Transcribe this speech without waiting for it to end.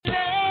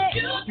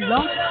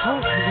Blog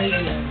Talk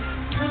Radio.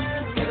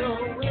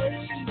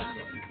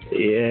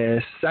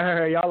 Yes,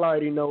 sir. Y'all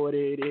already know what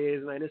it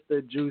is, man. It's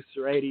the Juice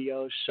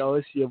Radio Show.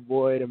 It's your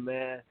boy, the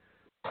man,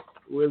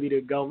 Willie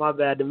to go. My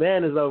bad. The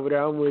man is over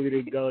there. I'm Willie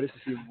to go. This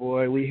is your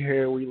boy. We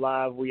here. We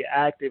live. We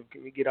active.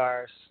 Can we get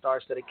our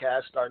stars to the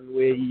cast starting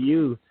with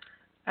you?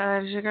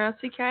 It's your girl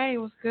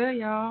TK. What's good,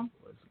 y'all?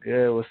 What's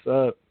good? What's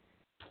up?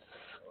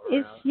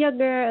 It's your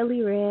girl,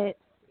 Ellie Red.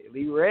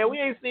 Ellie Red, we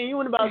ain't seen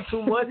you in about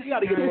 2 months. You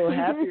got to get a little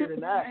happier than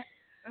that.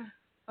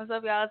 What's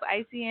up, y'all? It's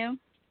ICM.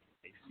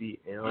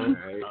 ACM.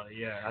 Right. Oh,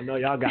 yeah. I know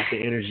y'all got the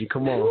energy.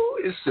 Come on. Ooh,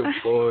 it's your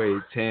boy,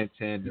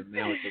 1010, the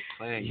man with the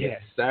plan.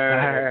 Yes,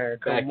 sir.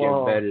 Back on.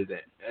 in better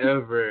than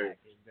ever. Back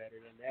in better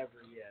than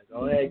ever, yeah.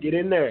 Go ahead. Get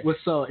in there.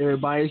 What's up,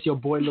 everybody? It's your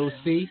boy, Lil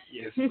C.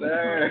 Yes,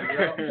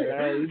 sir.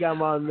 Hey, we got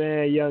my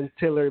man, Young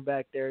Tiller,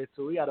 back there,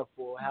 too. We got a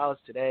full house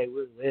today.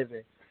 We're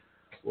living.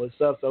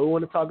 What's up? So we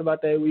want to talk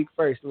about that week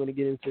first. We want to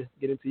get into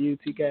you,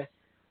 TK.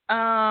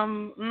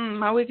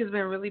 My week has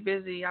been really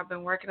busy. I've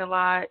been working a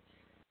lot,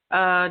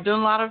 doing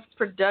a lot of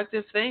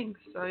productive things.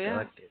 So yeah.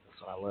 Productive.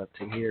 That's what I love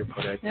to hear.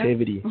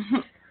 Productivity.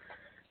 Yep.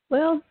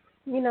 Well,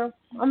 you know,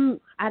 I'm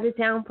out of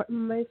town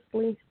most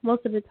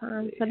of the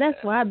time, so that's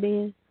why I've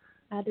been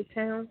out of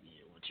town.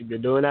 What you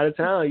been doing out of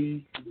town?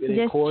 You been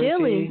in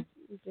quarantine?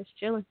 Just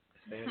chilling.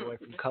 Staying away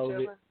from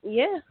COVID.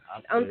 Yeah.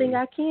 I don't think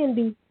I can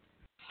do.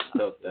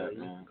 Love that,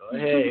 man. Go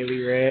ahead,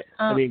 Ellie Red.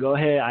 Go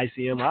ahead,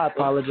 ICM. I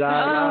apologize.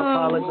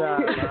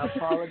 I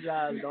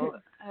apologize.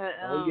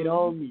 Don't get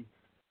on me.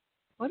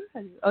 What did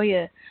I do? Oh,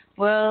 yeah.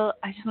 Well,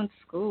 I just went to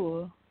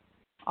school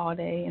all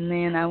day, and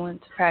then I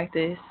went to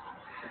practice,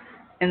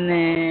 and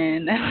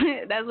then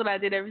that's what I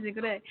did every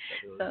single day.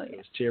 So, yeah. It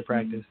was cheer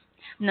practice?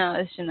 No,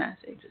 it's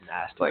gymnastics.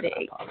 Gymnastics. 4 to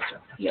 8.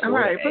 Yeah, all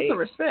right, put some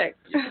respect.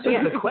 That's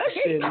the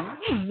question.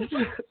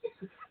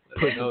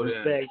 Put some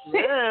respect.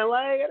 Yeah,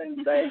 like I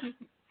didn't say.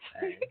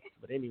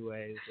 But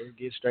anyways, let's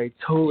get straight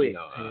to it.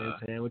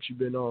 What you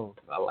been on?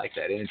 I like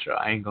that intro.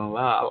 I ain't gonna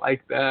lie. I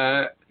like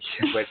that.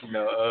 But,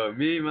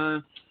 me,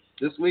 man,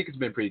 this week has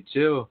been pretty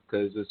chill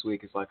because this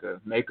week is like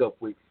a makeup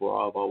week for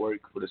all of our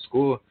work for the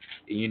school.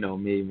 And you know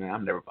me, man,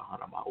 I'm never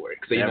behind on my work.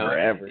 So, never,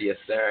 ever. Yes,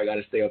 sir. I got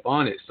to stay up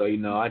on it. So,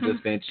 I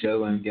just been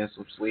chilling, getting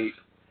some sleep,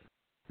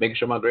 making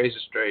sure my grades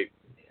are straight.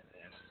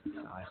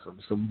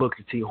 Some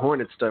Booker T.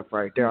 Hornet stuff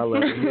right there. I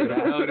love to hear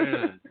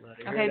that.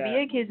 Okay,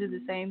 BA kids is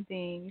the same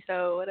thing,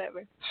 so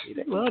whatever.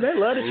 Well, they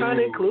love to try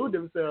to include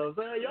themselves.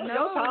 Your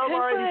time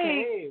already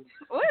came.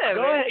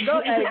 Whatever. Go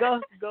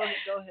ahead,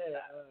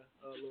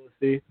 Lil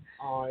C.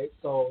 All right,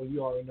 so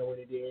you already know what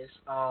it is.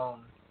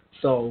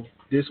 So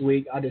this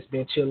week I just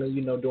been chilling,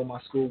 doing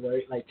my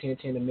schoolwork. Like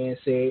 1010 the man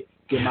said,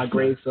 getting my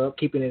grades up,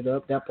 keeping it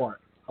up. That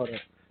part. Hold on.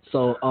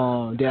 So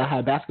then I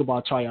had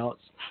basketball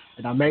tryouts,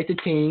 and I made the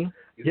team.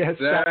 Yes,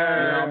 sir.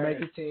 I made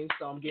the team,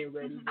 so I'm getting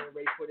ready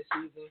for the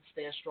season,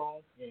 staying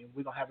strong, and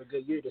we're going to have a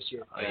good year this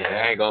year. Oh, yeah,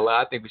 I ain't going to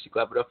lie. I think we should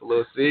clap it up for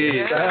Lil C.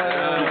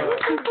 Yeah.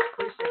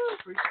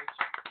 Appreciate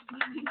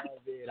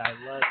you. I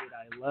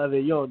love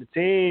it. You on the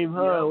team,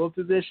 huh? Yeah. What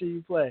position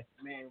you play?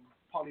 Man,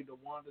 probably the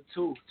 1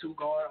 or 2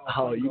 guard.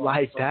 Oh, you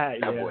like that,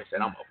 yeah. That boy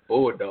said I'm a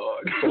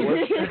bulldog.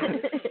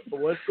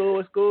 What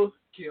school?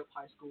 KIPP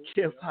High School.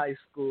 KIPP High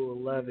School.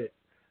 Love it.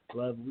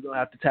 We're going to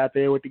have to tap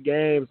in with the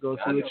games. Go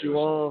see what you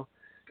on.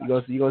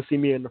 You're gonna see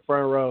me in the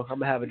front row. I'm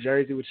gonna have a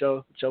jersey with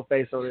your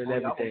face on it and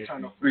everything.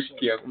 I'm gonna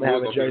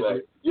have a jersey.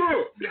 Like,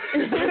 yeah.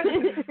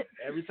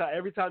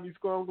 Every time you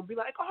score, I'm gonna be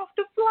like, off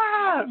the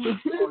fly.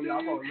 Y'all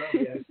gonna love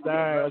it. Yes,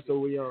 sir. That's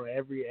what we on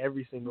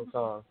every single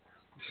time.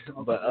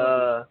 But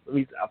I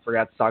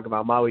forgot to talk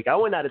about my week. I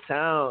went out of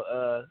town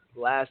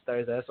last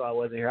Thursday. That's why I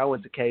wasn't here. I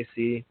went to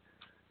KC.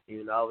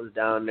 I was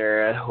down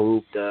there,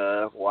 hooped,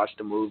 watched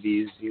the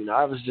movies.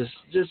 I was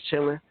just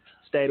chilling.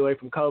 Stayed away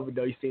from COVID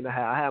though. You seen I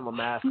have my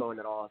mask on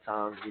at all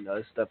times.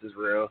 This stuff is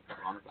real.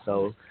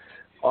 So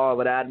all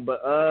of that.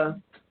 But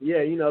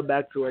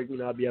back to work.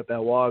 I'll be up at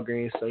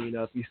Walgreens. So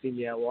if you see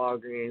me at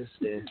Walgreens,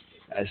 then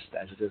that's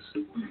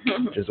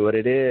just what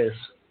it is.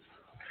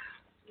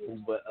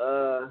 But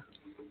I'm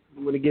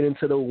gonna get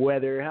into the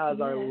weather. How's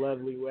our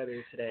lovely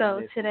weather today?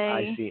 So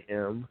today,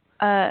 ICM.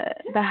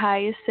 The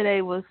highest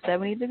today was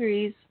 70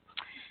 degrees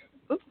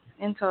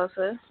in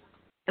Tulsa.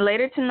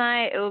 Later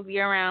tonight, it will be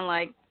around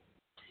like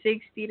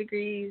 60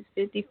 degrees,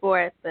 54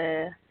 at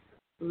the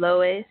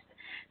lowest.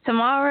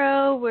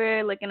 Tomorrow,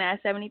 we're looking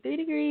at 73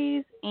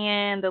 degrees,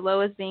 and the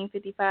lowest being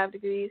 55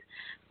 degrees.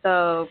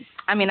 So,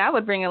 I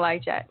would bring a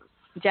light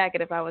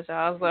jacket if I was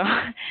y'all. So,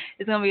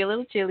 it's going to be a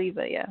little chilly,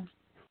 but yeah,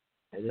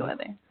 it's the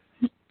weather.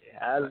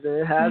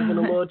 It has been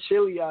a little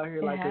chilly out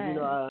here.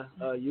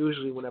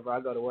 Usually whenever I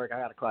go to work, I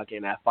got to clock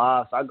in at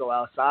 5. So, I go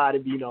outside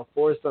and be,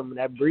 force something.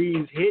 That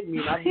breeze hit me,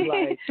 and I be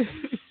like...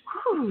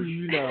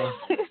 man,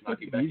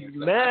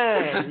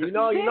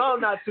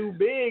 I'm not too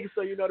big,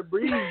 so the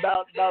breeze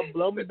about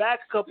blow me back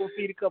a couple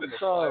feet, a couple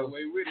songs.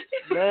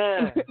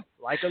 Man,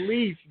 like a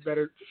leaf,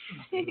 better.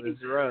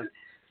 It's rough.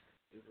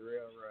 It's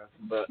real rough.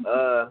 But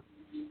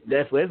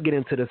definitely, let's get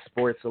into the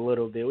sports a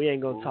little bit. We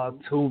ain't gonna talk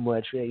too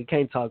much. You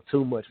can't talk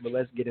too much, but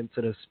let's get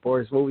into the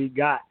sports. What we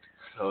got?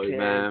 told you,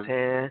 man.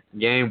 10.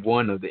 Game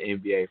 1 of the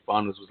NBA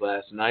Finals was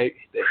last night.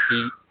 The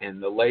Heat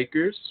and the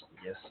Lakers.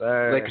 Yes,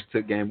 sir. Lakers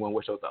took Game 1.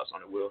 What's your thoughts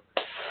on it, Will?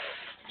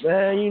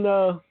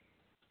 Man,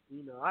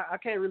 I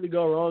can't really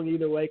go wrong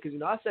either way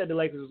because I said the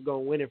Lakers was gonna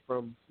win it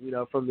from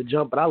the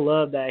jump, but I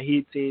love that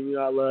Heat team.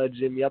 I love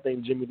Jimmy. I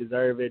think Jimmy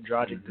deserved it.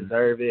 Dragic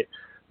deserved it.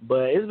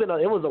 But it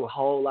was a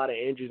whole lot of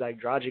injuries. Like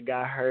Dragic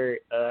got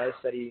hurt.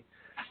 Said he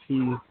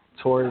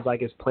tore his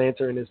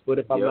plantar in his foot,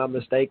 if I'm not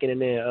mistaken,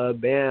 and then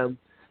Bam,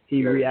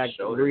 he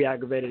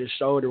re-aggravated his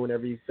shoulder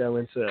whenever he fell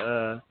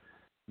into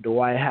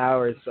Dwight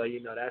Howard. So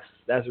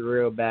that's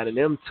real bad. And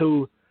them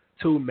two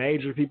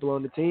major people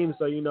on the team.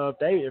 So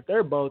if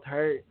they're both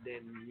hurt,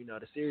 then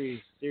the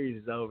series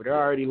is over. They're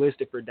already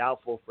listed for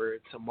doubtful for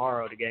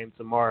tomorrow, the game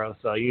tomorrow.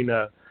 So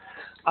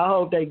I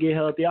hope they get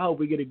healthy. I hope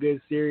we get a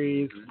good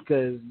series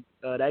because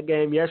that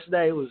game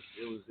yesterday it was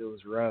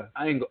rough.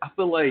 I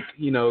feel like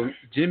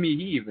Jimmy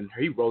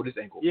he rolled his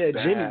ankle. Yeah,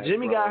 bad,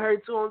 Jimmy bro. got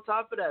hurt too on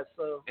top of that.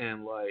 So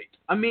and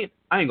I ain't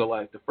gonna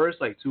lie, the first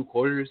 2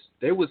 quarters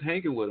they was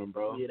hanging with him,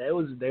 bro. Yeah, they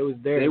was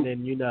there. And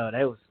then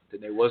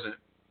they wasn't.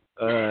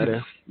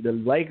 The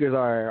Lakers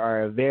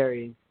are a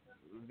very,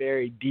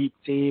 very deep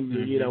team.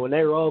 When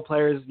they roll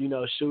players,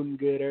 shooting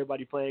good,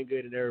 everybody playing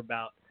good, and they're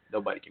about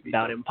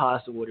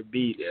impossible to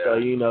beat. Yeah. So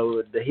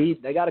the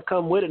Heat, they got to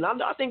come with it.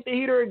 And I think the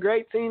Heat are a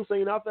great team, so I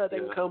feel like they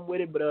can come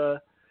with it.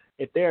 But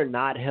if they're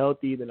not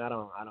healthy, then I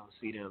don't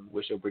see them.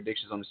 What's your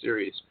predictions on the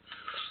series?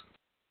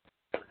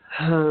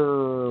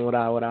 What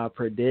I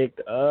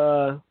predict?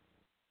 I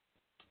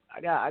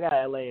got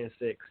LA in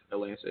 6.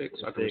 LA in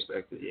 6. I can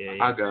respect it.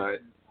 Yeah. I got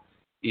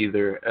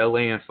either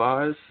LA in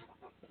 5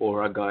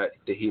 or I got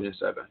the Heat in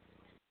 7.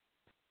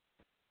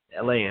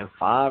 LA in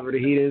 5 or the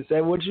Heat in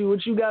 7. What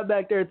you got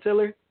back there,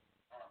 Tiller?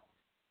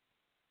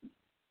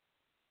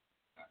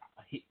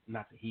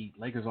 Not the Heat.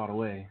 Lakers all the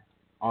way.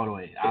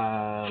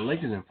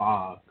 Lakers in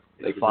 5.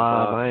 Lakers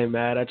 5. I ain't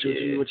mad at you.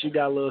 Yeah. What you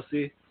got, Lil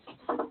C?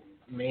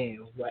 Man,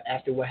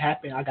 after what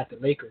happened, I got the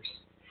Lakers.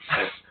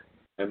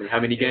 How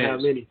many games? How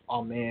many?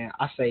 Oh man,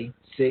 I say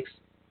 6.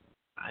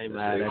 I ain't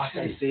mad I at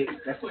say you.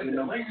 6. That's what the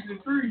Lakers in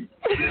 3.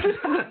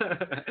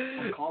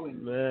 I'm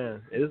calling.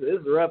 Man,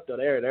 it's rough though.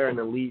 They're an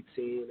elite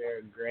team.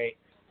 They're great.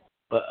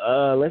 But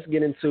let's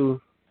get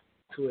into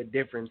a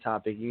different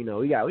topic. We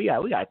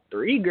got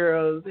 3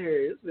 girls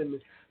here. It's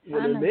been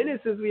a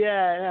minute since we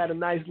had a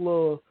nice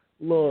little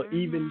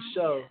even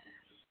show.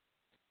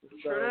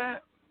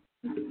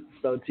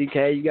 So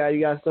TK, you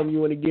got something you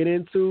want to get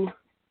into?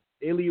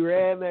 Illy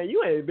Red, man,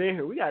 you ain't been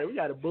here. We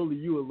got to bully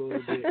you a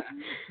little bit,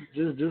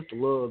 just a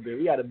little bit.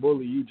 We got to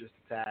bully you just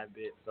a tad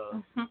bit.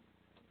 So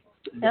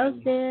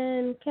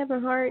Elston,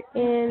 Kevin Hart,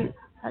 and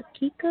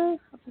Akika.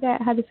 I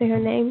forgot how to say her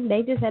name.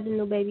 They just had a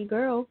new baby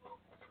girl.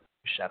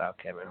 shout out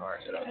Kevin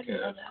Hart.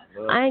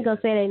 I ain't gonna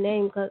say their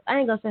name because I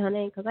ain't gonna say her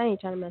name because I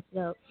ain't trying to mess it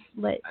up.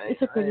 But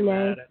it's a pretty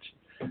name.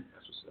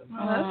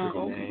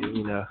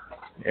 And,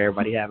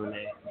 everybody having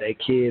their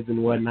kids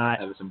and whatnot.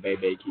 Having some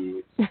baby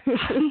kids.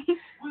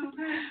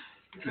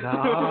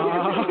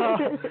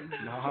 Nah,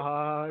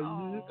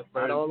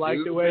 I don't like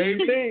the way you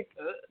think.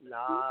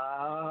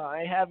 Nah, I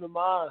ain't having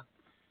mine.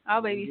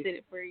 I'll babysit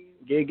it for you.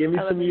 Give me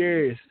some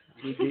years.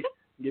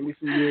 Give me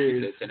some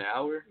years. Is it 10 an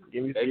hour?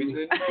 Give me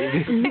Babysit?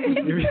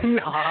 Give me 10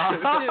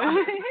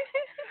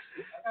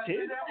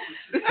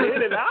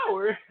 an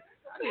hour.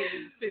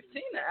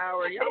 15 an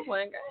hour. Y'all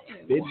playing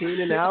games.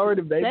 15 an hour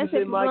to That's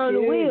babysit if my you on the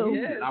kids. wheel.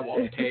 Yes. I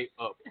want K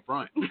up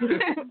front.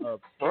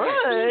 Up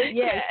front.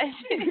 Yeah.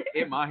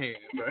 In my hand,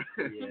 bro.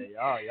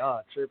 Yeah,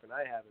 y'all tripping.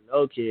 I ain't having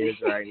no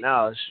kids right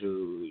now.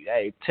 Shoot.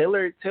 Hey,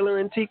 Tiller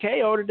and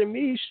TK older than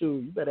me.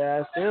 Shoot, you better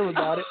ask them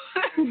about it.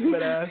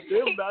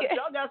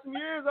 Y'all got some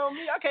years on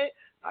me.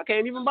 I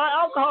can't even buy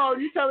alcohol.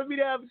 You telling me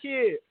to have a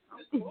kid?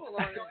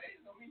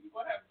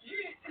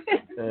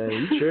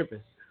 You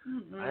tripping?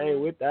 I ain't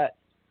with that.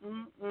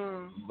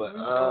 But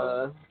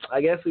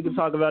I guess we can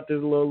talk about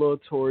this little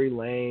Tory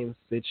Lanez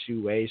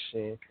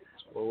situation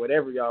or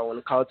whatever y'all want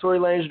to call it. Tory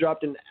Lanez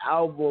dropped an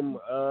album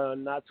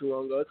not too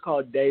long ago. It's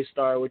called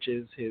Daystar, which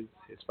is his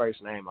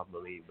first name, I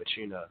believe. But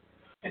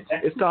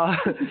it's called.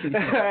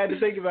 I had to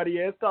think about it.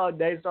 Yeah, it's called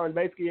Daystar, and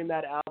basically in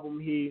that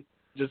album he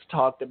just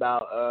talked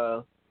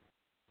about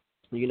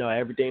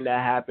everything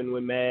that happened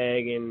with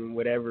Meg and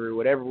whatever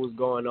was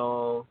going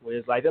on with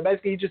his life. So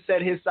basically he just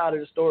said his side of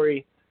the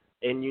story.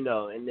 And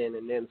and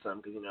then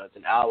some, because it's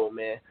an album,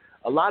 man.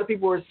 A lot of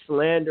people were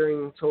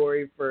slandering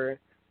Tory for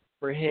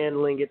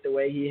handling it the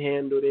way he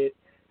handled it.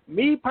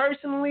 Me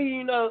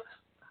personally,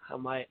 I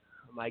might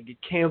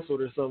get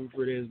canceled or something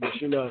for this, but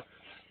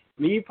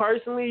me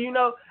personally,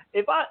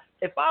 if I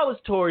was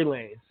Tory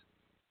Lanez,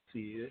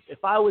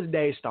 if I was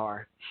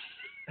Daystar,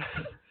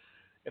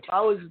 if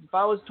I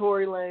was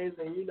Tory Lanez,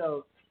 and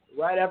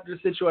right after the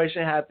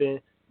situation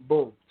happened,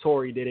 boom,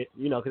 Tory did it,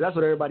 because that's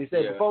what everybody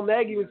said. Yeah. Before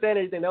Meg even said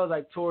anything, that was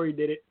like Tory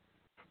did it.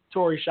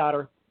 Tory shot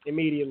her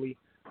immediately,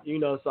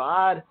 so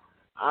I'd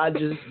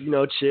just,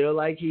 chill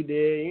like he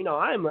did.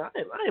 I'm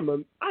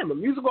a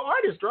musical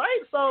artist,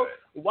 right? So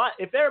why,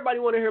 if everybody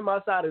want to hear my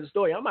side of the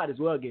story, I might as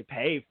well get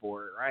paid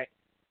for it, right?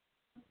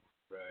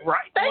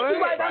 Right. Thank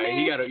you. Like, Right, I mean,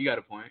 you got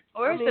a point.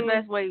 Or it's I mean- the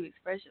best way to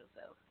express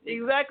yourself.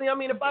 exactly. I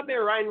mean, if I've been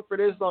writing for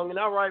this long and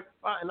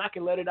I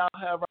can let it out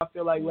however I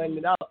feel like letting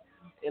it out.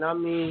 And I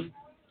mean,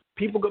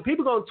 people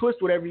gonna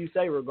twist whatever you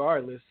say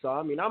regardless. So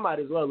I mean, I might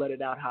as well let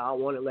it out how I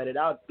want to let it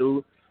out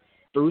through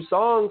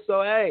songs.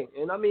 So hey,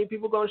 and I mean,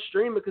 people gonna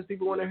stream it because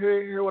people want to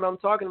hear what I'm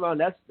talking about.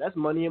 And that's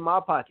money in my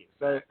pocket.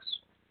 So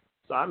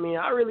I mean,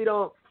 I really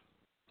don't.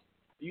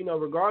 You know,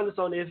 regardless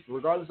on if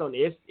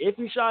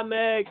you shot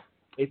Meg,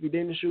 if you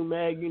didn't shoot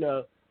Meg, you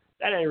know,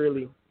 that ain't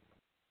really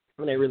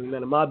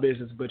none of my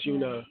business. But you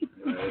know,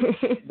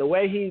 the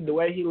way he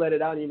let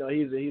it out, you know,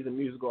 he's a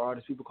musical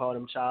artist. People call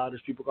him childish.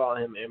 People call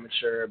him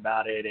immature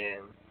about it,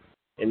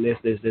 and this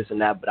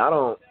and that. But I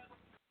don't,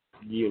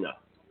 you know,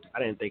 I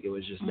didn't think it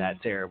was just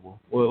that terrible.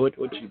 What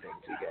you think,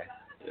 TK?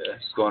 Yeah,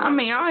 it's going on. I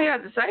mean, all he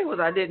had to say was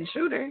I didn't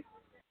shoot her.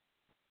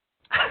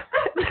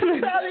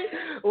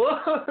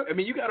 Well, I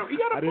mean, you got a I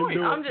didn't point.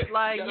 do it. I'm just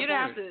like, You got a you don't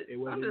point. have to. It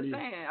wasn't I'm just me.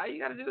 saying, all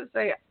you got to do is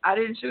say I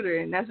didn't shoot her,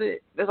 and that's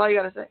it. That's all you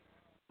got to say.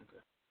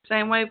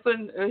 Same way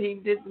he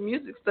did the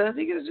music stuff.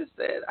 He could have just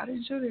said I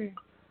didn't shoot her,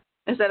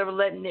 instead of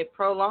letting it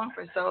prolong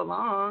for so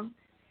long.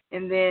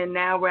 And then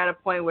now we're at a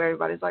point where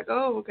everybody's like,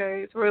 oh,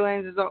 okay, Tory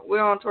Lanez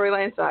we're on Tory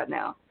Lanez side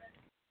now.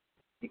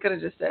 He could have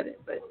just said it,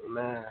 but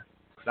Man,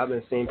 I've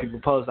been seeing people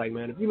post like,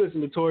 man, if you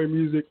listen to Tory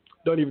music,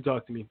 don't even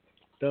talk to me.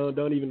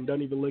 Don't even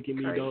look at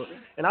me. Crazy. Don't.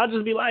 And I'll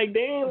just be like,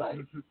 damn, like,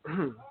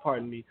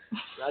 pardon me.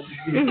 I just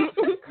be,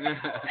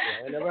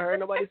 I never heard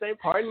nobody say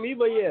pardon me,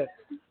 but yeah,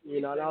 you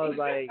know. And I was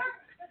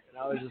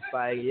just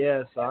like,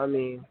 yeah. So I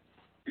mean,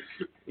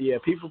 yeah,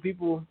 people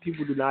do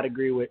not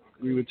agree with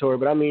Tory,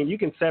 but I mean, you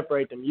can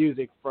separate the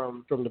music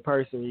from the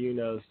person, you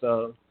know.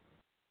 So,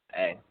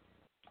 hey,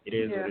 it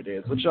is what it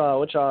is. What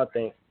y'all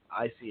think?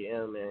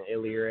 ICM and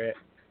Illy Red.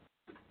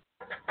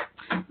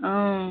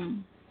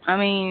 I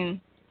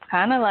mean,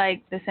 kind of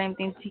like the same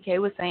thing TK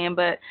was saying,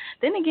 but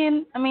then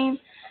again,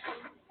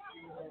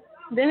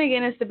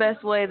 it's the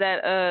best way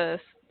that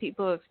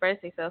people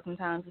express themselves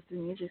sometimes is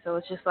through music. So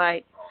it's just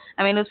like,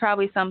 I mean, it was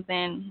probably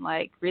something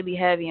like really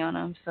heavy on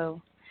him,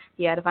 so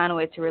he had to find a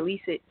way to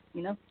release it,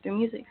 you know, through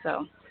music.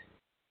 So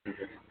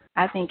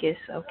I think it's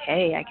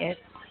okay, I guess.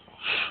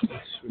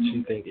 What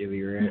you think,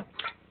 Illy Red?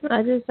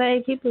 I just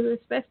say people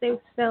express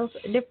themselves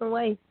a different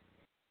way.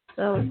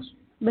 So,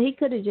 but he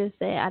could have just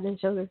said, I didn't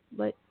shoot her,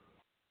 but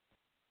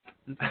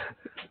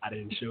I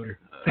didn't shoot her.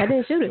 I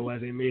didn't shoot her. It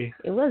wasn't me.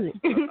 It wasn't.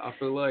 I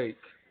feel like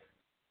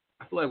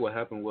what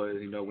happened was,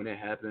 you know, when it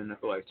happened, I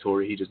feel like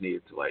Tory, he just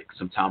needed to, like,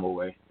 some time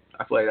away.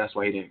 I feel like that's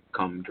why he didn't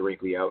come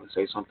directly out and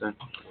say something.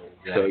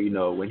 So, you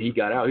know, when he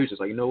got out, he was just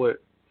like, you know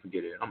what,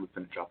 forget it. I'm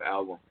going to drop an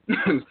album.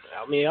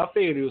 I mean, I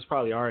figured he was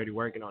probably already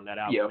working on that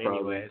album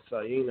anyway.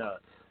 So, you know,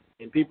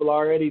 and people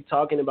already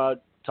talking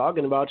about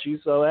you,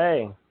 so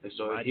hey. And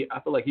so I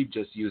feel like he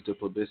just used the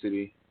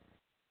publicity.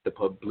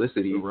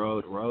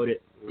 Wrote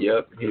it.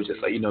 Yep. He was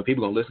just like, you know,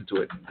 people going to listen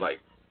to it, like,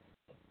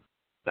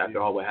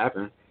 after all what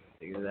happened.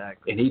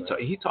 Exactly. And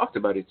he talked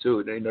about it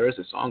too. There's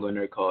a song on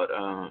there called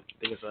I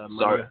think it's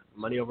Sorry.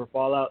 Money Over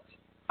Fallout.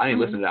 I didn't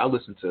listen to that. I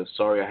listened to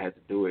Sorry I Had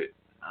to Do It.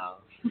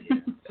 Yeah.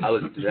 I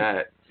listened to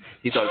that.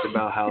 He talked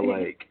about how,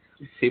 like,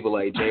 people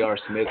like J.R.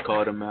 Smith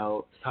called him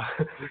out.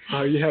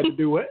 So you had to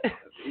do what?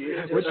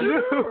 What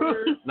you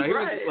do? No, he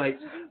was like,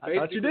 I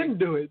thought you didn't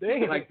do it.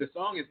 Dang. like, the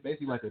song is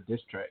basically like a diss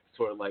track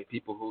for, like,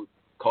 people who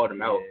called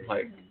him out.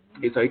 Like,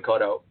 he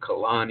called out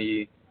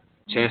Kalani,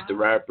 Chance the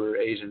Rapper,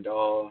 Asian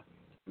Doll.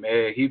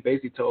 Man, he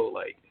basically told,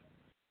 like,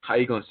 how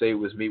you gonna say it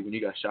was me when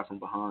you got shot from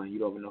behind? You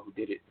don't even know who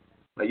did it.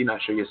 Like, you're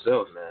not sure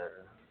yourself, man.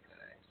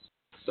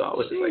 So I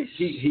was just like,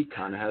 he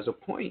kind of has a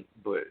point,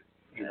 but,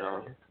 you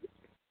know,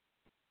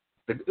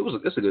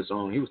 it's a good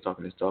song. He was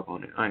talking his talk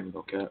on it. I ain't even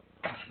gonna cap.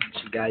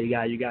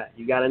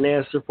 You got an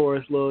answer for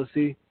us, Lil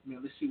C? Man,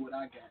 let's see what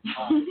I got.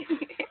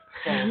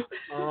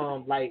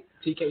 So, like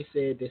TK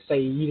said, they say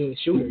you didn't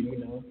shoot her, you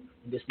know,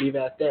 and just leave it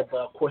at that.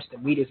 But of course, the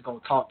media's gonna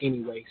talk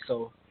anyway,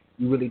 so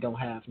you really don't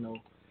have no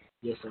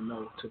yes or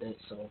no to that.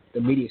 So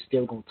the media's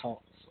still gonna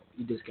talk. So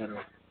you just gotta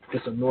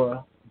just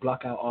ignore,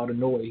 block out all the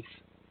noise.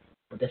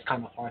 But that's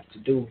kind of hard to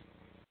do.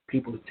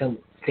 People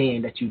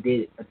saying that you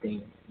did a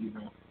thing, you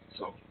know.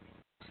 So.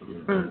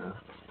 Do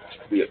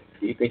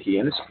you think he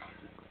innocent?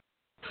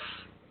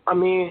 I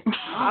mean,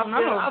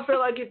 I feel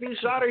like if he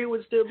shot her, he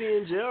would still be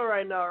in jail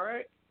right now,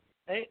 right?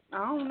 Hey, I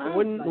don't know.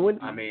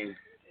 Wouldn't I mean,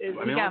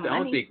 got I don't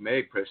money. think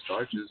Meg pressed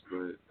charges,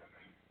 but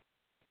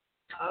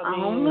I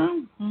don't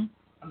know.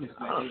 I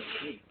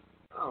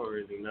don't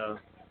really know.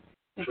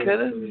 It could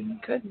have.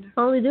 Couldn't have.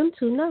 Only them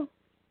two know.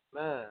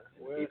 Man,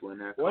 people in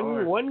that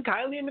car. wasn't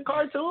Kylie in the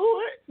car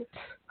too? What?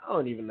 I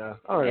don't even know.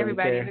 I don't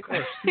Everybody really in the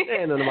care. car.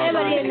 Ain't none of my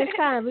Everybody in business. this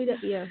car,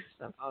 yeah.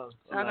 So. I'm Sound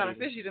not kind of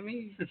even- fishy to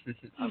me.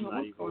 I'm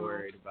not even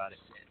worried about it.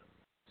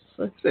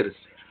 Citizen.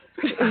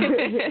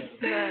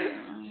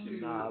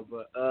 Nah,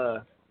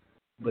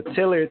 but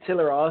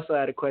Tiller also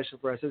had a question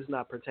for us. It's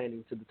not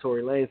pertaining to the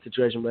Tory Lanez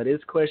situation, but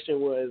his question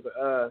was,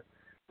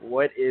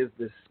 what is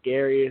the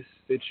scariest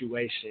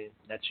situation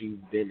that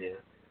you've been in?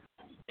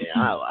 And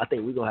I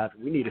think we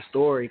need a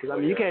story, because I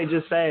mean, you can't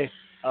just say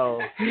Oh,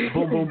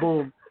 boom, boom,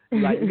 boom.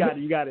 Like you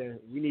gotta.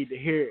 We need to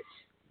hear it.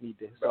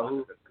 So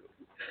who?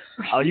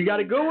 Oh, you got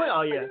a good one?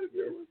 Oh yeah.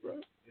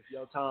 It's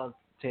your time,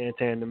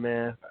 Tan the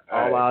man.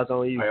 All eyes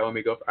on you. All right, let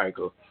me go. All right,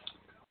 cool.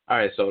 All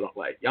right, so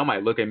like y'all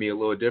might look at me a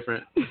little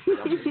different.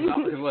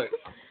 Look,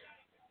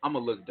 I'm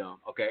gonna look dumb,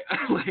 okay?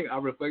 Like I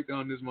reflect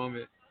on this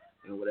moment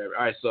and whatever.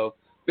 All right, so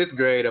 5th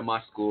grade at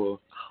my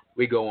school,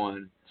 we go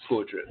on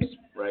school trips,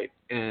 right?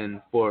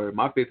 And for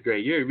my 5th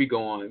grade year, we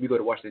go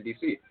to Washington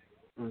D.C.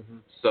 Mm-hmm.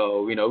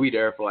 So we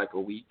there for like a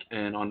week,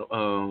 and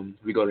on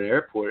we go to the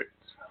airport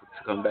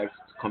to come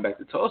back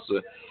to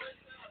Tulsa,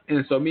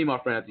 and so me and my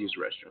friend have to use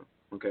the restroom,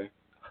 okay?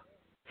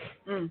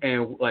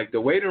 And like the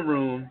waiting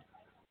room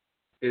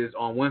is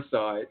on one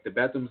side, the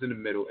bathroom's in the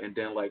middle, and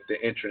then like the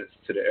entrance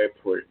to the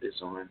airport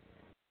is on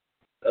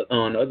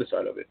the other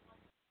side of it.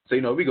 So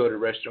we go to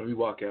the restroom, we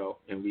walk out,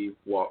 and we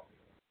walk,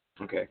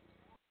 okay?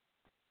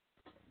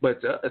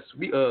 But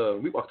we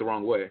walked the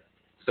wrong way,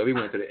 so we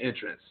went to the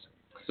entrance.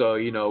 So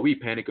we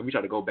panicked and we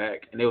tried to go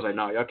back, and they was like,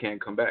 "No, y'all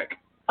can't come back."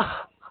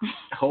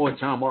 The whole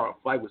time our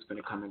flight was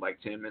gonna come in like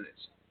 10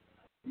 minutes.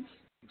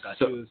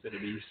 So you was gonna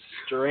be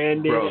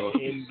stranded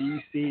in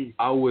DC.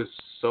 I was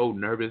so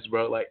nervous,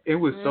 bro. Like it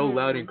was so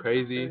loud and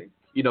crazy.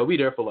 We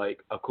there for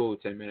like a cool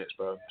 10 minutes,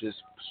 bro.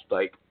 Just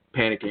like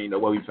panicking.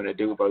 What we finna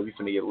do, bro? We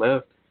finna get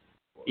left.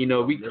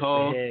 We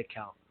call. Head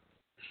count.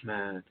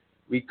 Man,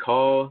 we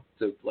call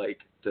to like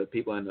the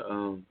people in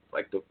the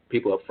like the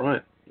people up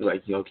front.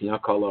 Like can y'all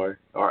call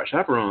our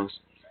chaperones?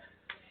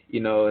 They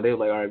were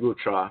like, all right, we'll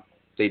try.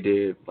 They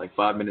did. Like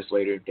 5 minutes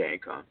later, they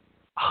ain't come.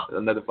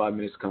 Another 5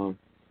 minutes come,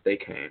 they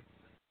came.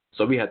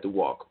 So we had to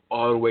walk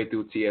all the way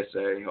through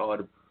TSA, all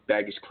the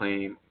baggage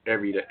claim,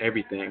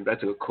 everything. That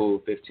took a cool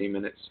 15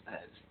 minutes.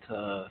 That's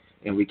tough.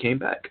 And we came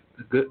back.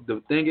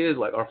 The thing is,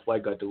 like our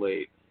flight got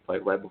delayed,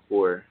 like right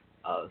before.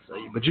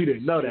 But you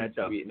didn't know that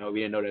though. We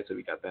didn't know that until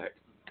we got back.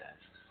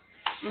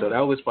 So that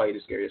was probably the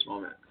scariest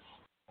moment.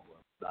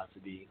 About to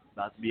be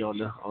on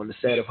the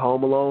set of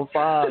Home Alone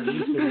 5. You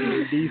used to be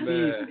in DC.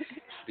 Man,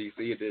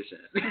 DC edition.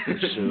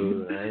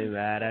 Shoot, I ain't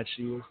mad at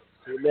you.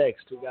 Who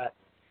next? Who got?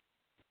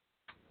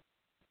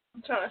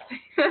 I'm trying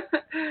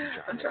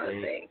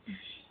to think.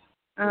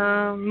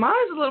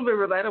 Mine's a little bit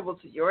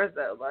relatable to yours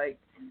though. Like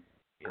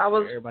I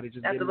was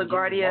at the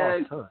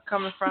LaGuardia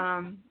coming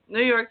from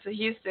New York to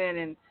Houston,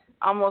 and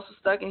almost was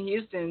stuck in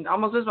Houston.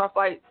 Almost missed my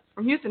flight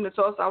from Houston to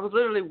Tulsa. I was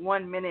literally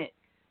 1 minute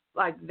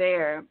like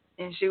there,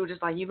 and she was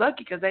just like, "You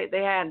lucky," because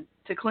they had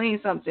to clean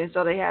something,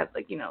 so they had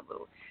like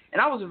little.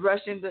 And I was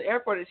rushing. The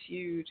airport is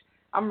huge.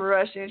 I'm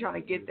rushing, trying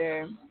to get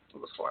there. It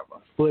was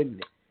horrible. Footing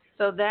it.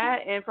 So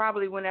that, and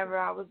probably whenever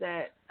I was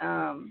at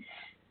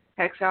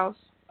Hex House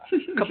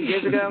a couple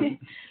years ago,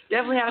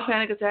 definitely had a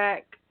panic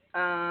attack.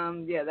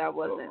 Yeah, that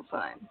wasn't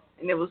fun,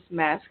 and it was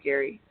mad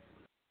scary.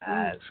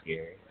 That's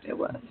scary. It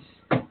was.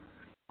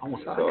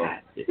 So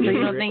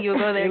you don't think you'll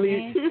go there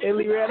again?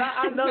 Illy Red,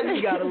 I know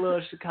you got a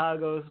little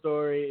Chicago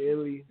story,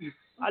 Illy.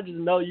 I just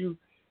know you.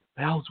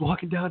 I was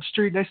walking down the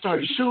street and they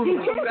started shooting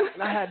me,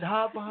 and I had to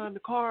hide behind the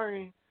car.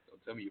 And don't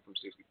tell me you're from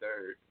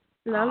 63rd.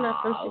 No, I'm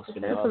not from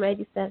 63rd. I'm from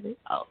 87.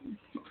 Oh.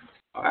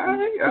 All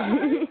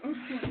right.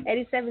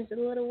 87 is a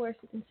little worse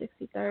than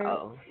 63rd.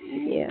 Oh.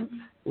 Yeah.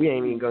 We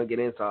ain't even gonna get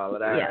into all of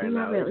that yeah, right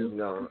not now. really. We're just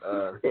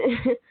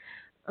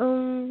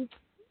gonna,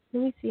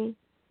 let me see.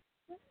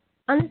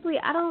 Honestly,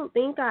 I don't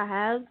think I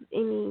have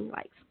any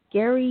like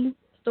scary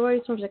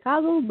stories from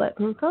Chicago, but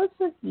from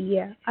Tulsa,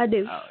 yeah, I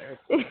do.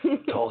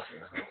 Tulsa.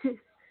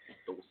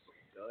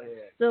 Go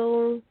ahead.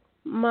 So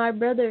my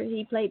brother,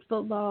 he played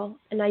football,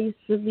 and I used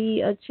to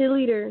be a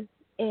cheerleader,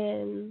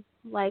 and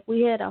like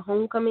we had a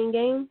homecoming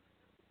game,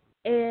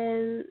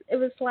 and it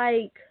was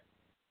like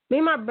me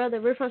and my brother,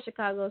 we're from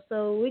Chicago,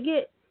 so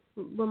it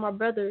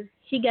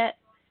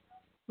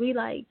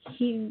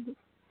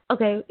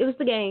was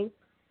the game.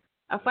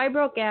 A fight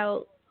broke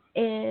out,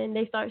 and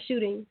they started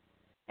shooting.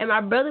 And my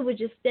brother was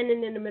just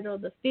standing in the middle of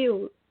the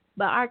field,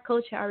 but our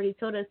coach had already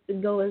told us to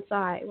go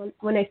inside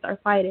when they started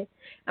fighting.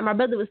 And my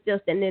brother was still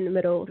standing in the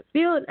middle of the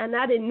field, and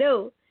I didn't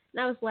know.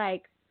 And I was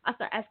like, I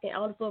started asking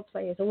all the football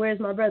players, so where's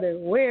my brother?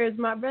 Where's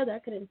my brother? I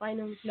couldn't find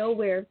him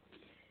nowhere.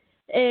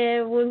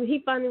 And when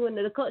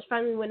the coach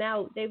finally went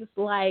out, they was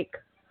like,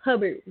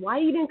 Hubbard, why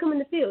you didn't come in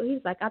the field? He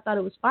was like, I thought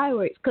it was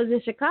fireworks. Because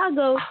in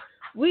Chicago,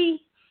 we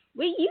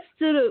used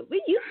to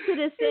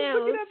the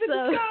sound.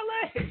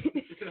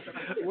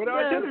 With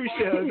artillery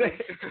shells.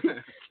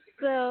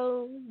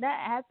 So that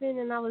happened,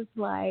 and I was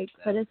like,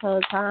 for this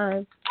whole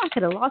time, I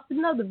could have lost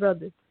another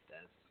brother.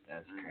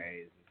 That's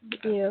crazy.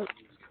 Yeah.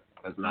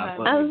 That's not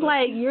funny. I was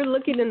like, you're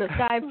looking in the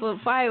sky for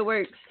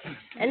fireworks,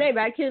 and they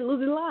back here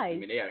losing lives. I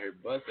mean, they out here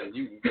busting.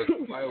 You can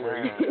go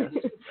fireworks.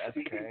 That's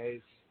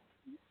crazy.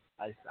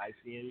 I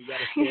see him. You got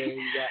a scare.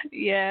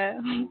 Yeah.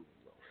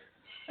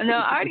 No,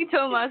 I already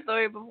told my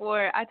story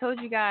before. I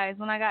told you guys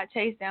when I got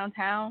chased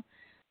downtown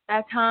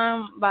that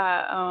time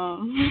by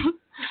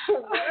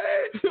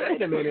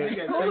Wait a minute.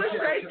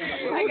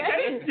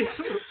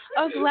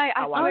 was like,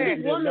 I Oh, I swear.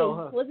 didn't know,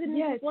 huh? Was it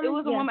Yes, it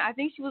was a Yeah. woman. I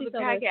think she was She a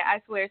told us. crackhead.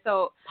 I swear.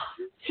 So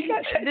this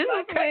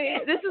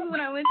is when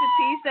I went to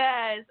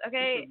TSAS,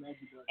 okay?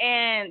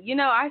 And you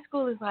know, our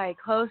school is like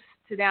close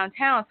to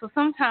downtown, so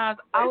sometimes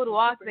I would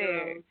walk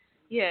there.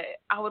 Yeah,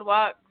 I would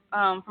walk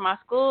from my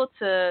school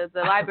to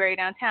the library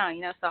downtown.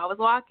 You know, so I was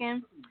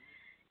walking,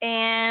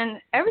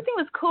 and everything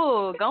was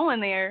cool going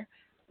there,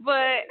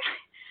 but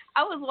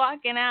I was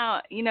walking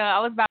out. You know, I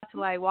was about to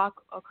like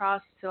walk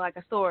across to like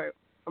a store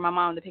for my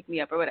mom to pick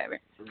me up or whatever.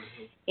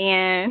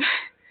 And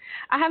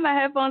I had my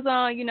headphones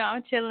on, you know,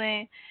 I'm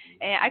chilling,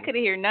 and I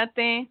couldn't hear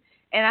nothing.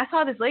 And I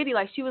saw this lady,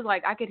 like, she was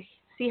like, I could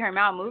see her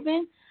mouth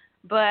moving,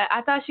 but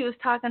I thought she was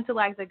talking to,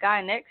 like, the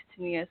guy next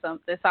to me or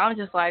something. So I'm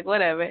just like,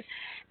 whatever.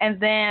 And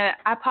then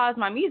I paused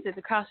my music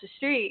across the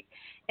street,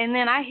 and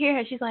then I hear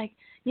her. She's like,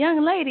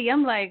 young lady.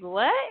 I'm like,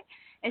 what?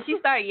 And she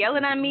started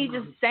yelling at me,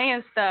 just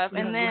saying stuff.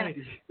 And then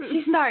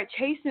she started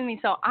chasing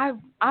me. So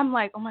I'm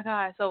like, oh, my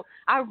God. So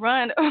I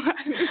run.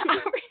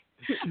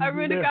 I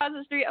run across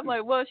the street. I'm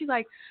like, whoa. She's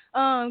like,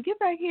 get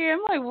back here.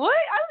 I'm like, what?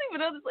 I don't even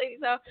know this lady.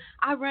 So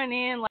I run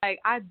in. Like,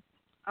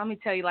 let me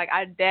tell you, like,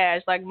 I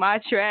dashed. Like, my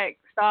track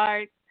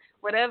started,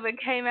 whatever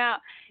came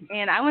out.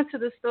 And I went to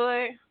the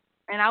store.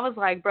 And I was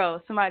like, bro,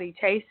 somebody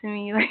chasing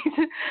me, like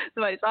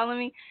somebody following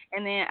me.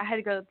 And then I had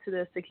to go to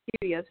the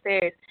security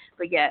upstairs.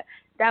 But yeah,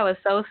 that was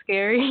so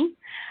scary.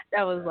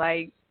 That was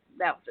really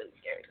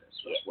scary.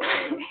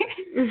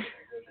 Yeah.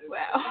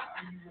 Wow.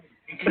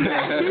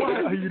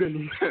 You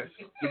didn't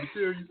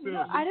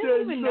I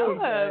didn't even know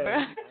her,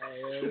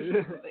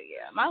 bro. But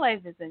yeah, my life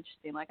is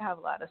interesting. Like, I have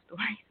a lot of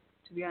stories,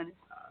 to be honest.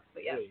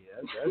 But yeah.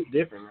 That's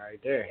different right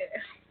there.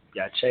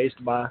 Yeah. Got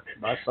chased by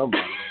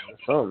somebody or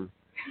something.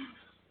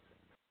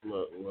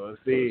 We'll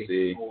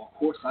see. Oh, of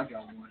course I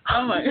got one.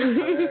 Oh my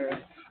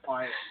God. All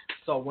right.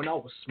 So when I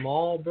was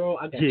small, bro,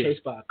 I got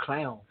chased by a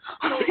clown.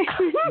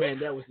 Man,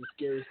 that was the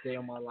scariest day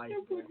of my life,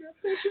 bro.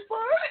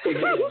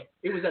 Yeah,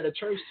 it was at a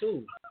church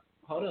too.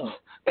 Hold on.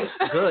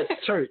 Good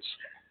church.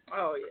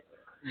 Oh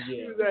yeah.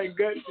 Yeah. You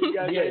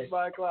got chased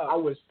by a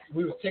clown.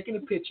 We was taking a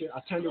picture.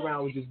 I turned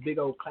around with this big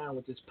old clown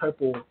with this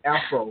purple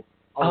afro.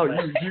 Oh,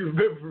 like, you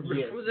remember?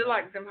 Yeah. Was it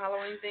like them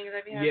Halloween things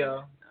that we had?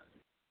 Yeah.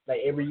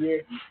 Like every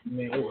year.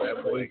 Man, it was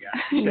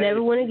crazy.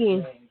 Never won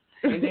again.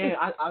 And then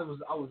I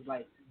was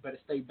like, better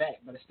stay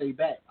back. I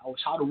was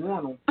trying to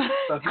warn him.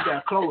 So if you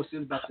got close, it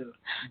was about to.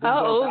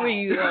 How old were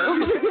you, though?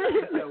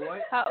 You said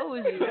what? How old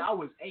was you? Man, I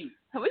was 8.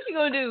 What you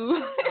gonna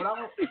do?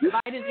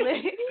 Bite his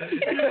leg? You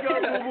go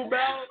boo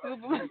bow?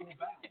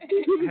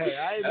 Hey,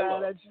 I ain't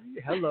mad at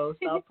you. Hello,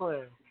 stop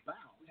playing. Bow.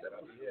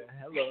 Yeah,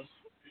 hello.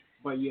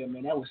 But yeah,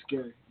 man, that was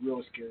scary.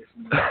 Real scary for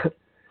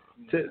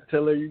me.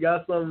 Tiller, you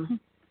got something?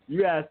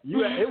 You asked.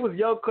 It was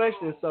your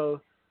question, so.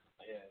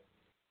 Yeah.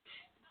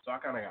 So I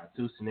kind of got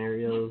two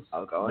scenarios.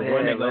 Oh, go The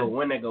ahead.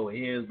 one that go with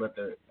his, but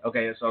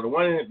so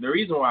the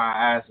reason why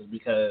I asked is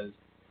because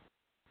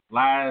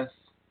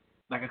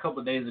a couple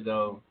of days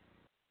ago,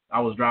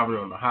 I was driving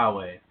on the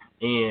highway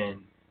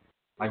and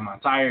like my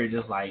tire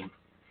just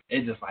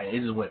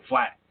went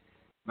flat.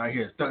 And I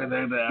hear stuck. I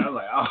was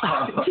like,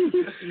 oh.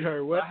 You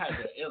heard what?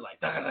 It was like.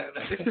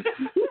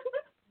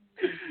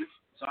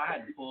 So I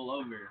had to pull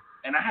over,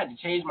 and I had to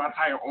change my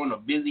tire on a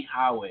busy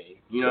highway.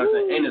 You know what I'm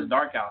saying? And it's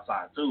dark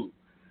outside too.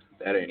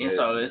 That ain't And it.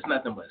 so it's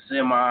nothing but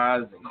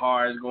semis and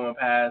cars going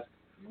past.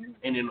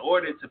 And in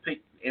order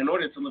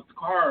to lift the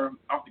car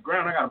off the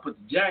ground, I gotta put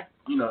the jack,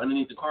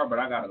 underneath the car. But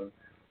I gotta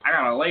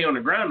lay on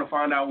the ground to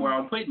find out where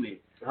I'm putting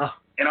it. Oh.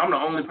 And I'm the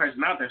only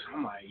person out there, so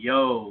I'm like,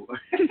 yo,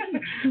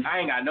 I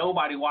ain't got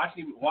nobody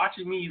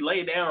watching me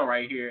lay down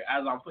right here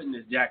as I'm putting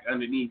this jack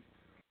underneath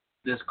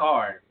this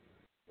car.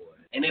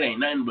 And it ain't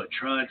nothing but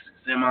trucks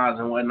and semis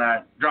and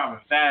whatnot driving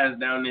fast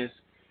down the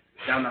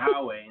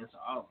highway. And so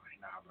I was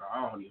like, nah, bro,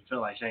 I don't even feel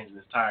like changing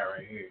this tire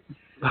right here.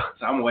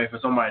 So I'm gonna wait for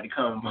somebody to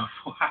come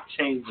before I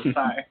change the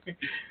tire.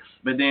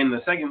 But then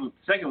the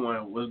second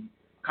one was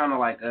kind of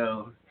like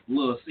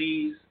Little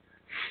C's.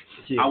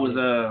 Yeah. I was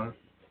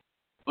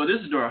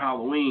this is during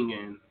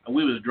Halloween, and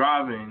we was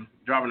driving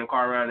the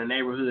car around the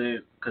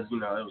neighborhood because it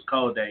was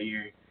cold that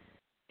year,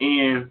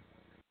 and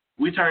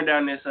we turned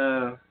down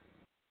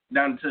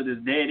to this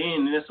dead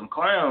end, and there's some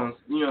clowns,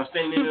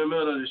 standing in the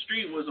middle of the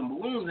street with some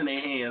balloons in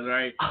their hands,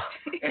 right?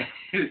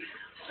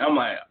 I'm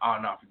like, oh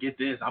no, forget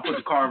this. I put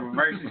the car in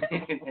reverse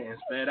and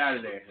sped out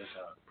of there.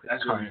 So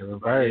that's Car what in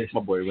reverse.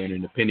 My boy ran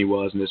into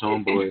Pennywise and his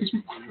homeboys.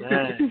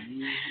 Man,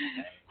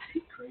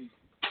 crazy.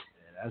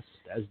 Yeah,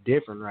 that's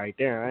different right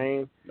there,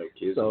 ain't? No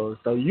kids. So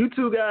you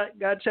two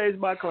got chased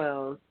by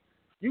clowns.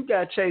 You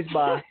got chased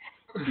by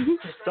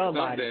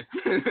somebody.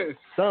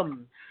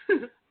 Something.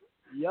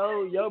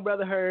 Yo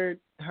brother heard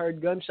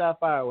gunshot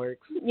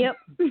fireworks. Yep.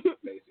 Basically.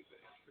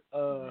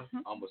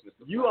 Almost missed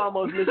the You flight.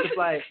 almost missed the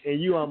flight, and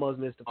you almost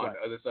missed the On flight.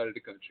 the other side of the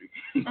country.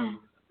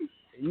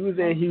 You was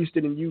in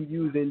Houston, and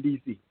you was in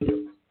D.C.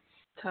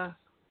 Tough.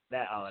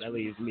 That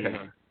leaves me.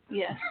 Huh?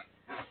 Yeah.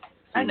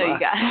 I know you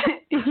got an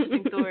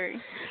interesting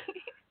story.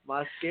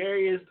 My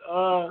scariest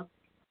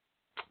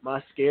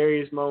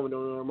moment,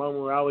 or a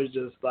moment where I was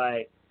just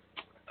like,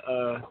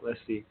 let's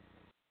see.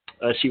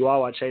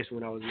 Chihuahua chased me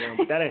when I was young,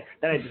 but that ain't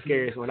the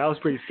scariest one. That was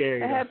pretty scary.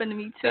 That though. happened to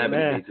me too. That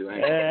Man, me too,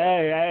 ain't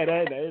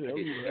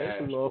that's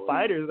some little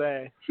fighters,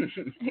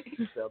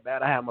 So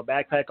bad. I had my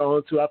backpack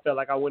on too. I felt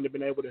like I wouldn't have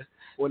been able to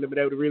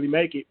really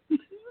make it.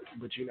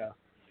 But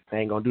I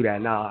ain't gonna do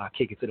that now. I'll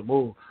kick it to the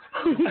moon.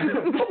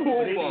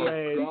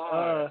 Anyway,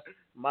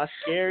 my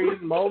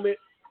scariest moment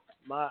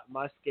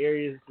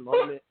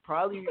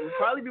probably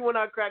be when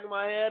I cracked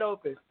my head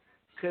open,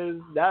 cause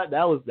that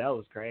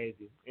was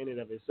crazy in and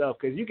of itself.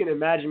 Cause you can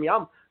imagine me.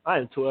 I'm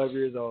 12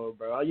 years old,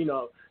 bro.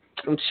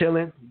 I'm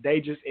chilling. Day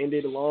just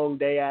ended. A long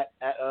day at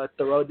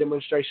Thoreau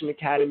Demonstration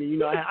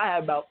Academy. I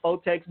had about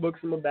 4 textbooks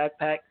in my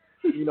backpack.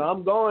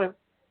 I'm going.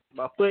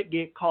 My foot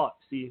get caught.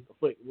 See, my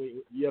foot.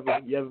 You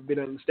ever been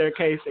on the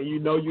staircase and you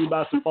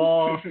about to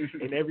fall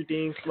and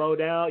everything slow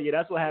down? Yeah,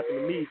 that's what happened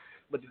to me.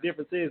 But the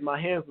difference is my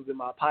hands was in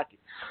my pocket.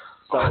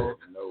 So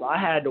I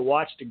had to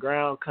watch the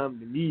ground come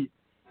to me,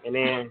 and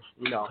then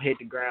hit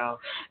the ground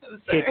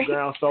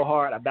so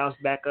hard I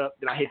bounced back up.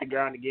 Then I hit the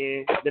ground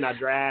again. Then I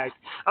dragged.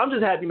 I'm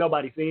just happy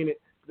nobody seen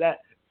it.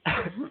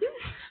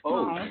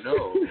 Oh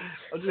no!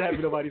 I'm just happy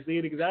nobody seen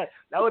it because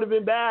that would have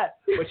been bad.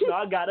 But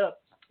I got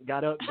up,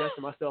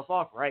 dusting myself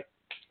off. Right,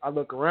 I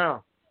look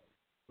around.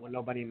 When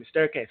nobody in the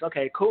staircase.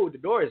 Okay, cool. The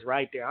door is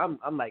right there. I'm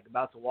like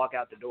about to walk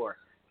out the door.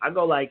 I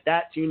go like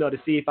that to to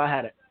see if I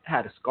had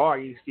a scar.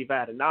 You see if I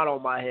had a knot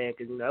on my head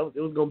because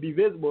it was gonna be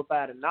visible if I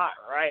had a knot,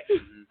 right?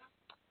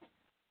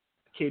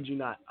 Kid you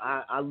not.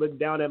 I look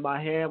down at my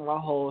hand. My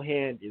whole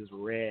hand is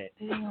red,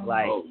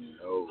 like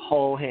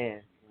whole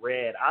hand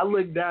red. I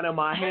look down at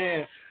my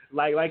hand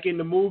like in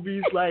the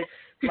movies, like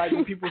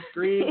when people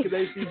scream because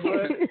they see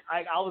blood.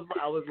 Like I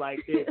was like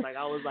this. Like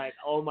I was like,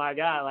 oh my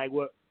god, like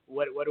what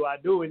do I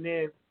do? And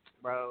then,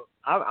 bro,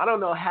 I don't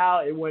know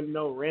how it wasn't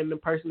no random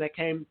person that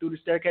came through the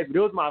staircase, but it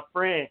was my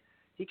friend.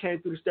 He came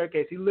through the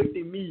staircase. He looked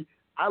at me.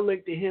 I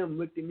looked at him,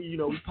 looked at me,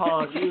 we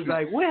paused. He was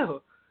like,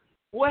 well,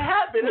 what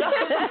happened? And I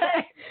was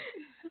like,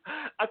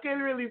 I couldn't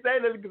really say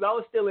nothing because I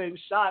was still in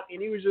shock.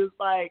 And he was just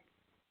like,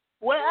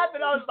 what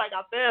happened? I was like,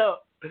 I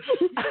fell.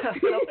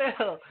 I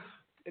fell.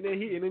 And then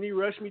he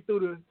rushed me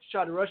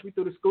tried to rush me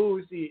through the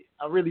school. See,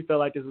 I really felt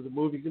like this was a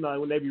movie.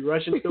 When they be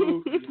rushing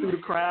through the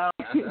crowd.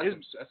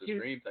 That's a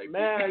dream type.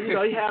 Man,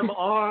 he had my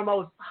arm.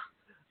 I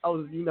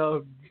was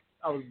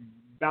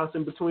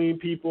bouncing between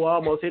people. I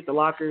almost hit the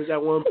lockers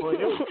at one point.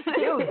 It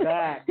was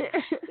bad.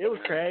 It was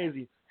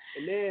crazy.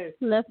 And then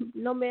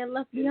no man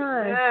left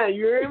behind. Yeah,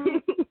 you hear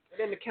me? And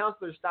then the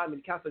counselor stopped me.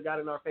 The counselor got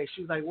in our face.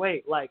 She was like,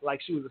 wait, like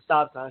she was a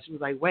stop sign. She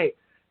was like, wait.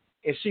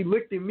 And she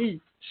looked at me.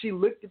 She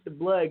looked at the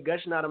blood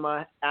gushing out of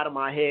my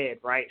head,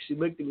 right? She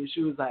looked at me.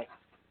 She was like,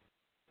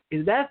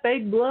 is that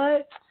fake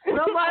blood? And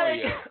I'm like,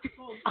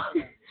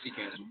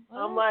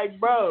 I'm like,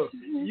 bro,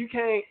 you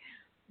can't.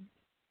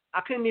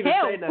 I couldn't even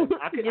say nothing.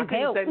 I couldn't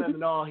say nothing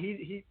at all.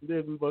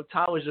 But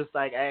Ty was just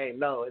like, hey,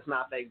 no, it's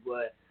not fake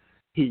blood.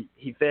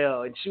 He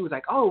fell, and she was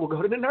like, oh, we'll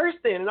go to the nurse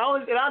then. And I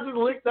just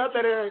looked up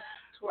at her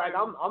like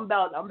I'm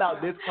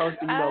about this close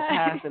to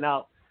passing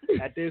out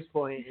at this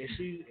point.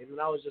 And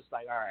I was just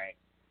like, all right,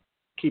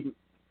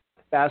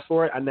 fast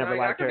forward. I never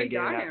liked her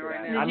again.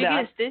 Did you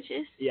get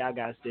stitches? Yeah, I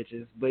got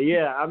stitches. But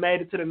yeah, I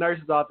made it to the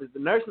nurse's office. The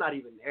nurse not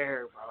even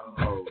there,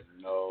 bro. Oh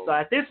no. So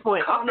at this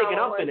point, I'm thinking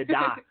I'm finna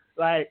die.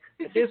 Like,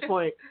 at this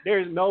point,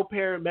 there's no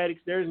paramedics,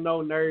 there's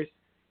no nurse.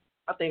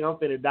 I think I'm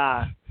finna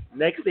die.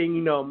 Next thing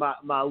you know,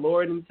 my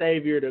Lord and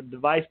Savior, the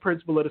vice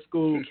principal of the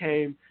school,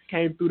 came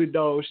through the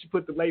door. She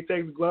put the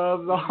latex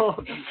gloves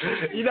on.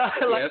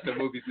 That's the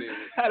movie scene.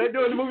 How they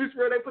do in the movies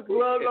where they put the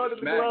gloves on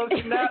and the gloves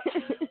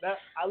snap.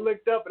 I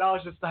looked up and I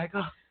was just like,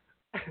 oh,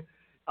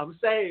 I'm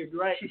saved,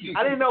 right?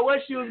 I didn't know what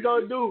she was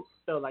gonna do.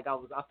 I felt like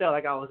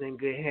I was in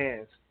good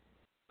hands.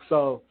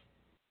 So,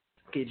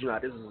 kid you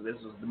not, this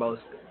was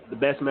the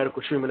best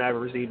medical treatment I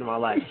ever received in my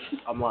life.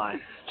 I'm lying.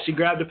 She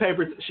grabbed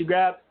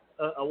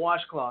a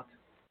washcloth,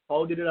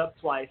 folded it up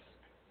twice,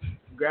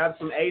 grabbed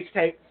some Ace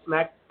tape,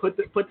 put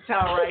the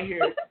towel right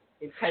here,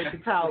 and taped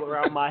the towel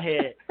around my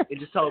head, and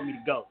just told me to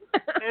go.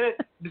 And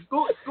the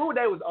school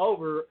day was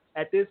over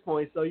at this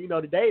point, so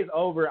the day is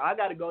over. I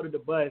got to go to the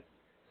bus.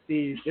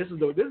 See, this is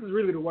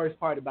really the worst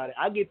part about it.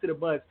 I get to the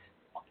bus,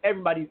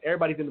 everybody's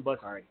in the bus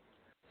already,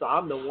 so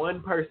I'm the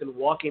one person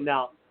walking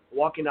out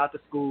the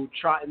school,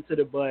 trotting to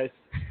the bus.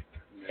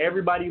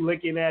 Everybody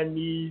looking at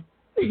me.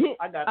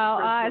 I got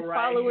the principal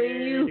right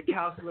here, you. The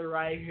counselor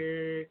right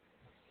here.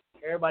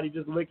 Everybody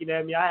just looking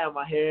at me. I have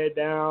my head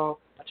down.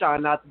 I try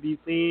not to be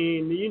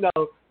seen.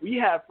 We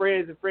have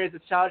friends and friends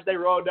at church. They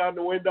rolled down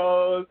the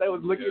windows. They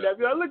was looking at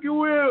me. Like, look at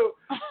Will.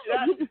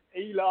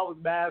 And I was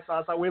mad,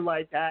 so I went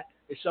like that.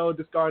 It showed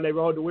the scar, and they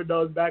rolled the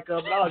windows back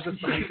up. And I was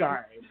just like, all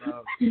right,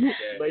 bro.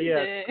 But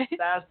yeah,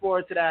 fast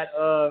forward to that.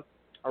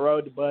 I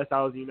rode the bus.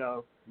 I was,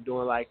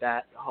 doing like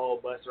that the whole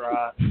bus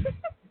ride.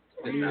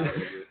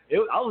 It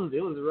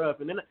was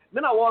rough. And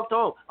then I walked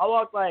home. I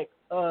walked like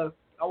a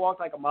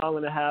mile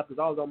and a half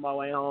because I was on my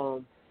way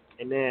home.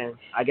 And then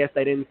I guess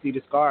they didn't see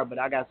the scar, but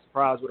I got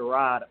surprised with a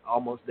ride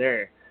almost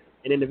there.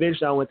 And then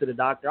eventually I went to the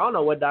doctor. I don't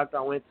know what doctor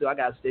I went to. I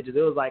got stitches.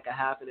 It was like a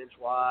half an inch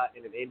wide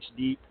and an inch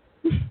deep.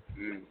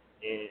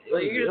 And So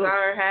you just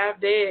are half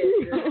dead.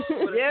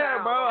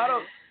 Yeah, bro. I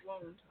don't.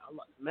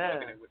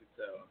 Man,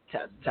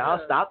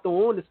 child stopped the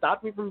wound. It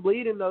stopped me from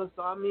bleeding though.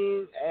 So I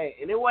mean, hey,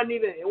 and it wasn't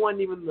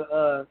even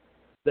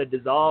the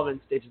dissolving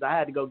stitches. I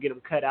had to go get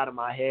them cut out of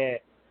my head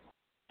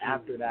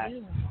after that.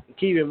 And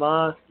keep in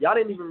mind, y'all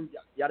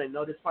didn't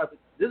know this part, but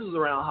this was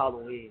around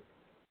Halloween.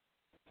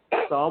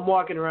 So I'm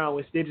walking around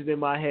with stitches in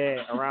my head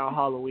around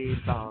Halloween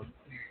time.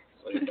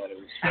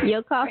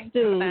 Your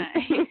costume.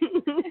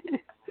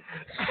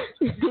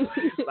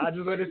 So I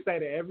just want to say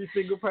that every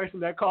single person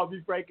that called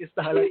me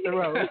Frankenstein at the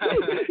road,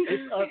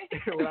 it's up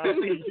there when I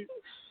see you.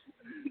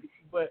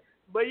 But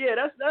yeah,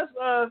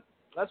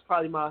 that's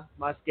probably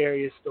my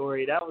scariest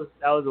story. That was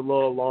a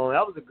little long.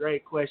 That was a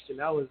great question.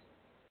 That was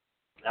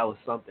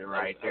something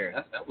right there.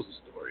 That was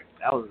a story.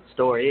 That was a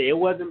story. It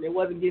wasn't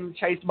getting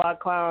chased by a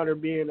clown or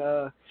being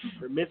or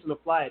missing a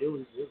flight. I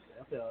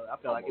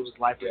felt like it was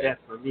life or death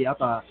for me. I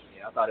thought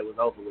it was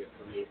over with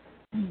for me.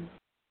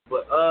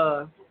 But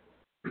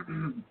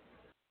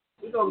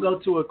we're gonna go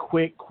to a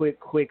quick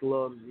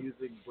little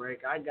music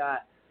break. I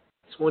got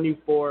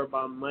 24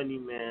 by Money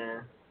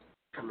Man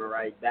coming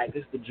right back.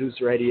 This is the Juice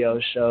Radio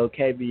Show,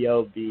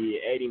 KBOB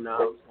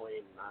 89.9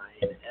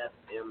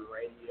 FM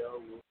radio.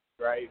 We'll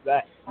be right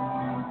back.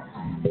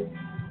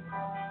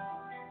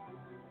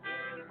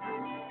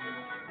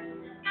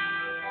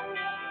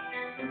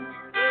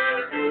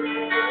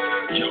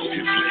 Yo,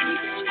 inflated.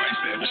 Spice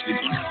that sleep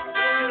on.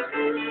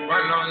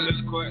 Right now,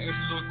 let's go and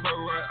look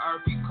right.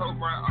 RP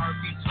Cobra,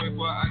 RP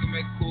 24. I can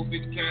make cool 50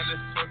 can,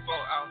 let's 24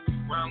 out.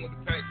 Round with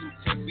the pack through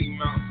 10 feet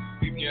mounts.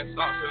 BBN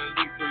socks and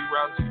leave 3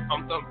 routes.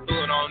 I'm thumping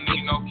through it, I don't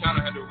need no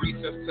counter. Had to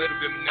recess, say the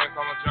bit my neck,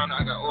 I'm a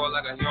drowner. I got oil, I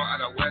got young, I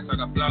got wax, I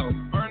got flour.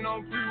 Burn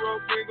on pre-roll,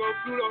 go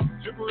Pluto.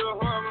 Dripping real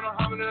hard when I'm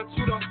hopping in a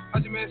Tudo.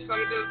 I just made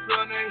something that's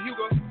girl named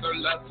Hugo.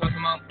 30 laps, touch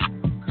him out.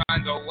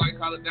 Kinda white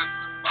collar, that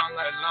bond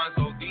like line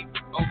so deep.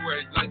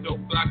 Overage like Joe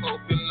Flacco,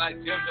 feeling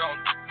like Jim Jones.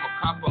 I'm a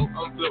capo,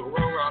 I'm flip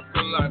roll around,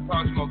 feeling like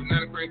Pop Smoke,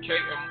 banana cream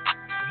cake, and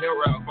hair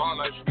wrap, bond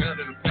like Chanel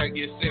in the pack,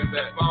 get sent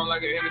back. Bond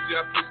like an energy,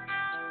 I push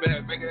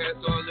bad. Make a head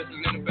so I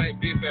listen in the bank,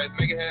 big fast.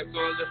 Make a head so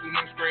I listen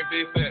in the screen,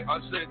 big fast. All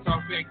shit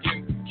talk, ain't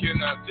getting killed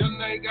now. Just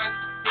now you got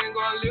ain't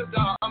gonna live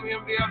dog. I'm here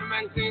every day out the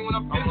magazine when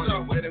I'm finished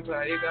up. Wedding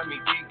plan, it got me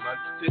deep. My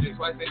titties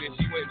twice and then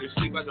she went to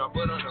sleep. I dropped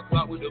butt on the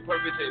clock with the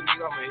perfect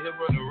technique. I'm a hip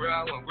on the rail,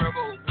 I went grab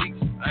her weeks.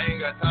 I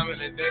ain't got time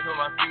in the day for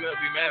my female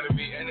be mad at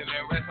me. And in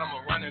that rest, I'm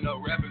running up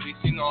rapidly.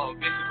 She know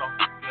I'm vicious, I'm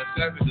f***ing her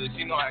savagely.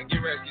 She know I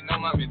get rest, she know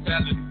my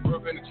mentality. Grew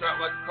up in the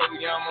trap like a Kobe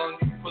Yam on.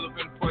 Pull up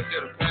in the Porsche,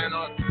 yeah, the pan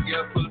on.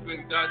 Yeah, pull up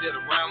in the Dodge, yeah,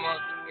 the Ram on.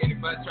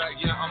 Anybody try,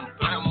 yeah, I'm a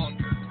blam on.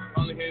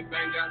 Only hit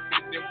bang, got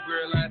 6 different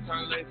girl line.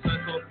 Turn late sun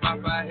to a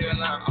 5-5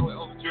 hairline. I went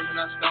over dripping,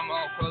 I stopped my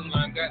own clothes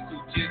line. Got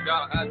 2 G's,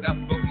 dog, I got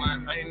both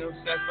mine. I ain't no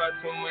satisfied,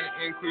 too many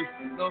increase.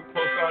 No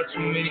post out,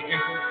 too many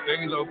increase.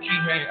 Baby low key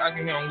hang, I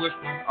can hear him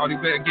whispering. All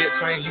these better get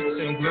trained, you can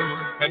see him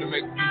glimmering. Had to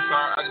make a few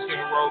signs, I just seen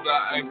him roll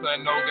out. I ain't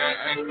playing no game,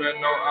 I ain't spread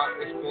no out.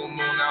 It's full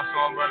moon now, so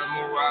I'm burning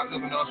moon ride.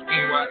 Looking on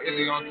speed, why is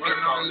he on turn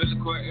on? Listen,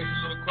 court, it's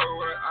a little court,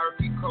 right?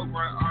 RP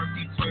Cobra,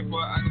 RP 24.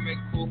 I can make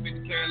a cool 50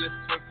 can, let's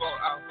 24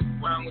 out.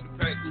 Round with the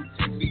pack through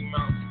 10 feet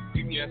mounts.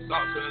 Yeah,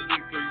 socks and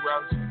leave 3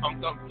 routes. I'm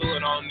thumping through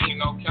it, I don't need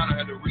no counter.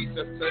 Had to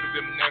recess, say the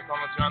bit my neck, I'm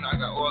a drowner. I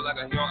got oil, I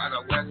got young, I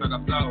got wax, I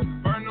got flour.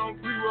 Burn on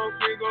pre-roll,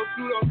 go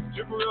Pluto.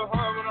 Dripping real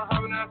hard when I'm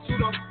hopping out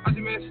Tudo. I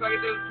just made a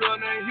second, there's a girl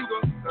named Hugo.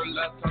 30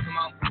 laps, touch him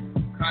out.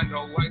 Kinda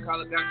white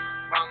collar, that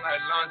bond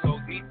like line so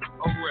deep.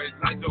 Overage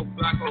like Joe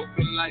Flacco,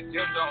 feeling like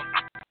Jim Jones.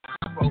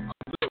 I'm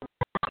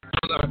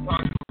like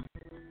Pop Smoke.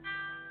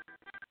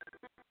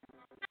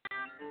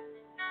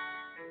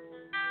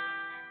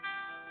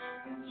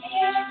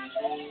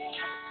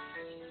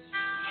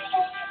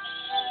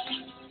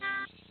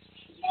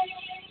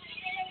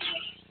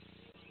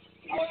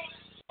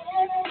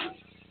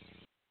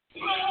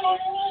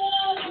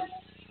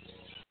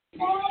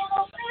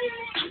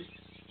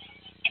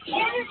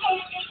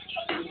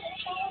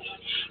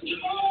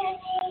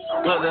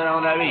 Look that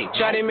on that beat.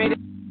 Shawty made it.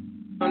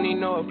 Don't need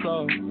no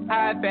applause.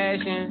 High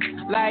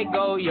fashion, like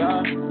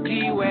Goya,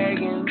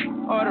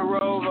 G-Wagon, or the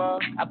Rover.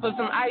 I put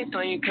some ice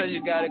on you cause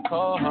you got a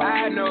cold heart.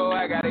 I know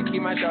I gotta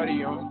keep my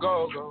shawty on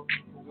go.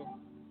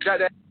 Got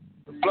that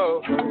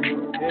flow.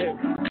 Yeah.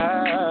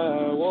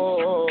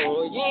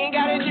 Whoa. You ain't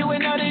gotta do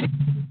another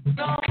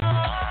no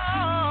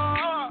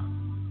more.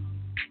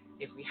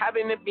 If we hop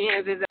in the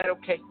Benz, is that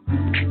okay?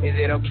 Is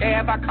it okay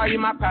if I call you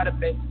my pride of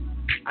babe?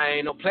 I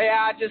ain't no player,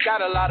 I just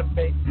got a lot of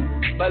faith.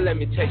 But let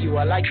me tell you,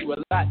 I like you a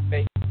lot,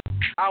 babe.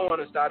 I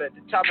wanna start at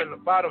the top and the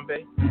bottom,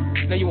 babe.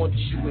 Now you want to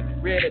shoot with the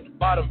red at the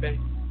bottom, babe.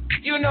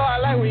 You know I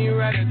like when you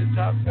right at the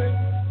top, babe.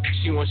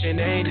 She wants your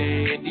name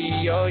and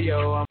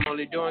D-Yo-Yo. I'm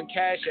only doing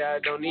cash, I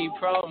don't need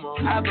promo.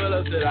 I pull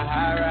up to the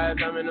high rise,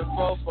 I'm in the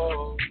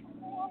 4-4.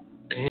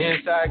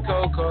 Inside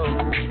Coco.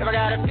 If I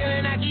got a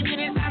feeling, I keep it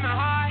inside my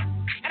heart.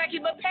 And I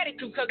keep a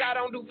pedicure cause I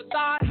don't do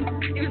facade.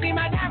 You can see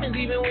my diamonds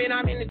even when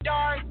I'm in the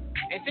dark.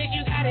 And since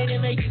you got it, it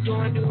makes you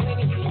go and do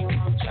anything you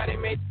want. Try to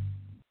make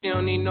you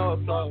don't need no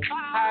applause.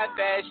 High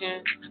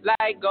fashion,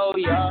 like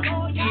Goya,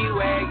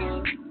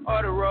 G-Wagon,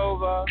 or the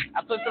Rover.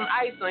 I put some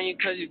ice on you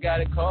cause you got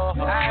it cold.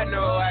 I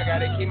know I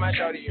gotta keep my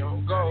shorty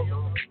on go.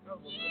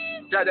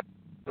 Drop that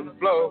on the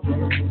floor.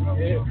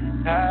 Yeah.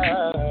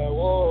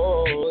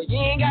 Whoa. You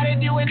ain't gotta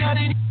deal with none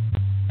of these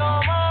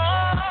no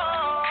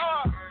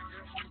more.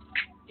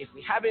 If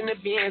we hop in the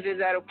Benz, is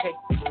that okay?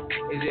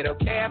 Is it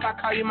okay if I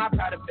call you my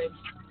private baby?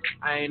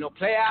 I ain't no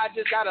player, I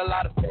just got a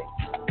lot of faith.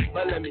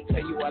 But let me tell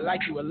you, I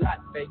like you a lot,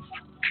 babe.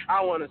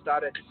 I wanna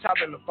start at the top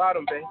and the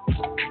bottom, babe.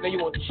 Now you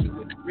want to shoot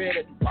with the red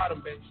at the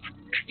bottom, babe.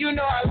 You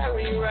know I like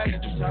when you right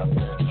at the top,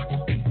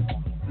 babe.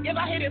 If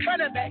I hit it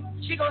front and back,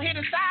 she gon' hit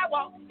the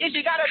sidewalk. If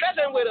she got a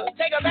best with her,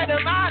 take her back to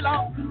my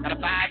law. Got a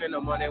 5 in the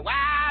morning,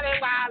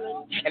 wildin'.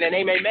 And her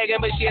name ain't Megan,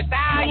 but she a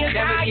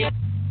stallion.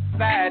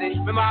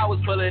 Remember I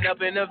was pulling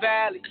up in the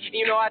valley.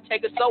 You know I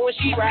take her so when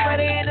she ride.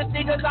 Ready in the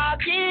sneakers all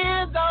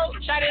kids, though.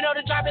 Shot it on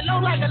the drop it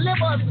low like a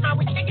liver. Now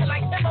we kick it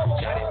like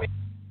Timbo.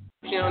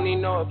 She don't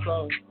need no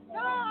applause.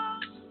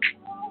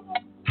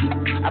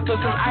 I put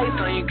some ice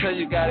on you cause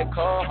you got it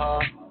cold,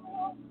 huh?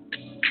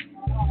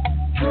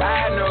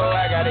 I know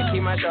I gotta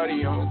keep my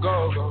shorty on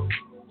go.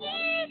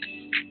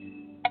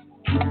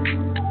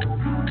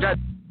 Drop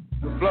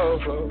the flow,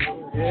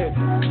 yeah.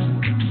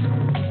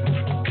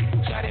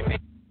 Shawty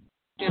make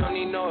you don't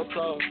need no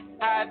applause.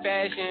 High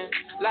fashion,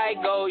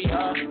 like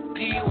Goya,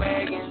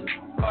 G-Wagon,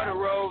 or the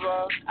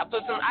Rover. I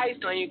put some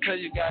ice on you cause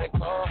you got it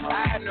cold.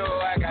 I know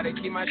I gotta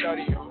keep my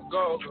shorty on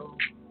go.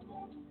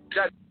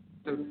 Drop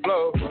to the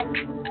floor,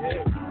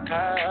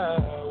 yeah.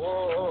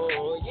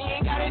 Whoa. You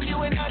ain't gotta do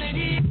with none of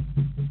these.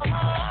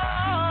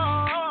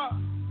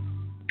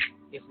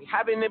 If we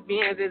hop in the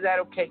Benz, is that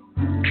okay?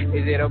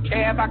 Is it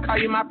okay if I call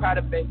you my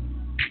pride, babe?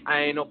 I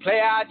ain't no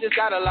player, I just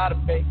got a lot of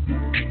faith.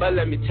 But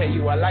let me tell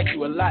you, I like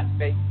you a lot,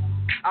 babe.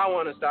 I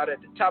wanna start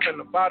at the top and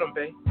the bottom,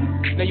 babe.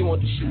 Now you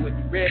want to shoot with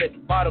the red at the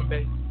bottom,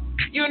 babe.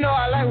 You know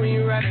I like when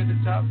you right at the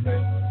top,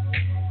 babe.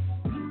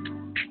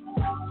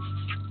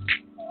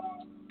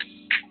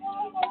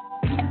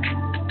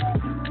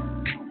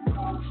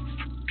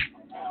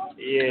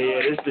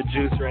 Yeah, this is the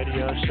Juice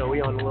Radio Show.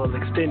 We on a little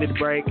extended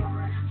break,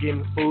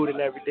 getting food and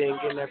everything,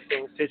 getting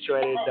everything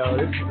situated, though.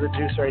 This is the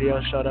Juice Radio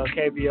Show, though.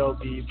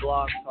 KBOB,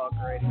 Blog Talk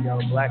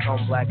Radio, Black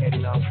on Black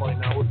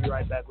 89.9. We'll be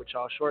right back with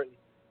y'all shortly.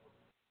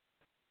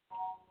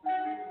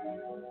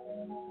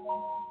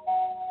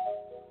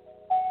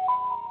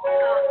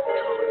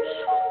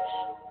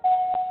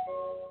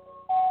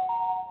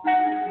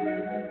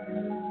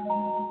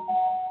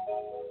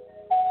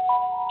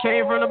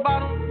 Came from the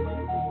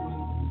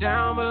bottom,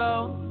 down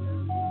below.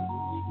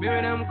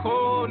 Remember them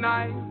cold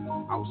nights,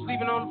 I was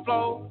sleeping on the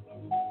floor.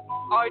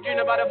 Always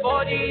dreaming about a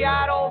 40,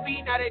 I don't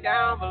beat, now they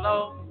down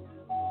below.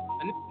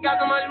 And got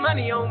so much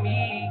money on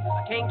me,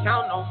 I can't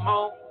count no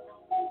more.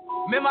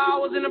 Remember I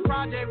was in the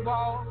project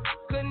wall,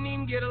 couldn't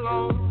even get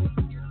along.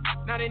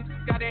 Now they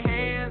got their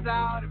hands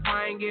out, if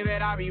I ain't give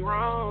it, I be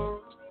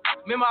wrong.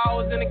 Remember I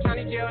was in the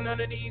county jail,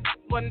 none of these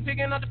wasn't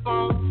picking up the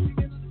phone.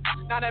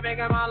 Now they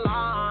begging my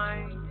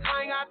line,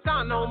 I ain't got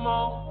time no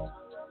more.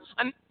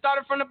 I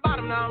started from the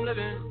bottom, now I'm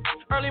living.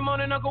 Early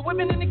morning, Uncle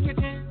whipping in the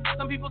kitchen.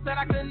 Some people said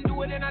I couldn't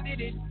do it, and I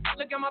did it.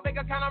 Look at my bank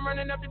account, I'm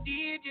running up the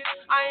digits.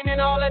 I ain't in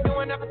all that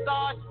doing that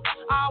massage.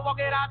 I walk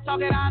it, I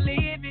talk it, I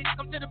live it.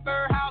 Come to the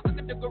birdhouse, look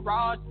at the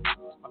garage.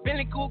 My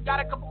Bentley coupe got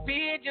a couple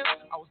pigeons.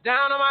 I was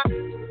down on my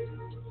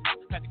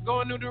had to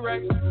go a new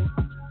direction.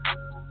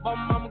 Bought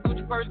my mama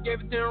Gucci purse,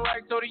 gave it 10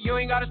 racks, told her you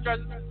ain't gotta stress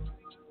it.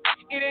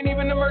 It ain't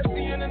even an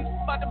emergency, and I'm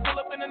about to pull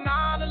up in a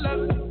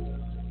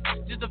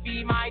 911 just to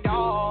feed my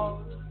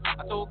dog.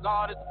 I told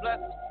God it's a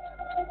blessing.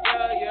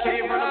 Yeah.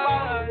 Came from the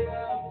bottom,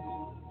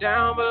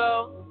 down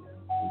below.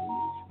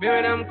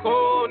 Remember them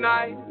cold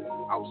nights,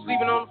 I was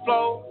sleeping on the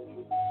floor.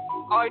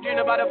 Always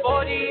dreaming about a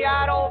 40,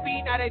 I don't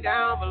beat, now they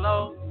down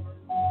below.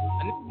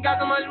 And got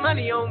so much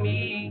money on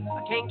me,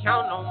 I can't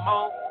count no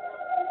more.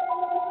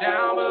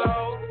 Down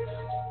below,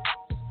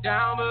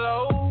 down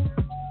below,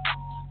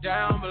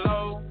 down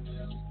below,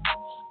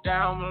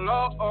 down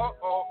below, oh,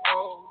 oh,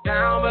 oh.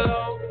 Down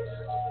below,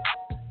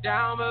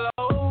 down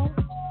below,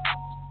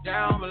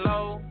 down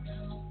below,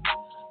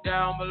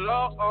 down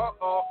below, oh,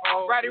 oh,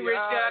 oh. Roddy Rich,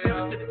 yeah, I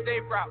never took the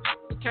safe route.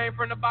 Came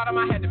from the bottom,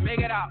 I had to make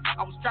it out.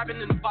 I was trapping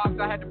in the box,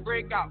 I had to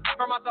break out.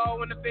 From my soul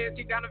when the feds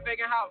kicked down the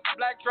vacant house.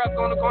 Black truck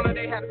on the corner,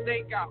 they had a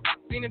stake out.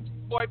 Seen a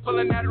boy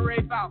pulling that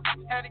rape out.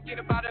 Had to get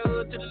up out the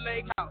hood to the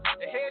lake house.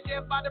 The head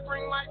chef about to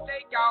bring my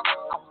steak out.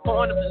 I was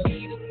born to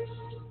believe it.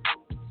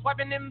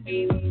 Swiping them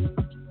beats.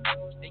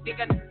 They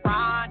think I need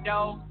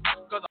Rondo,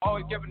 cause I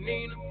always give a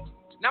Nina.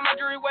 Now my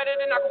jewelry wetter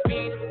than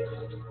Aquafina.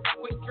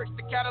 Quick tricks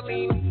to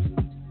Catalina.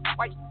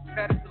 White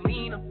better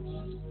Selena.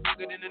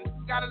 Good in the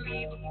gotta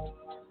leave her.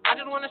 I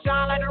just wanna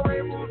shine like a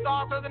rainbow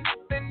star, cause the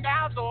niggas been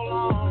down so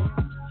long.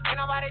 Ain't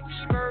nobody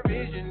team her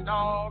vision,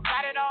 dog.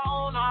 Got it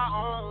all on our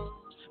own.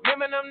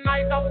 Remember them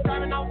nights I was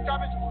driving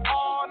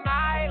all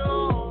night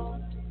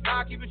long. Now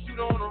I keep a shoot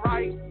on the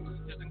right,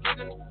 just in case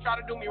they try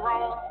to do me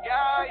wrong.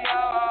 Yeah.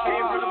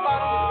 Came from the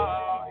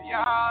bottom,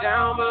 yeah.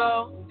 Down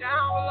below.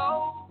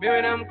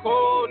 Remember them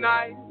cold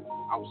nights,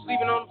 I I was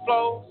sleeping on the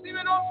floor.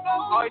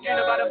 Always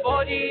dreaming about a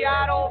 40,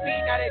 I don't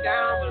beat, now they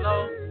down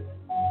below.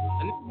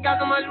 The nigga got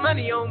so much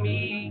money on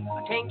me,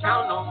 I can't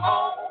count no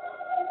more.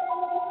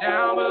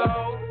 Down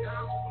below,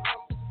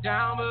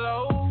 down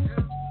below,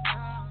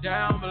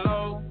 down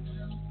below,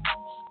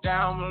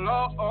 down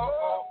below, oh,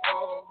 oh,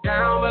 oh.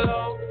 Down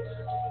below,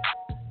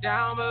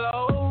 down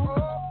below,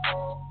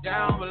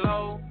 down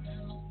below,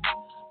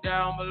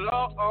 down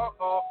below, oh,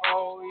 oh,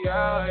 oh,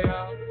 yeah,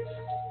 yeah.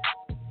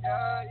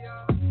 Yeah,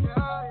 yeah,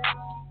 yeah,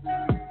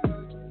 yeah.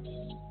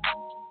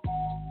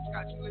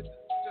 Got you listening.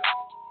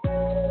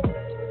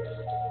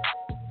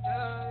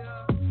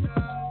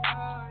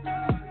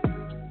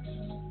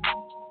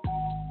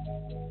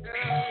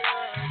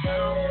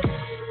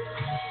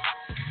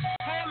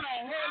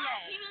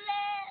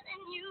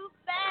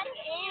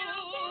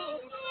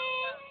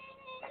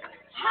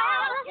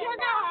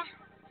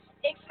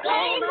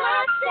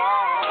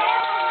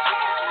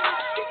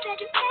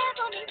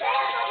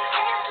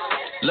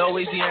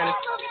 Louisiana,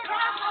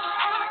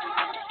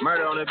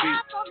 murder on the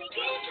beat.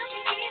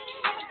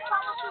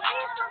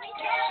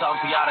 Something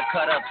for y'all to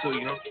cut up to,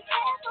 you know.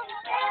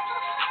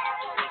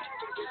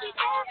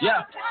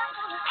 Yeah.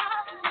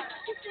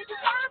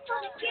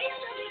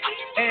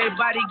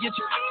 Everybody get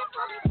your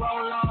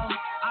roll on.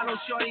 I know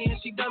shorty and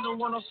she doesn't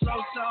want no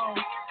slow song.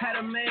 Had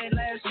a man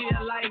last year,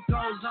 life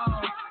goes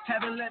on.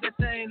 Haven't let that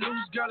thing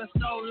loose, girl, in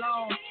so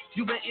long.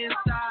 You been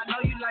inside,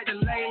 know you like to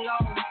lay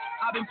low.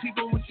 I've been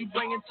peeping what you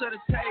bringing to the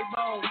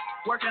table.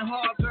 Working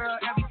hard, girl,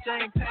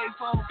 everything paid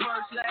for.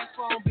 First, last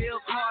phone bill,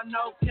 car,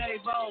 no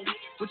cable.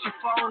 With your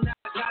phone out,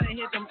 gotta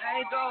hit them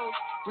angles.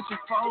 With your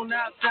phone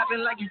out,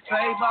 snapping like you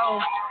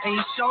Fable. And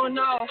you showing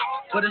off,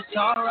 but it's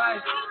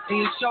alright. And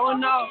you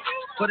showing off,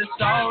 but it's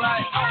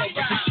alright.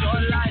 It's a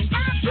short life,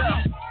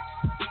 yeah.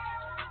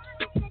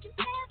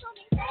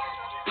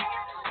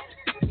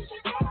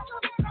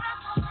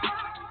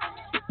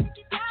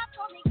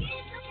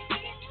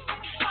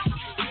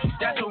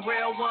 That's a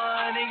real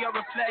one in your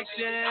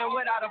reflection.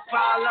 Without a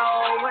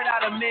follow,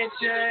 without a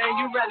mention.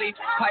 You really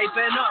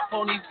piping up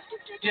on these.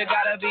 You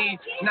gotta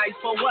be nice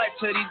for what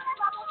to these.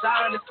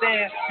 I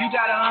understand. You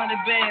got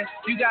 100 bands.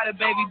 You got a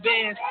baby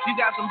Benz. You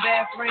got some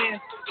bad friends.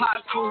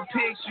 High school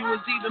pics. You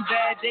was even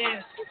bad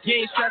then.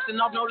 You ain't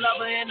stressing off no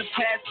lover in the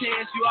past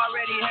tense. You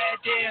already had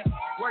them.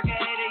 Working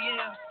 8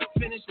 a.m.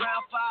 Finish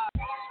round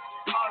 5.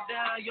 All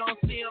down. You don't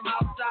see them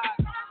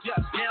outside. Yeah,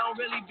 they don't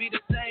really be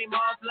the same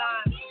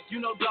offline.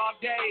 You know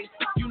dog days,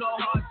 you know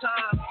hard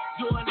times.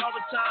 Doing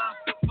overtime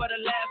for the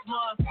last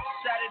month.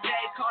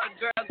 Saturday, call the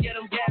girl, get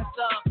them gassed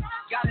up.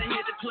 Gotta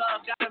hit the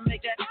club, gotta make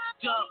that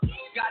jump.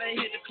 Gotta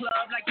hit the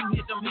club like you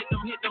hit them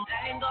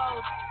angles.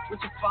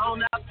 With your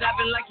phone out,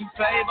 snapping like you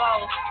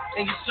Fable.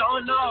 And you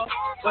showing off,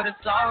 but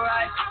it's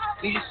alright.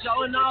 And you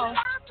showing off,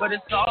 but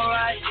it's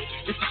alright.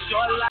 It's a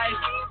short life.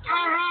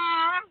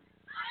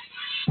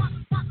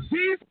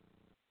 Peace.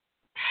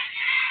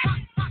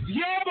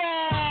 Yeah,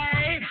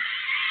 boy.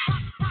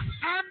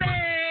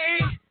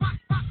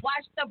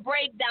 Watch the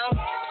breakdown.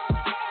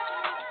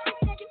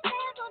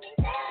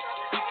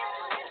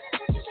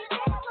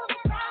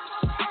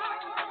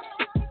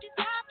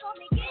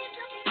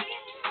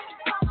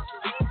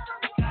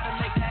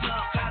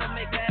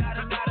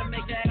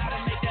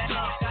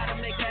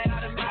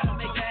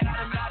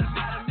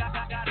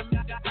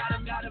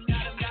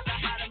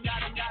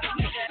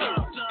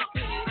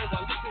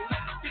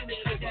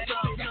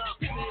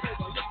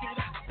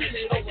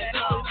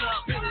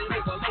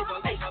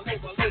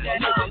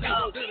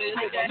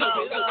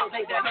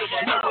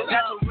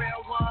 That's a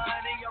real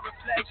one in your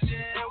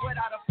reflection.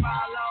 Without a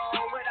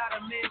follow, without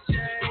a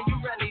mention. You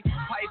really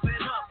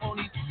piping up on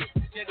these.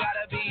 You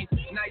gotta be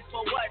nice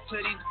for what to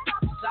these.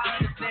 I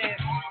understand.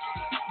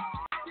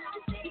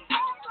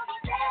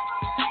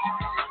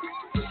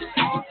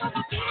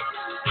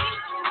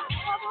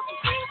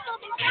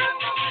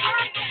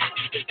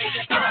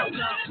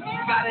 You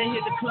gotta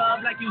hit the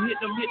club like you hit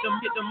them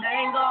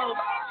angles.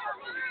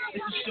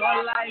 It's a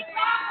short life.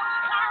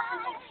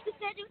 You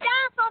said you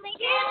down for me,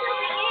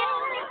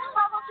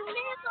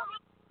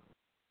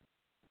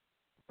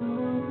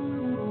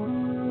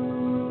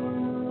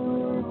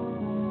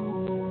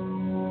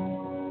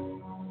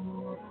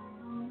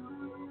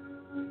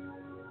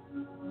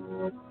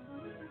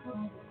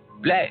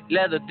 Black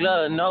leather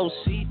glove, no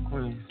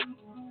sequins.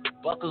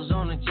 Buckles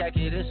on the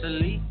jacket, it's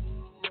elite.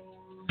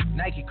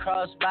 Nike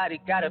crossbody,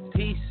 got a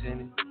piece in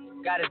it.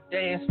 Gotta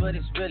dance, but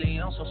it's really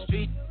on some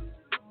street.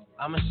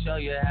 I'ma show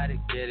you how to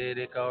get it.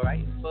 It go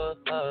right foot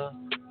up,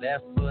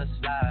 left foot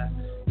slide,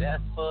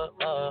 left foot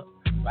up,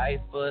 right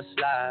foot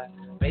slide.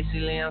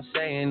 Basically, I'm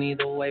saying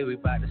either way, we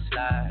bout to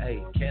slide.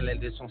 Hey, can't let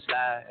this one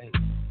slide. Hey,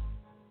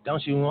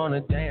 don't you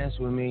wanna dance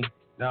with me?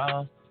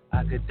 No,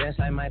 I could dance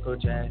like Michael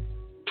Jackson.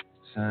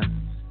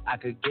 I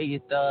could get you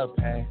the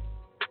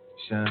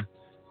passion.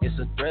 It's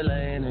a thriller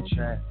in a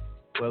trap.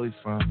 Where we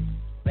from?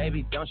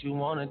 Baby, don't you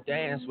wanna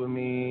dance with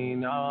me?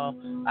 No,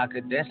 I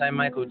could dance like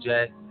Michael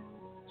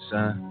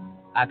Jackson.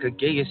 I could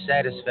give you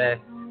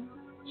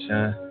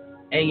satisfaction.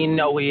 And you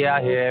know we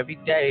out here every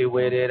day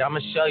with it. I'ma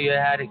show you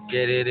how to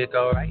get it. It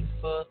go right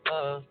foot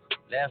up,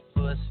 left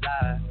foot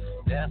slide,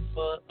 left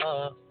foot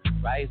up,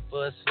 right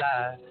foot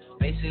slide.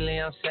 Basically,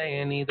 I'm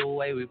saying either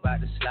way, we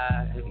bout to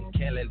slide.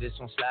 Can't let this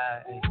one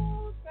slide.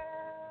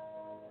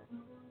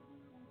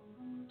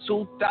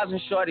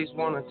 2,000 shorties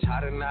wanna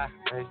tie the knot.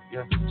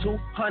 Yeah.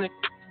 200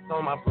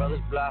 on my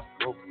brother's block.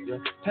 Oh, yeah.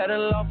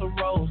 Pedal off the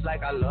roads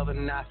like I love it,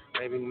 not,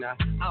 maybe not.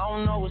 I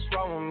don't know what's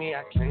wrong with me,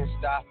 I can't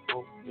stop.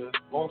 Oh, yeah.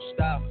 Won't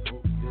stop.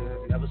 Oh,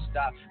 yeah. Never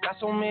stop. Got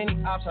so many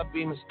ops, I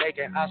be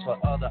mistaken ops for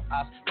other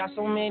ops. Got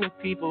so many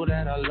people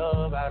that I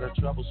love out of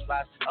trouble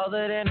spots.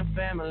 Other than the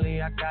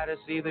family, I got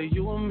it's either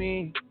you or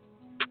me.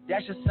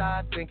 That's just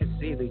how I think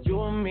it's either you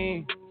or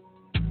me.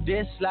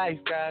 This life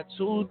got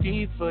too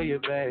deep for you,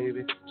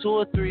 baby. 2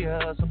 or 3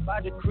 of us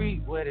about to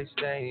creep where they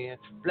stayin'.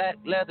 Black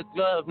leather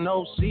glove,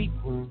 no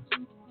sequins.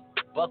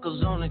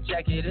 Buckles on the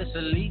jacket, it's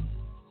elite.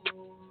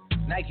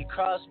 Nike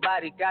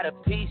crossbody got a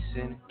piece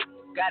in it.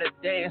 Gotta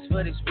dance,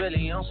 but it's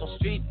really on some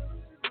street.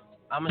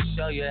 I'ma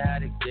show you how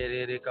to get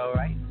it. It go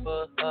right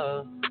foot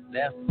up,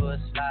 left foot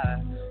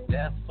slide,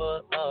 left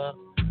foot up,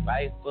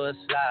 right foot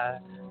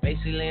slide.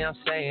 Basically, I'm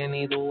saying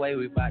either way,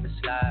 we bout to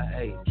slide.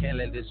 Hey, can't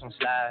let this one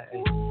slide.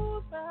 Hey.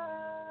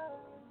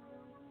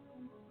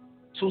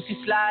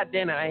 2C slide,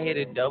 then I hit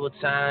it double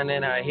time,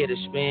 then I hit a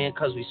spin,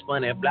 cause we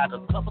spun that block a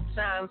couple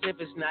times. If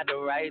it's not the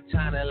right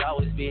time, there'll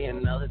always be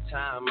another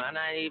time. I'm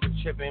not even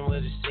tripping, we'll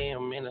just see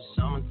him in the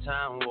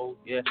summertime. Whoa,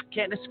 yeah.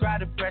 Can't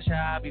describe the pressure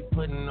I be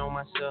putting on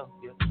myself,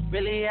 yeah.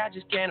 Really, I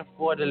just can't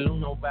afford to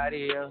lose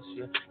nobody else,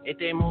 yeah. If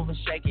they moving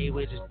shaky,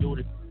 we just do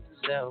the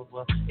self.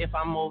 If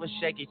I'm moving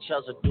shaky,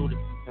 Chelsea do the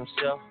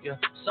himself, yeah.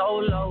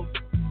 Solo,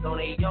 don't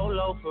need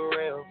YOLO for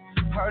real.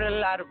 Heard a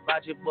lot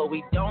about you, but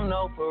we don't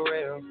know for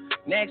real.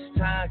 Next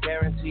time,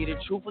 guarantee the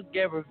truth will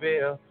get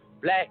revealed.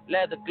 Black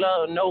leather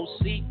glove, no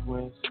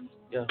sequins.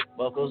 Yeah,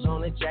 buckles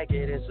on the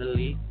jacket, it's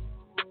elite.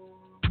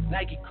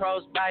 Nike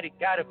crossbody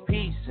got a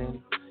piece in it.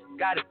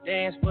 Gotta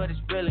dance, but it's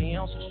really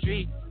on some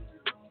street.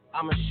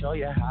 I'ma show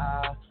you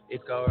how.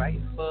 It go right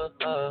foot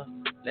up,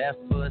 left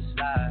foot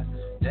slide,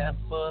 left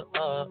foot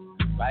up,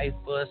 right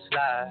foot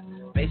slide.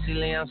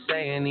 Basically, I'm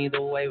saying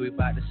either way, we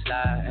bout to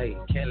slide. Hey,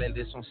 can't let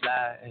this one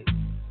slide. Hey.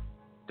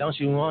 Don't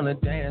you wanna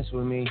dance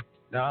with me?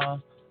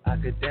 No, I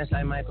could dance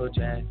like Michael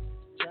Jackson.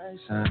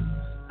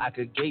 I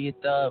could get you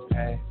the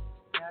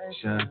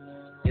passion.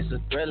 It's a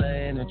thriller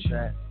in a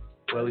track.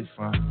 Where we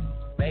from?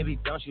 Baby,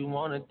 don't you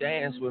wanna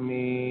dance with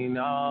me?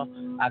 No,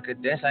 I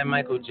could dance like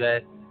Michael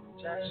Jackson.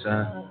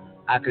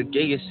 I could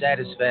get you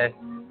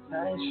satisfaction.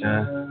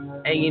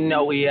 And you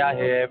know we out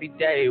here every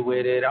day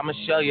with it. I'ma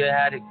show you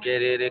how to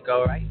get it. It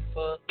go right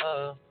foot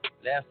up,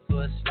 left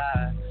foot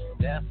slide,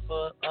 left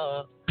foot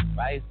up,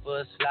 right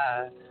foot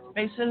slide.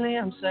 Basically,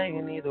 I'm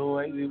saying either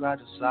way, we about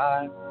to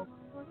slide.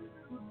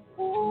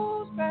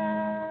 Who's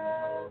bad?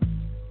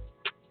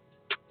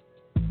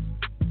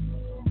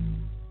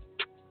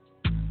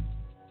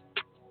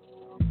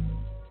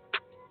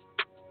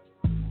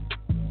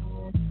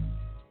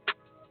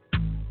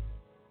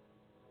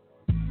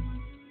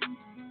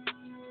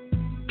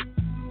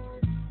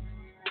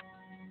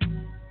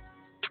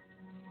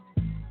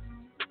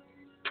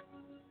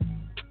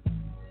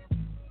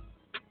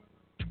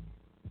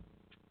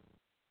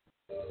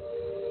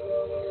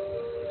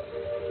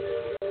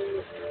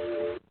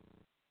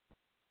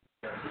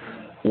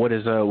 What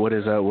is up? What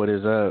is up? What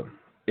is up?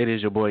 It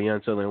is your boy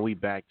Young Tiller, and we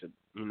back to,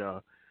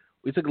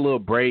 we took a little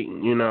break,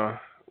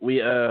 we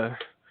that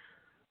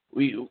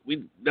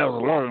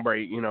was a long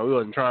break, we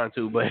wasn't trying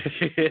to, but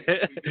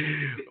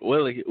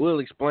we'll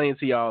explain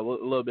to y'all a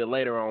little bit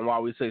later on why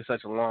we took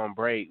such a long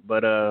break.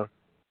 But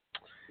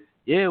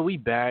yeah, we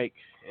back,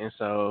 and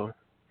so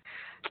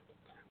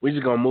we're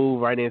just gonna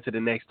move right into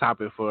the next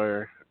topic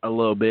for a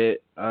little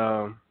bit.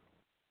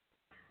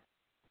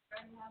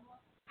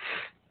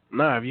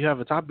 Nah, if you have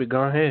a topic,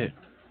 go ahead.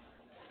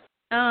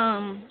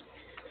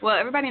 Well,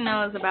 everybody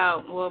knows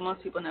about,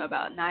 most people know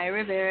about Naya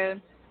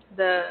Rivera,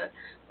 the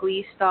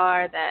Glee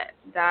star that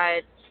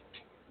died,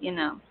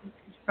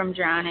 from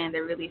drowning.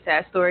 The really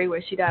sad story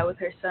where she died with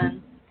her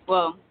son.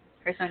 Well,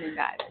 her son didn't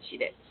die, but she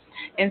did.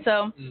 And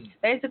so,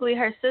 basically,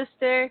 her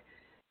sister,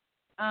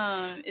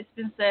 it's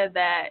been said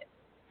that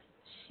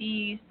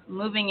she's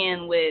moving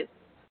in with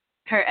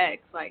her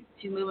ex. Like,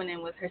 she's moving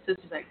in with her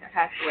sister's ex that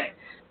passed away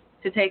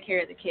to take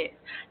care of the kids.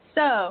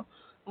 So,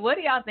 what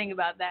do y'all think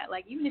about that?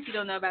 Like, even if you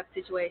don't know about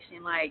the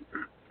situation, like,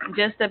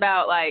 just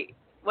about, like,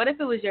 what if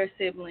it was your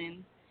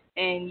sibling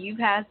and you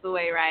passed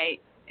away,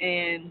 right?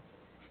 And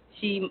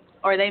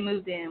they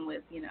moved in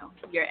with,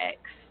 your ex.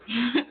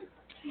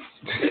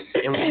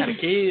 And we had a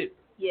kid?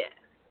 Yeah.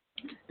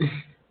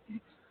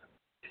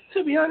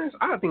 To be honest,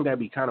 I think that'd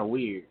be kind of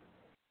weird.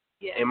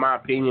 Yeah. In my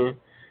opinion,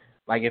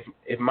 like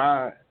if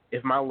my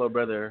little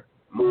brother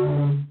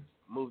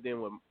moved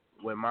in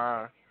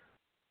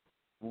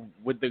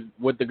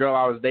with the girl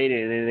I was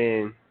dating, and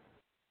then,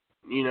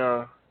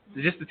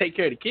 just to take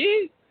care of the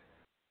kid,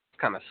 it's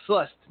kind of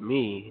sus to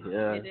me.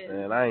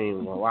 And I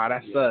ain't gonna lie,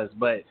 that's sus.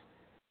 But,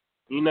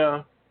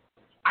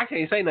 I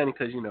can't say nothing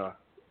because,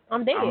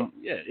 I'm dead.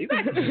 Yeah,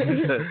 exactly.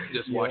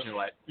 Just watching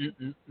like.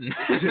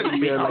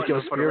 Yeah, like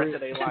your for the rest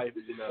of their life,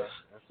 you know.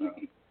 That's all.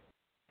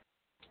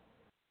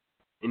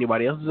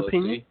 Anybody else's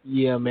opinion?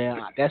 Yeah, man,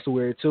 that's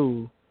weird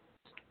too.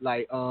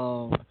 Like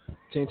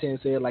 1010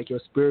 said, like your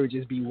spirit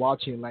just be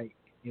watching, like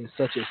in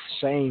such a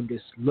shame,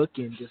 just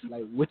looking, just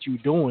like what you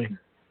doing.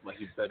 Like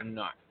you better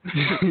not.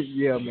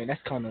 Yeah, man, that's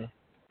kind of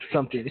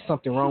something. There's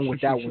something wrong with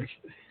that one.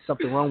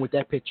 Something wrong with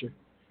that picture.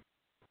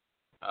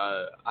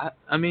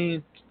 I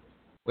mean,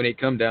 when it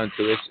comes down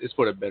to it, it's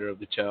for the better of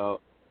the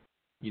child,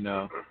 you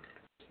know.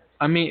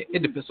 I mean,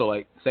 it depends. So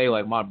like, say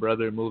like my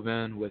brother move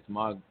in with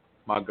my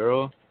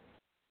girl,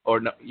 or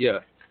no, yeah,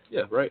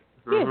 right.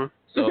 Mm-hmm.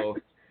 So,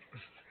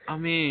 I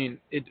mean,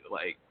 it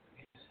like,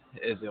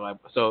 is it like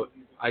so?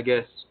 I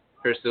guess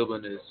her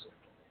sibling is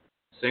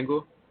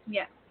single.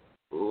 Yeah.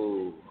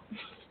 Ooh.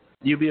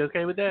 You be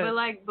okay with that? But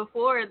like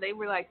before, they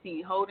were like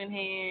seen holding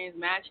hands,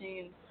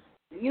 matching.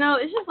 You know,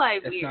 it's just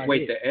like That's weird.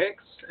 Wait, the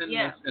ex and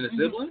Yeah. the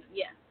sibling?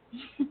 Yeah.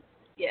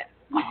 Yeah.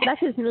 That's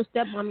his new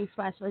stepmommy /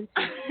 auntie.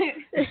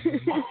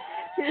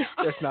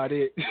 That's not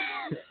it.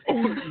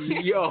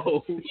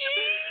 Yo.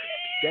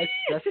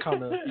 That's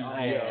kind of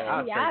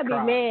Yeah, I'd be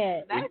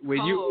mad. That's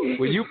when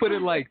you put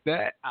it like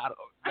that, I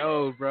don't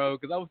know, bro.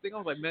 Because I was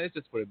like, man, it's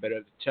just for the better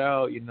of the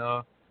child, you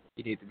know.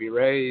 You need to be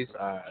raised.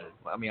 I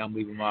mean, I'm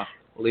leaving my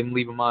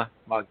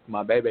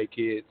baby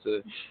kid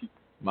to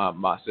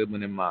my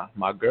sibling and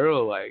my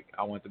girl. Like,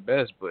 I want the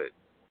best, but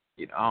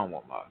you know, I don't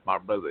want my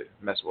brother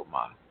messing with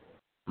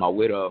my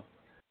widow.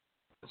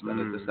 That's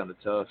kind of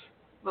tough.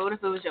 But what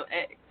if it was your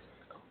ex?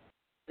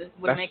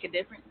 Would it make a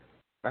difference?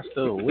 That's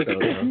still a widow.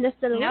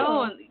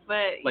 No,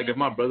 but like if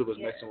my brother was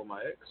messing with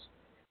my ex.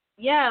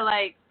 Yeah,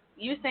 like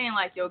you're saying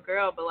like your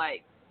girl, but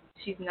like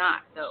she's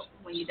not though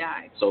when you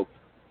die. So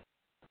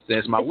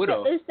since my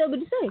widow, It's still be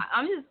the same.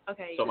 I'm just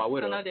okay. So my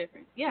widow. So no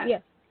difference. Yeah. Yeah.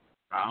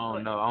 I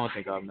don't know. I don't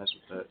think I'll mess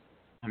with that.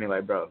 I mean,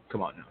 like, bro,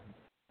 come on now.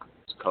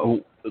 It's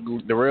cold.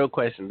 The real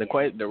question.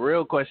 The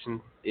real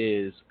question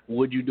is,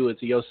 would you do it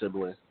to your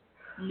sibling?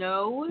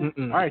 No.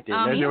 All right then.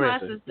 That's Me your and my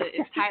answer. sister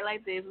is tight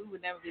like this. We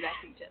would never do that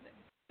to each other.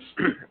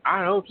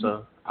 I hope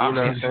so. You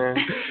know what I'm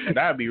saying?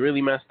 That'd be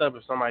really messed up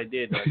if somebody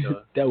did that to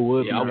us. That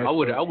would. Yeah, be I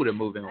would have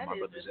moved in with my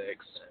brother's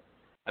ex.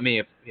 I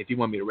mean, if you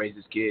want me to raise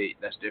this kid,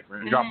 that's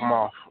different. Drop him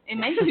off. It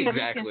makes you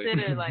Exactly.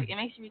 reconsider, like it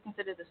makes you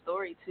reconsider the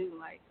story too,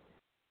 like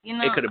you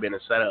know. It could have been a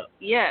setup.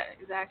 Yeah,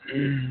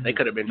 exactly. They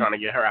could have been trying to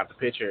get her out the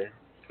picture.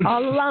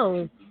 All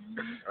alone.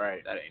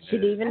 Right. That ain't She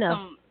didn't even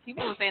know.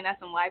 People were saying that's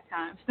some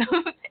Lifetime stuff.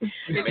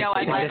 If y'all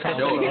like They make a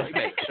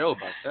Lifetime. show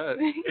about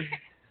that.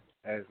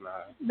 That's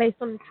not. Based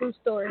on the true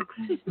story.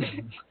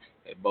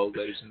 Hey, bold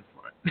ladies in the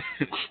front.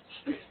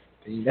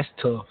 Dang, that's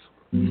tough.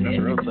 That's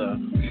real tough.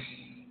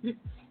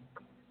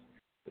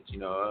 But you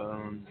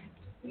know,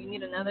 You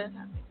need another?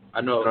 I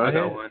know Go I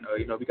got ahead. one.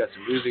 You know, we got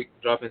some music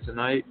dropping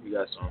tonight. We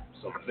got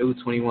some new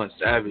 21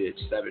 Savage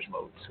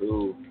Mode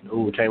 2.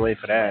 Ooh, can't wait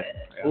for that.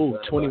 Ooh,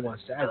 21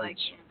 I Savage. like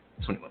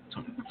 21.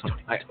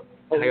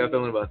 How y'all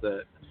feeling about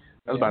that?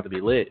 That's about to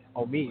be lit.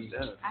 On me.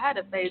 I had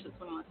a phase of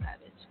 21 Savage.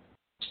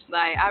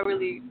 Like I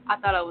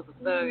thought I was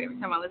a thug every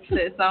time I listened to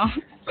this song.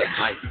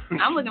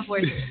 I'm looking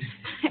forward to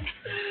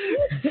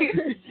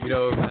it. You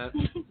know, man.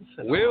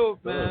 Will,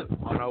 man,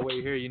 on our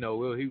way here, you know,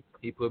 Will,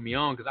 he put me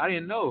on because I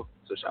didn't know.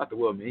 So shout out to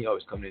Will, man. He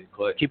always coming in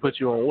clutch. He put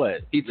you on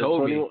what? He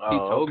told me. Oh, He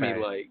told okay. me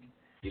like,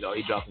 you know,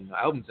 he dropping the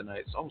album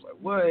tonight. So I was like,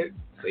 what?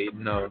 So you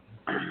know,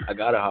 I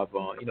gotta hop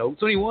on. You know,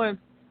 21.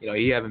 You know,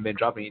 he haven't been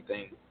dropping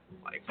anything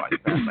like for the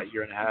past like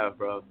year and a half,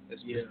 bro.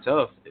 It's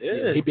tough.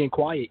 Yeah. He been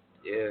quiet.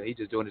 Yeah, he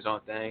just doing his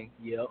own thing.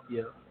 Yep.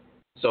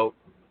 So,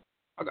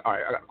 all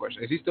right, I got a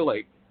question. Is he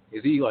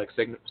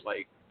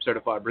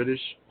certified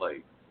British?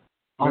 Like,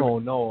 Oh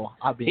no,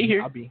 He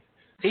here.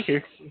 He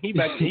here. He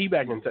back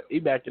in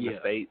the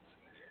States.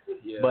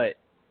 yeah. But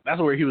that's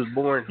where he was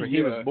born. He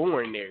Yeah. was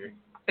born there.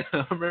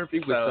 I remember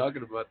people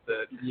talking about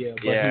that. Yeah.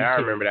 But Yeah, I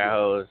remember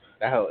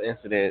that whole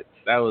incident.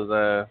 That was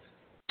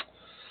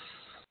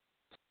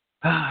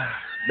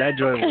that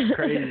joint was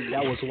crazy.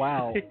 That was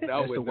wild. I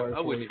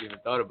wouldn't even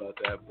thought about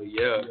that, but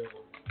yeah.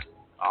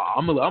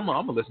 I'm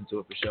gonna listen to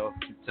it for sure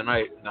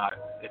tonight.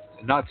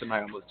 If not tonight,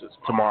 I'm gonna listen to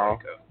it tomorrow.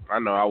 I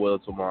know I will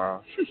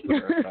tomorrow.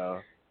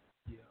 So,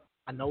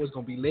 I know it's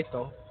gonna be lit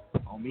though.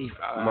 On me.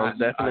 most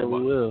definitely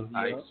will.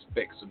 I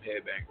expect some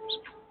headbangers.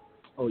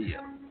 Oh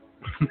yeah.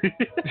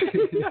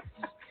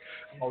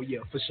 Oh yeah,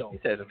 for sure. He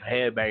said some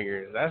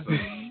headbangers. That's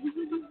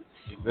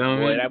You feel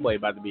me? boy. That boy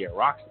about to be a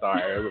rock star.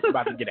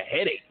 About to get a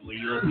headache when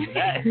you listen to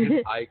that.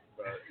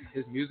 Bro,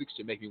 his music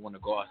should make me want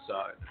to go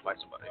outside and fight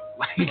somebody.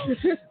 Like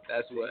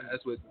that's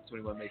what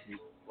 21 makes me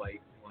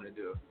like want to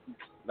do.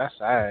 That's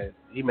sad.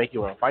 He make you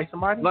want to fight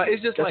somebody? Like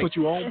it's just That's like what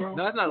you on, bro?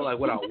 no, it's not like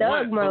what I Thug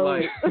want, but mode.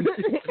 like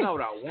it's not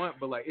what I want,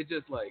 but like it's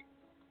just like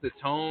the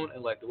tone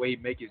and like the way he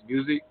make his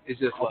music. It's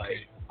just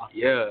like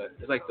yeah,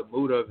 it's like the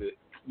mood of it.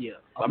 Yeah.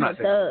 I'm not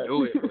saying to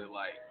do it, but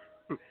like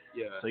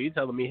yeah. So you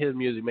telling me his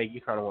music make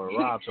you kind of want to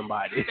rob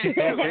somebody?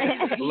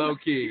 Low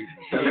key.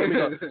 So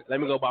let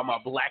me go buy my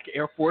black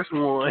Air Force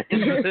One.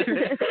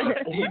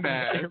 He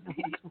mad.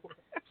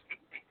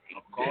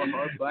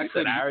 Black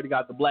said I already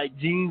got the black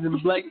jeans and the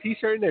black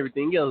T-shirt and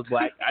everything else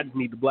black. I just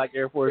need the black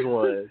Air Force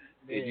Ones.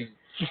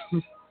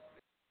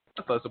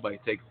 I thought somebody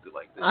take the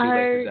I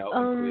heard, shoelaces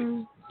out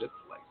and zip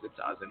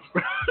ties in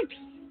front.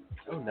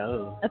 Oh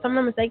no. If I'm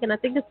not mistaken, I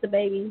think it's the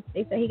baby.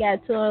 They say he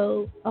got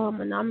 2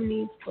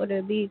 nominees for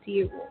the BET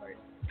Award.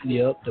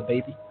 Yep, the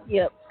baby.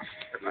 Yep.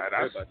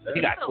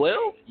 He got 12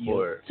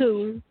 or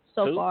 2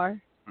 so 2?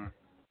 far.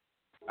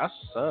 That's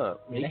what's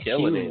up. He That's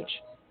killing huge. it.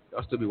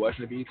 Y'all still be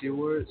watching the BET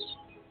Awards?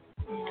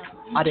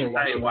 I didn't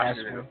watch I it ain't last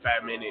watching it in a week.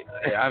 fat minute.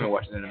 Hey, I haven't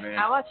watched it in a minute.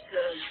 I watched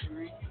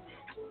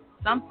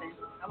something.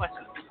 I watched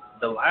it.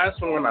 The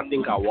last one I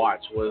think I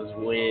watched was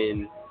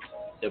when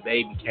the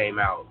baby came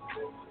out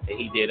and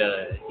he did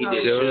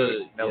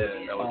Suge. That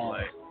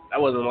was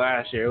That wasn't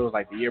last year. It was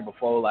like the year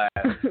before last.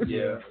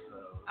 yeah.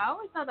 I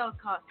always thought that was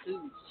called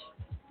Suge.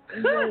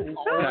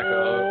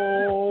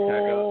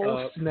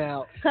 Oh,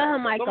 snap. Cut her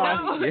mic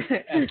off.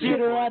 Get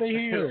her out of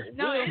here.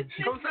 No, it's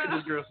Come trade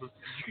this girl.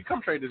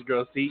 Come trade this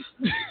girl seat.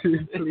 Please.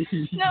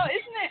 no,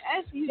 isn't it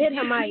S-U-G? Hit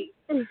her mic.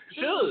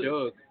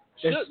 Suge.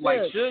 Like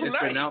Suge It's Knight.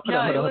 pronounced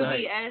No, it Hold would on.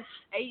 be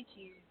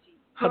S-H-U-G.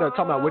 Hold on,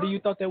 talking about what do you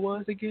thought that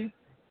was again?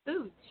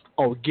 Suge.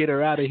 Oh, get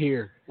her out of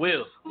here.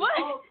 Will What?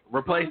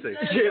 replace it.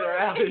 Get her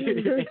out of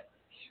here.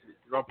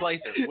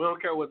 Replace it. We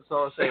don't care what the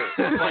song says.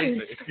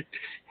 Replace it.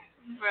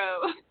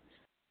 Bro.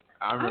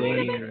 I I remember.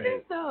 mean, it makes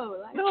sense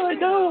though. Like, No, I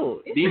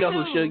don't. Do you know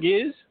who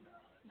Suge is?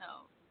 No.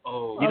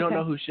 Oh, You don't Okay.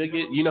 know who Suge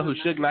is? You know who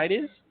Suge Knight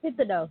is? Hit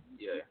the dough.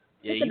 yeah.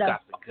 Yeah, Look you it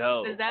got to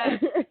go. Is that?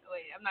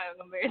 Wait, I'm not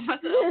gonna embarrass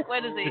myself.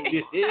 What is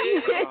it?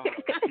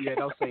 Yeah,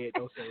 don't say it.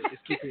 Don't say it.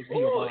 Just keep it in Ooh,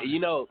 your mind. you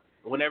know,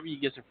 whenever you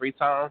get some free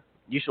time,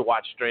 you should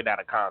watch Straight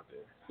Outta Compton.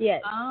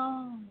 Yes.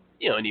 Oh.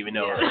 You don't even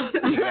know.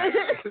 Yeah.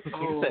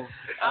 Oh,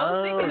 I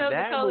was thinking of the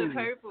that color movie.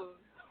 purple.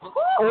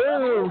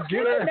 Oh,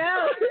 get her.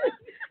 down.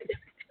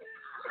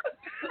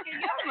 Okay,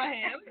 get out of my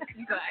hand.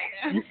 You got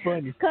You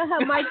funny. Cut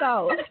her mic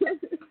off.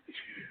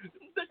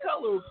 The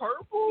color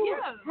purple?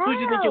 Yeah. Who'd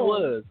you think it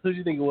was? Who'd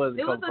you think it was?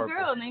 It was color a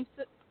girl named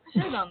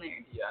Suge on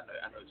there. Yeah,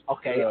 I know.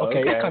 Okay, Yeah, okay.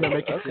 okay. Kind of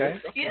make it Okay.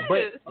 sense. Yes.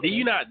 But do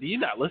you not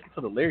listen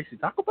to the lyrics you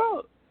talk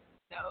about?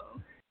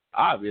 No.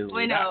 Obviously.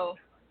 Wait, not.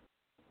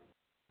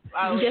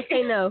 no. Just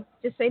say no.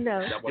 Just say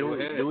no.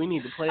 Do we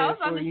need to play I it was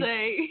about for to you?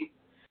 say,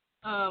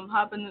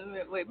 hop in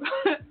the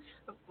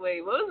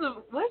wait,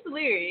 what's the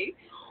lyrics?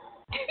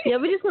 Yeah,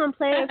 we're just gonna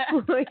play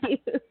it for you.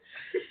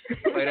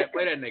 Play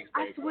that next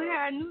I break. swear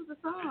I knew the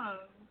song.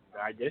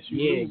 I guess you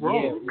Yeah, was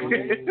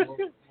wrong.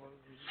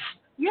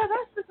 Yeah,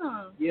 that's the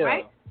song. Yeah.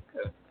 Right?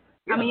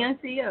 I'm a young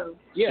CEO.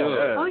 Yeah.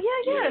 Sure. Oh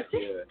yeah.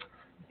 Yeah.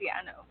 Yeah,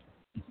 I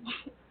know.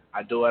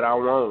 I do what I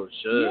want.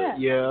 Sure. Yeah.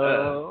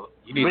 Yeah.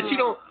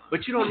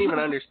 But you don't even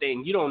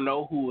understand. You don't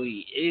know who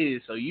he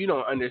is, so you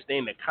don't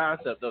understand the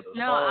concept of the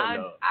No, song.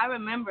 though. I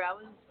remember I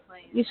was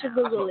playing. You should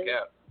now. Google it.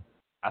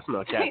 I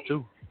smell cat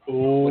too.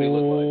 Oh. What he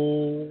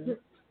look like?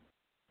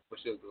 What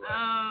Suge look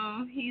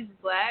like? He's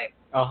black.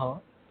 Uh huh.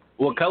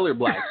 What color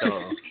black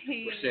though?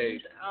 He's What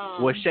shade?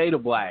 What shade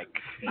of black?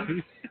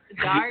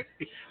 dark.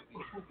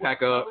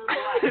 Pack up.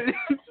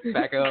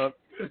 Pack up.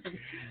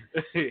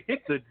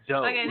 Hit the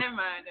jump. Okay, never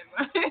mind.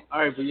 All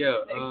right, but yeah,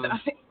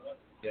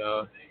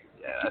 yeah,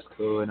 that's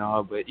cool and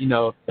all, but you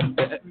know,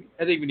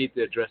 I think we need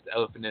to address the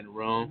elephant in the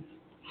room.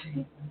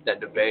 That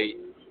debate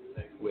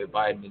with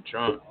Biden and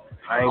Trump.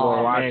 I ain't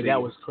gonna watch man, it.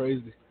 that was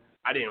crazy.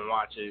 I didn't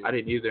watch it. I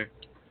didn't either.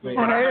 I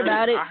heard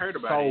about it. I heard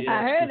about it. So Yeah.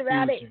 I heard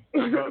about it. I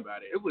heard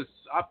about it. It was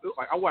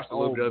I watched a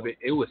little bit of it.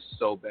 It was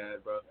so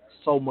bad, bro.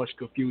 So much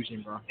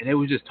confusion, bro. And they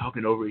was just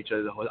talking over each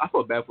other the whole. I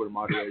felt bad for the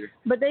moderator.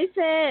 But they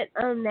said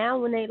now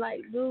when they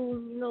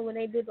when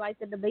they did like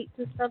the debates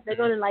and stuff, they're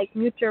gonna like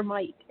mute your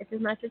mic. If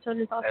it's not your turn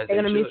to talk, As they're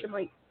they gonna mute should. your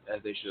mic. As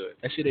they should.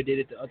 That shit they did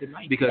it the other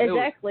night. Because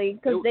Exactly,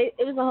 because it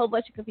was a whole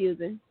bunch of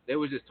confusion. they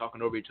was just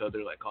talking over each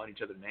other, like calling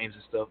each other names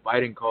and stuff.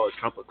 Biden called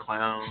Trump a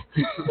clown.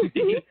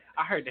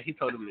 I heard that he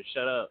told him to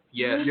shut up.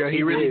 Yeah,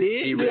 he really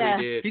did. He really Yeah.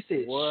 did. He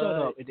said, What? shut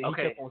up, and then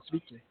Okay. he kept on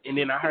speaking. And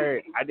then I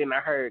heard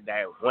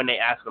that when they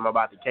asked him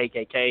about the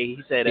KKK,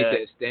 he said, He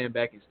said, "Stand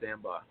back and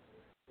stand by."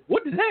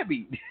 "What does that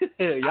mean?"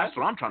 That's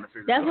what I'm trying to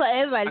figure That's out. what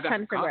everybody's I got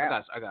trying to figure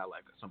out. I got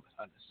like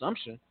an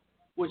assumption.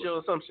 What's your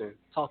assumption?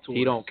 Talk to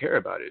He us. don't care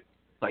about it.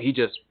 Like he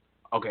just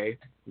okay,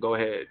 go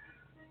ahead.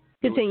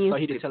 Continue. So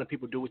he just telling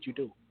people do what you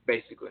do.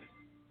 Basically,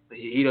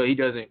 he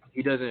doesn't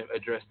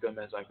address them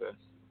as like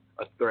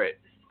a threat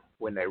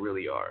when they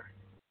really are.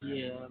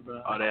 Yeah,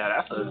 bro. Oh, yeah,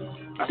 that's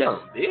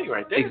something big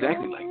right there.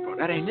 Exactly, like bro,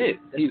 that ain't it.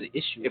 That's the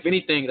issue. If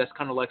anything, that's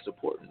kind of like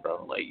supporting,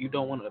 bro. Like you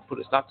don't want to put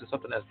a stop to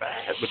something that's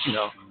bad, but you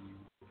know,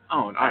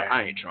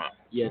 I ain't Trump.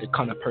 Yeah, the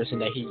kind of person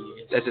that he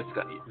is. That's just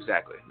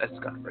exactly. That's the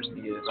kind of person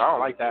he is. I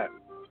don't like that.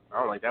 I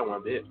don't like that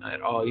one bit.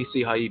 At all. You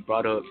see how he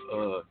brought up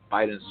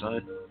Biden's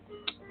son?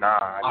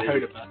 Nah, I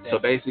heard didn't. about that. So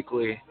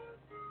basically,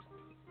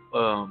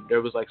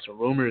 there was like some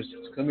rumors.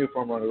 Tell me if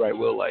I'm on the right.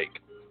 Will like,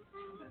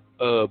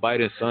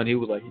 Biden's son, he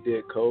was like he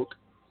did coke,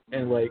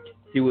 and like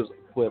he was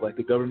like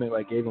the government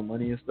like gave him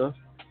money and stuff.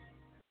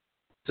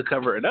 To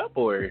cover it up,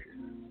 or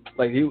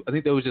Like I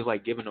think they was just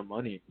like giving him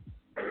money.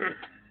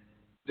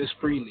 just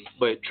freely.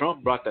 But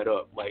Trump brought that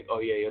up, like, oh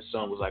yeah, your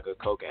son was like a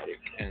coke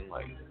addict, and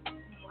like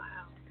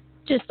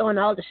Just throwing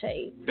all the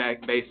shade.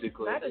 back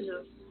basically. That is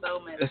just so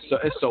messy.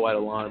 It's so out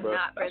of line, bro.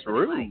 Not That's president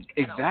rude. like,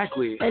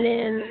 Exactly. And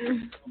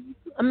then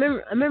I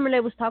remember they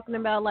was talking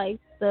about like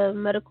the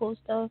medical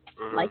stuff,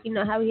 like you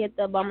know how he had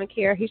the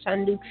Obamacare, he's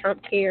trying to do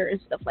Trump care and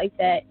stuff like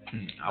that.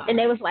 And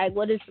they was like,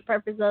 what is the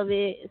purpose of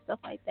it and stuff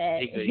like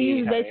that. He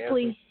And was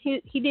basically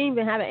he didn't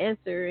even have an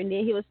answer, and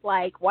then he was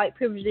like, white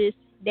privileges,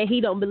 that he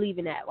don't believe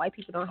in that. White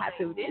people don't have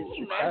privileges. Didn't he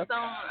and mess stuff.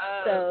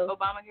 on So-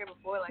 Obamacare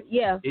before? Like,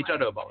 Yeah, He tried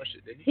to abolish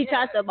it, didn't he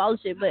tried to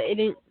abolish it, but it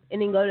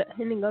didn't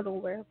go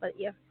nowhere. But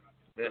yeah.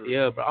 he?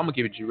 Yeah, but I'm gonna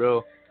keep it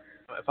real.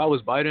 If I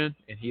was Biden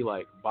and he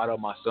like bought up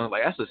my son,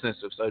 like that's a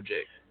sensitive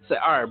subject. Say,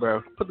 all right,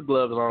 bro, put the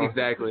gloves on.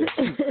 Exactly.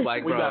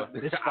 Like, We bro,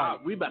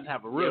 about to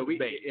have a real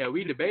debate.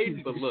 we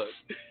debating, but look,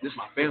 this is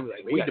my family.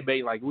 Like,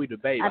 We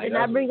debate. I did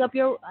not bring up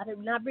your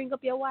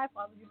wife.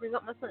 Why would you bring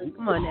up my son?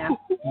 Come on now.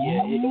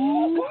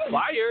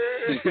 Fire.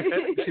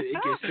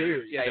 It gets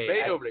serious. Yeah,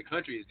 debate over the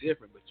country is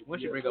different, but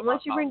once you bring up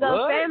Once you my bring up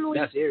blood, family,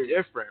 that's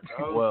different,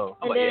 bro. Well,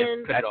 I'm and like,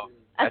 then cut it off.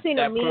 I At seen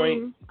a that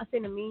point-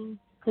 meme.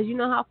 Because you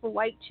know how for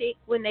white chick,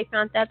 when they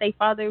found out their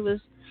father was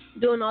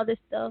doing all this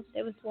stuff,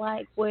 it was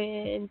like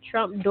when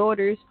Trump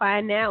daughters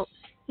find out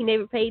he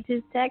never paid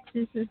his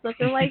taxes or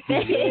something like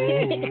that.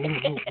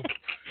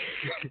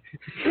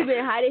 He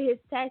been hiding his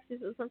taxes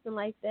or something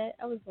like that.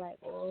 I was like,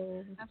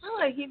 oh. I feel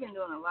like he's been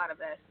doing a lot of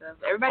bad stuff.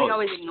 Everybody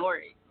always ignore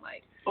it.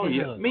 Like, Oh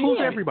yeah. Who's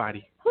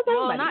everybody? Who's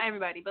well, everybody? not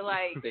everybody, but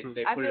like,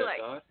 They I put feel it like,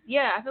 aside.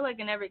 I feel like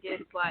it never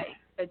gets like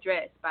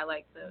addressed by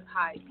like the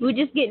high. We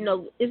just get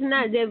no. It's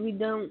not that we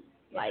don't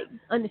like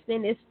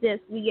understand. It's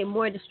just we get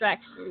more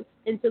distractions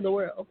into the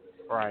world.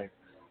 Right.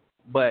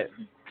 But,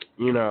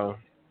 you know,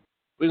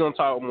 we're going to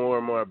talk more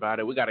and more about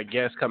it. We got a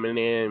guest coming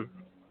in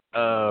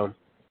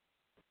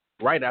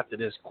right after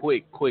this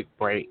quick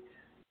break.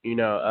 You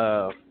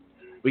know,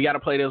 we got to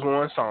play this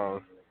one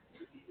song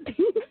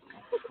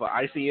for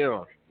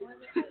ICM.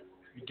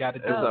 You got to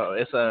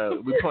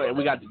do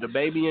We got the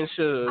Baby and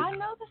Suge. I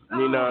know the song.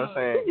 You know what I'm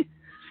saying?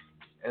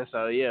 And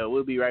so, yeah,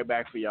 we'll be right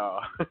back for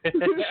y'all.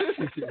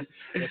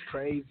 That's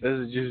crazy. This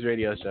is Juice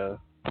Radio Show.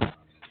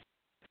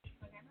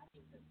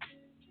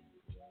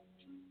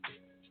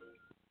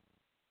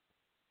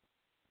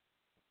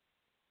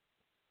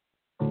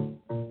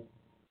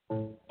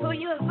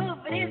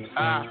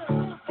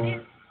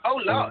 Oh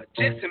Lord,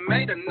 Jesse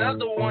made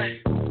another one.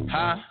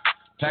 Huh?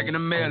 Packing the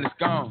mail, it's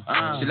gone.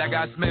 She like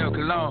I smell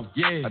cologne.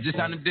 Yeah, I just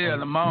signed a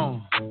deal, I'm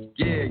on.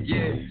 Yeah.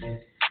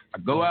 I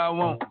go where I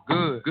want,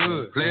 good.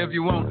 Play if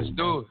you want, let's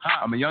do it.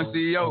 I'm a young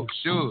CEO,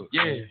 sure.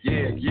 Yeah.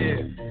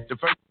 The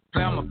first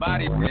play on my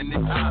body, and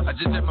I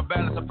just check my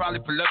balance. I probably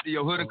pull up to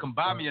your hood and come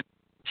buy me a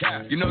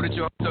cap. You know that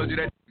your told you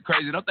that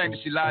crazy. Don't think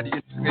that she lied to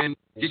you. And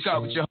get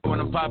caught with your hoe when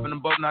I'm popping them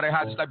both. Now they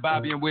hot just like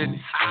Bobby and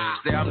Whitney.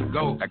 Say I'm the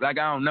GOAT, like I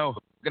don't know.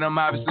 And I'm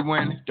obviously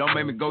winning. Don't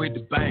make me go hit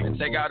the bank and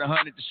take out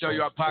 100 to show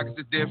you our pockets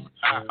are different.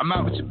 I'm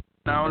out with you.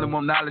 I only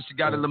want knowledge. She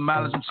got a little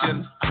mileage. I'm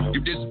chillin'.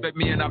 You disrespect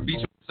me and I beat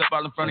you up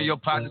all in front of your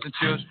partners and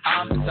children.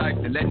 I'm the type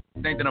to let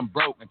you think that I'm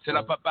broke until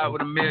I pop out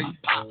with $1 million.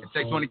 And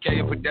take 20K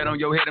and put that on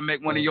your head and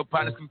make one of your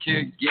partners come kill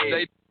you. Yeah.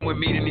 Say with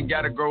me, then he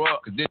gotta grow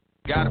up. Cause this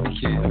gotta be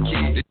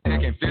kid. This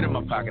head can't fit in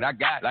my pocket. I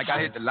got it. Like I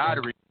hit the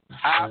lottery.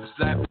 I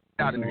slap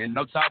out and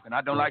no talking. I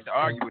don't like to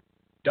argue with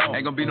you.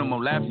 Ain't gonna be no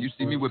more laughing. You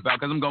see me whip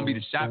out cause I'm gonna be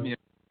the shot me.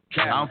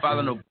 I don't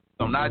follow no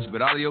on Nachi,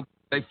 but all of your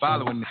they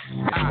following me.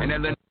 And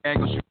that little ain't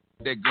gonna shoot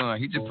that gun.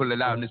 He just pull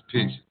it out in this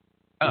picture.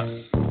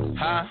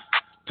 Huh?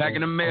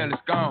 Packing the mail,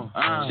 it's gone.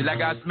 She like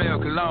I smell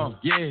cologne.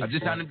 Yeah. I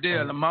just signed a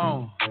deal, I'm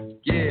on.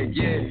 Yeah.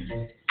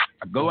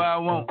 I go where I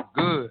want,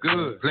 good.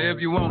 Play if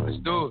you want,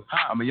 let's do it.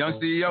 I'm a young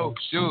CEO,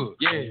 sure.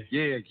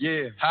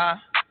 Yeah. Huh?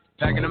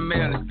 Packing the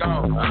mail, it's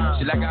gone.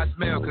 She like I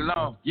smell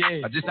cologne.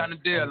 Yeah. I just signed a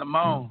deal, I'm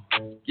on.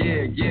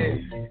 Yeah.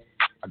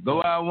 I go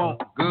where I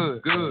want,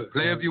 good.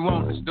 Play if you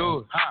want, let's do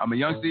it. I'm a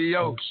young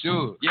CEO,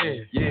 sure. Yeah.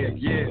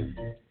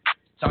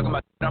 Talking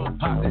about I'm a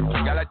pop that.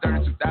 Got like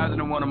 32,000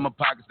 in one of my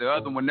pockets. The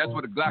other one, that's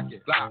where the Glock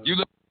is. You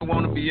look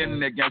want to be in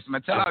that gangster,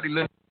 man. Tell all these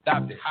little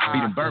stop that.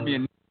 Beating Burby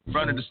in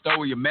front of the store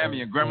where your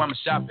mammy and grandmama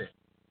shop at.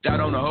 Got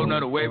on a whole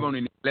nother wave on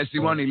these. Let's see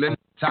one of these little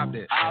top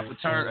that. I'll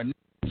turn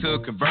a to a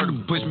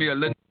convertible, push me a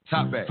little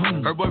top back.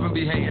 Her boyfriend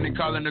be hating and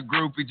calling the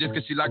groupie just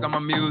cause she like on my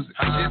music.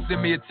 She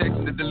send me a text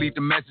and to delete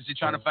the message. She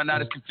trying to find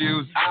out it's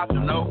confused. I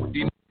don't know what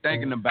these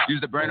thinking about. Use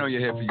the brain on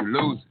your head for you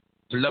lose it.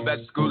 Pull up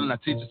after school and I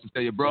teach us and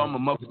tell you, bro, I'm a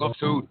motherfucker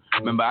too.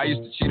 Remember, I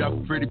used to cheat off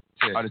a pretty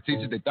bitch. All the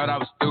teachers, they thought I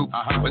was stupid.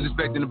 Was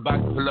expecting the box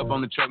to pull up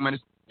on the truck, man,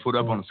 it's put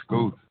up on the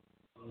scooter.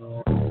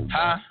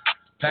 Huh?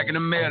 Packing the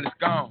mail, it's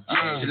gone.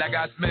 She like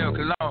I smell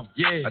cologne.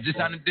 Yeah. I just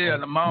signed a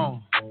deal, I'm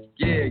on.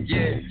 Yeah.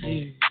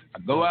 I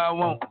go where I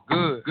want,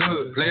 good.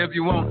 Play if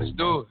you want, let's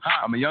do it.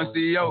 I'm a young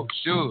CEO,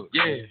 sure.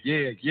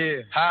 Yeah.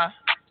 Huh?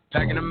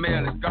 Packing the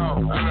mail, it's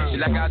gone. She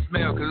like I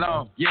smell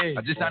cologne. Yeah.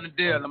 I just signed a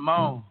deal, I'm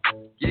on.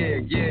 Yeah.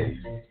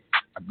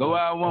 I go where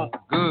I want,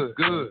 good.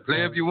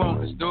 Play if you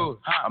want, let's do it.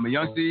 I'm a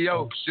young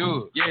CEO,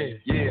 sure.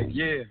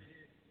 Yeah.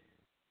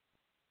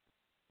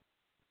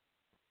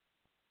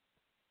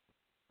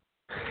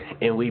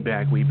 And we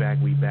back.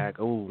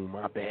 Oh,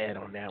 my bad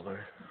on that one.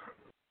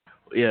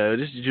 Yeah,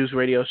 this is the Juice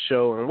Radio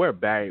Show, and we're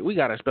back. We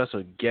got a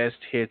special guest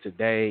here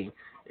today,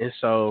 and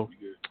so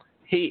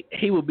he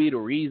will be the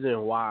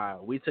reason why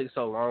we took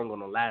so long on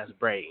the last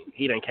break.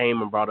 He done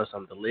came and brought us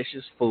some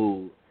delicious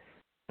food,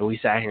 and we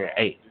sat here and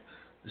ate.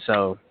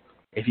 So,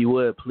 if you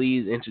would,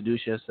 please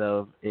introduce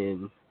yourself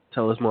and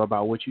tell us more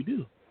about what you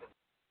do.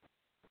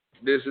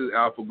 This is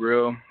Alpha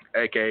Grill,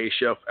 a.k.a.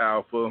 Chef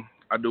Alpha.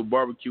 I do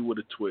barbecue with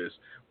a twist.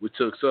 We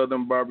took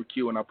Southern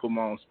barbecue, and I put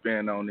my own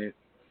spin on it.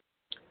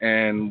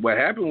 And what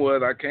happened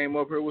was I came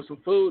up here with some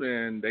food,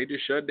 and they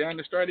just shut down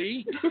and started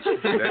eating.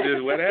 That's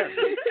just what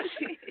happened.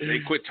 They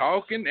quit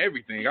talking,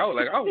 everything. I was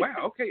like, oh,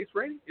 wow, okay, it's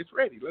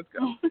ready. Let's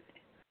go.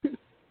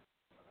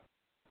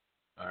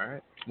 All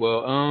right.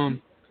 Well,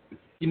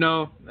 you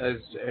know, as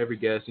every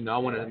guest, you know, I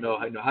want to know,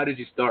 how did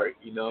you start?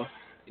 You know,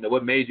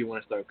 what made you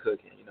want to start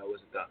cooking? You know,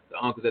 was it the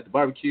uncles at the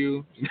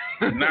barbecue?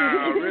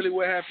 Nah, really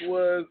what happened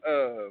was,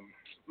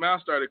 I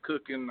started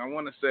cooking, I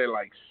want to say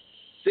like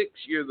 6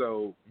 years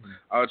old.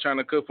 I was trying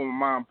to cook for my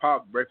mom and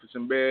pop, breakfast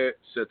in bed,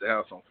 set the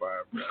house on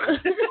fire, bro.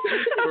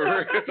 For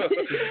real.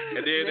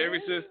 And then ever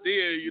since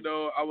then, you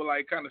know, I was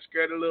like kind of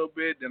scared a little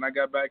bit. Then I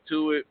got back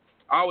to it.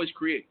 I always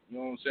create, you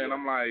know what I'm saying?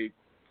 I'm like,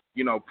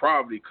 you know,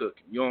 probably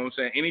cooking, you know what I'm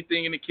saying?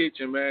 Anything in the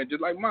kitchen, man,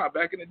 just like mine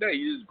back in the day.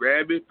 You just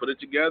grab it, put it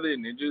together,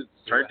 and it just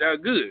turned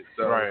out good.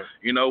 So,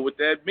 you know, with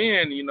that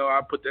being, you know, I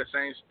put that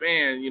same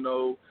spin, you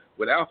know,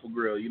 with Alpha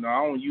Grill. You know,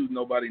 I don't use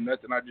nobody,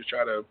 nothing. I just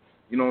try to,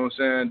 you know what I'm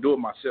saying, do it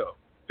myself.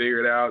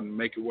 Figure it out and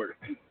make it work.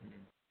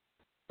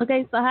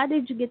 Okay, so how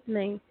did you get the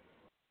name?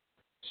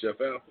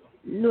 Chef Alpha.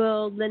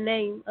 Well, the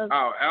name of...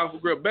 Oh, Alpha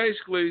Grill.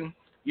 Basically,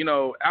 you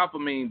know, Alpha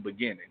means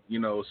beginning, you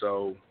know,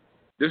 so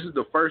this is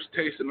the first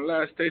taste and the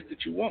last taste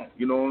that you want.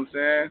 You know what I'm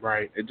saying?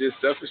 Right. It's just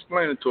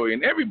self-explanatory.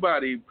 And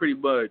everybody pretty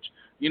much,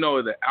 you know,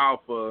 is the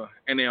alpha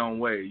in their own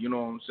way. You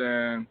know what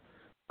I'm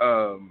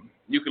saying?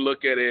 You can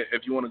look at it,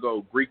 if you want to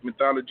go Greek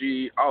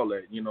mythology, all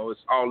that, you know,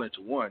 it's all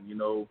into one. You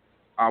know,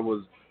 I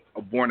was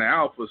born an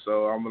alpha,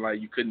 so I'm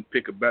like, you couldn't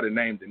pick a better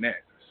name than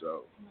that.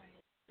 So,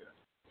 yeah.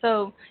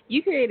 So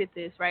you created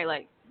this, right?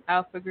 Like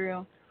Alpha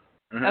Grill.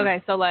 Mm-hmm.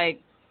 Okay, so like,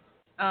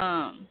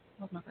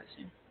 what's my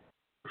question?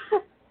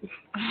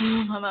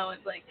 My mom was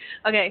like,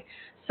 okay,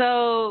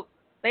 so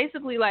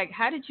basically, like,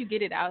 how did you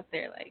get it out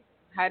there? Like,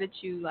 how did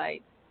you,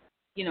 like,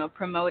 you know,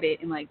 promote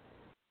it and like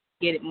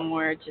get it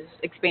more just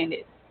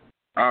expanded?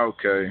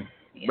 Okay,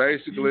 yeah.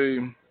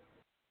 Basically,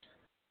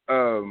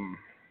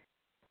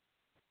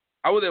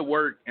 I was at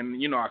work,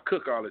 and, you know, I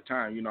cook all the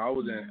time. You know, I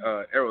was in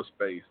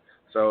aerospace,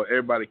 so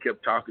everybody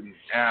kept talking,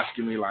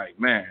 asking me, like,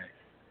 man,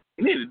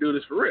 you need to do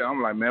this for real.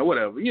 I'm like, man,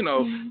 whatever. You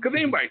know, because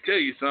anybody tell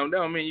you something, that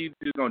don't mean you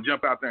just going to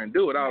jump out there and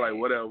do it. I was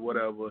like,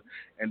 whatever.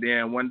 And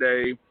then one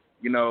day,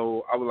 you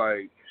know, I was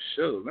like,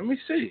 sure, let me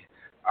see.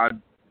 I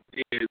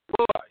did.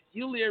 Well,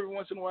 usually every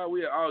once in a while,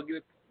 we all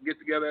get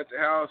together at the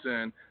house,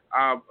 and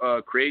I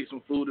create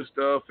some food and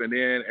stuff, and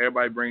then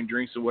everybody bring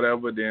drinks or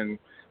whatever, then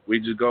we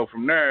just go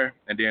from there,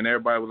 and then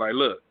everybody was like,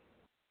 look,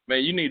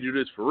 man, you need to do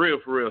this for real.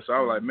 So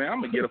I was like, man, I'm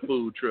going to get a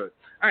food truck.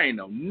 I ain't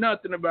know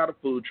nothing about a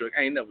food truck.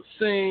 I ain't never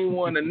seen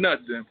one or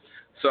nothing.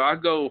 So I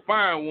go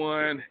find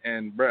one,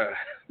 and, bruh,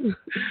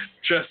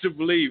 trust and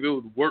believe, it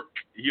would work.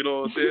 You know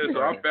what I'm saying?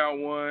 So I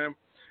found one.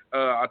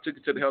 I took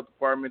it to the health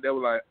department. They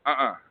were like,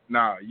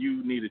 nah,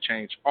 you need to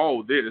change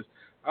all this.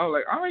 I was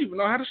like, I don't even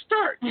know how to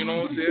start. You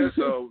know what I'm saying?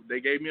 So they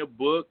gave me a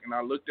book, and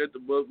I looked at the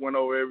book, went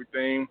over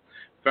everything,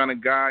 found a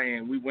guy,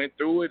 and we went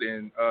through it,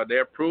 and they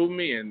approved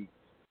me, and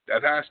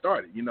that's how I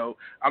started. You know,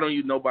 I don't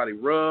use nobody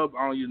rub.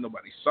 I don't use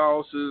nobody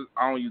sauces.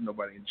 I don't use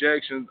nobody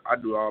injections. I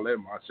do all that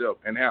myself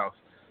in-house.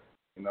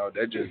 You know,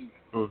 that just,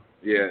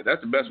 yeah, that's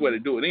the best way to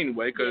do it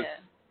anyway, because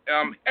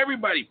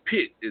everybody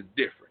pit is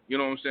different. You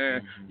know what I'm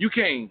saying? Mm-hmm. You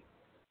can't,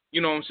 you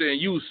know what I'm saying,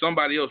 use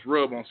somebody else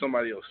rub on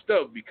somebody else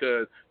stuff,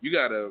 because you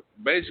got to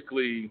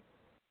basically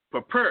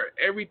prepare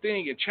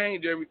everything and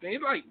change everything.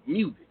 It's like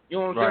music. You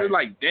know what I'm saying? It's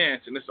like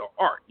dancing. It's an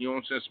art. You know what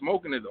I'm saying?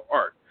 Smoking is an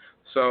art.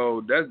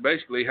 So that's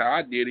basically how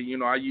I did it. You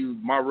know, I use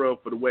my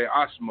rub for the way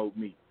I smoke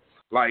meat.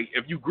 Like,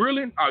 if you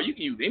grilling, you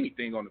can use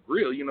anything on the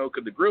grill, you know,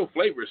 because the grill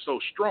flavor is so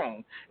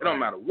strong. It don't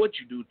matter what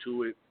you do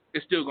to it.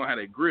 It's still going to have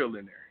that grill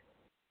in there.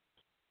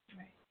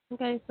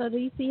 Okay, so do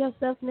you see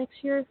yourself next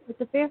year at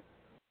the fair?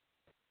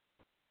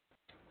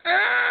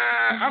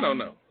 I don't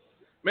know.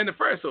 Man, the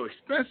fair is so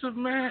expensive,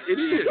 man. It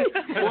is.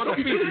 Boy, the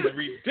fees is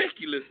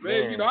ridiculous,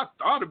 man. You know, I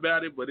thought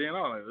about it, but then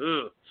I was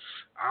like, ugh,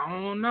 I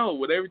don't know.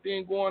 With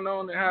everything going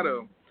on and how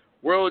the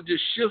world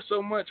just shifts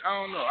so much,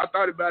 I don't know. I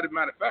thought about it.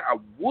 Matter of fact, I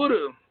would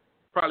have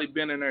probably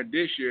been in there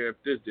this year if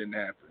this didn't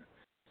happen.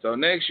 So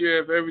next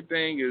year, if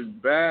everything is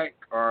back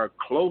or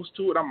close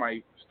to it, I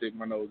might stick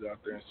my nose out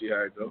there and see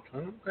how it goes.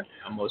 Okay.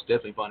 I'm most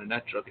definitely finding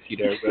that truck if you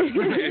there, bro.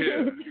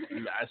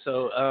 Yeah.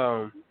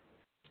 So,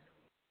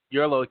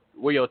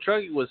 where your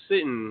truck was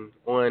sitting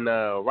on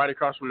right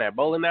across from that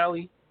bowling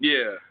alley.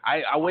 Yeah.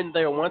 I went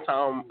there one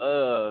time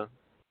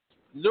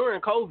during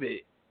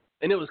COVID,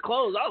 and it was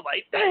closed. I was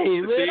like,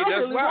 dang, man. See,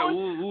 that's why.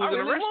 We was in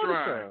a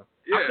restaurant.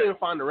 I couldn't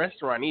find the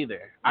restaurant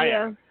either.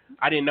 Yeah.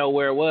 I didn't know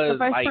where it was. The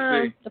first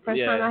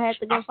time I had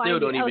to go find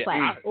it, I was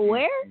like,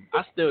 where?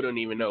 I still don't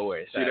even know where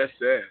it's at. See, that's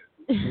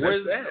sad.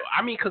 Where's that?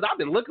 I mean, because I've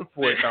been looking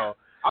for it, though.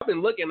 I've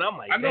been looking. I'm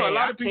like, I know a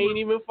lot of people can't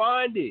even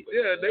find it.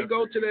 Yeah, they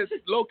go to that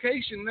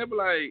location. They be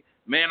like,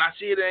 man, I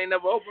see it ain't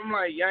never open. I'm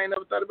like, y'all ain't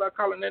never thought about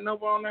calling that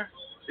number on there?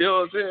 You know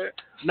what I'm saying?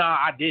 Nah,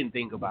 I didn't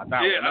think about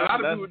that. Yeah, one. a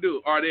lot of people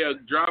do. Or they'll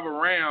drive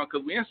around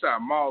because we inside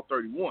Mall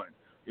 31.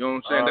 You know what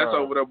I'm saying? That's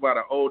over there by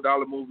the Old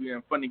Dollar Movie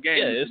and Funny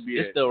Games.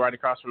 Yeah, it's still right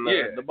across from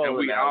the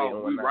bowling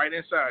alley. We right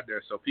inside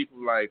there. So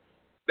people like,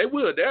 they'll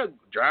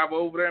drive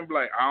over there and be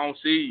like, I don't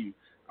see you.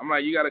 I'm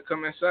like, you got to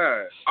come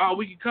inside. Oh,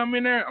 we can come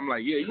in there? I'm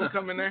like, yeah, you can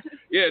come in there.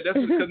 Yeah, that's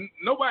because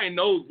nobody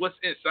knows what's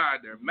inside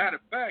there. Matter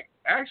of fact,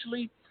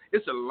 actually,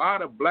 it's a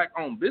lot of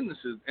black-owned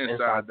businesses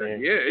inside there.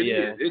 Yeah, it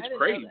is. It's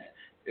crazy.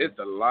 It's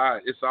a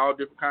lot. It's all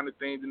different kind of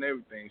things and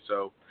everything.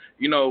 So,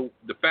 you know,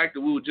 the fact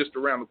that we were just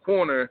around the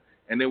corner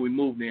and then we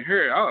moved in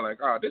here, I was like,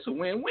 oh, this is a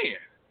win-win.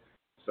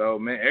 So,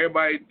 man,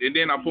 everybody, and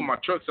then I put my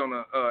trucks on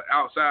the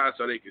outside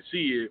so they could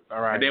see it.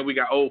 All right. And then we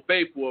got Old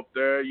Faithful up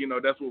there. You know,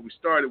 that's what we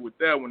started with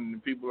that one.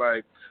 And people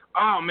like,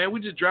 oh, man, we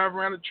just drive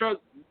around the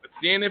truck,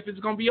 seeing if it's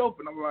going to be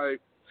open. I'm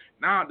like,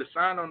 nah, the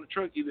sign on the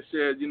truck either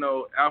says, you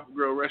know, Alpha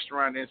Grill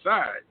Restaurant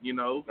inside, you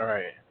know. All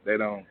right. They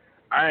don't.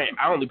 I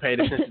only paid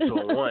attention to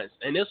it once.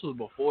 And this was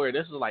before.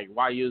 This was like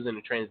while you was in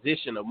the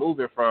transition of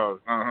moving from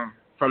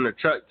the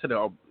truck to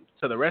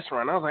the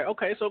restaurant. I was like,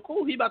 okay, so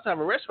cool. He about to have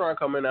a restaurant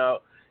coming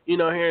out, you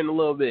know, here in a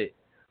little bit.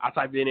 I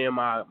typed it in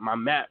my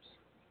maps.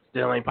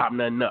 Still ain't popping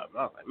nothing up.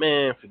 I was like,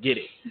 man, forget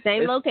it.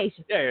 Same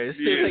location. Yeah,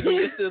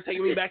 it's still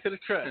taking me back to the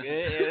truck. And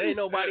ain't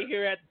nobody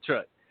here at the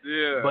truck.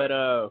 Yeah.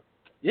 But,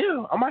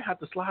 yeah, I might have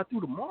to slide through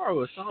tomorrow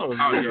or something.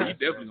 Oh, yeah, you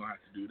definitely going to have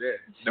to do that.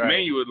 The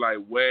menu is like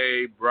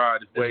way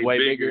broad. It's way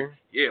bigger.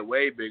 Yeah,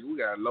 way bigger. We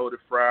got loaded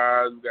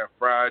fries. We got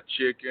fried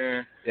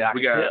chicken. Yeah,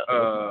 we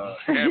got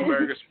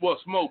hamburgers,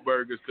 smoked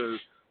burgers, because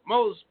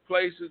most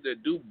places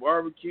that do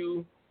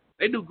barbecue,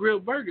 they do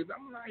grilled burgers.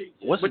 I'm like,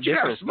 what's the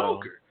difference, you got a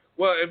smoker.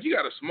 Well, if you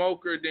got a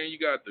smoker, then you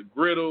got the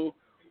griddle.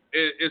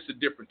 It's a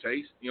different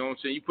taste. You know what I'm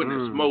saying? You putting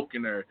the smoke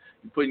in there.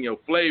 You putting your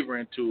flavor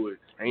into it.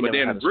 But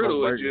then the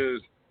griddle is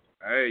just,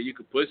 hey, you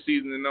could put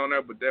seasoning on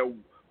there, but that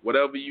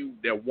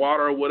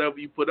water or whatever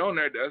you put on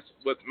there, that's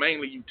what's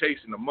mainly you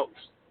tasting the most.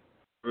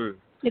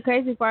 The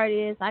crazy part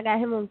is I got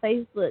him on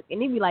Facebook,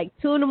 and it be like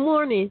 2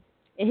 a.m,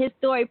 and his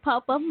story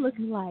pop up. I'm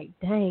looking like,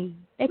 dang,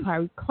 they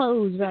probably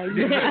closed right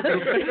now.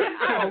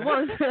 I don't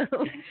want them.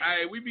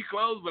 Hey, we be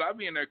closed, but I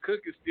be in there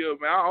cooking still,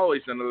 man. I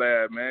always in the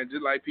lab, man.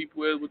 Just like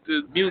people is with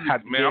this music,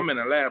 man. I'm in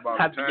the lab all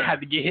the time. Have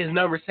to get his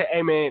number. Say,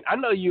 hey, man, I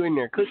know you in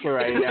there cooking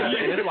right now,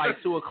 and it's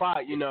like 2 o'clock.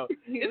 You know, is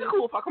it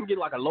cool if I come get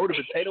like a loaded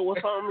potato or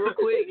something real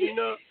quick? You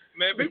know,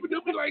 man, people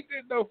do be like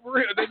that though, for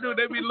real. They do.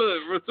 They be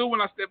look. So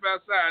when I step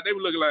outside, they be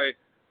looking like,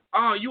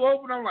 oh, you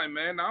open? I'm like,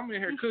 man, I'm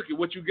in here cooking.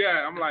 What you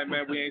got? I'm like,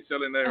 man, we ain't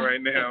selling that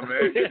right now,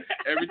 man.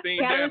 Everything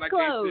down. I can't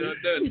sell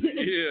nothing.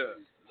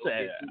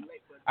 Yeah.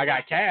 I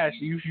got cash.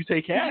 You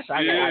take cash.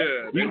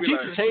 You can keep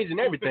the change and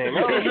everything.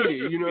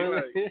 You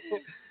know.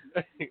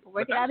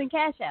 Work it out in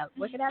cash out.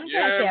 Work it out in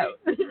cash out.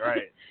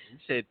 Right. You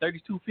said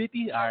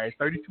 $32.50. All right,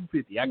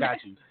 $32.50. I got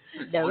you.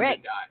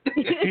 Direct.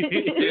 Yeah,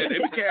 they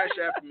be cash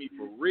after me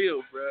for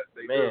real, bro.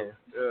 They do.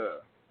 Yeah.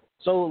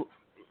 So,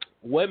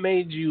 what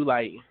made you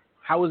like?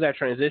 How was that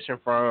transition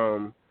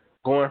from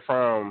going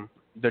from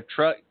the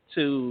truck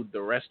to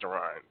the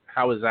restaurant?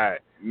 How was that?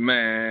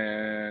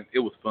 Man, it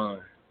was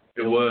fun.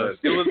 It was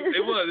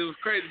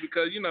crazy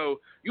because, you know,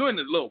 you're in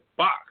this little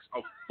box. A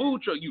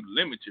food truck, you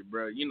limited,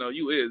 bro. You know,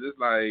 it's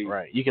like,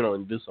 right. You can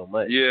only do so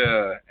much.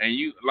 Yeah, and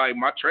you like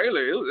my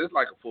trailer. It's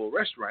like a full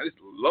restaurant. It's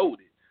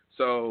loaded.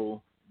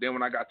 So then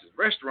when I got to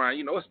the restaurant,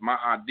 you know, it's my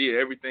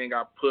idea. Everything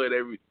I put,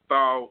 every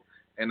thought.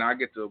 And I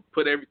get to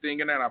put everything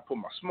in there, and I put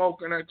my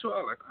smoke in there, too. I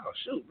was like, oh,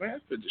 shoot, man,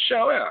 it's fit to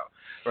show out.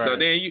 Right. So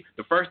then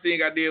the first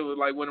thing I did was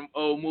like one of them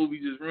old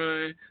movies just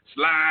run,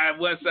 slide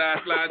one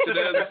side, slide to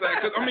the other side.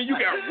 Because, I mean, you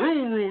got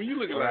room. You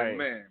looking like,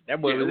 man. That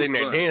boy was in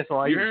there dancing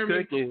while you was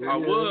cooking. I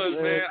was,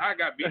 man. I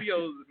got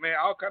videos, man,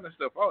 all kind of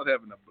stuff. I was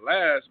having a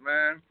blast,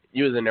 man.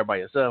 You was in there by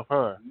yourself,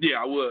 huh? Yeah,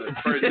 I was.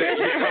 First day,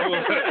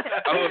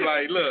 I was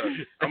like, look,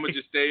 I'm going to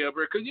just stay up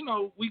here. Because, you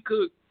know, we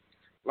cook.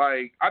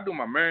 Like, I do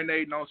my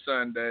marinating on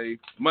Sunday.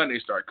 Monday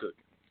start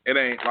cooking. It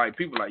ain't like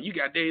people like, you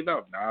got days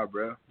off. Nah,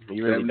 bro.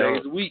 You really 7 don't.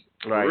 days a week.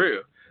 Right. For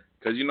real.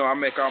 Because, you know, I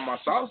make all my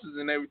sauces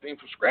and everything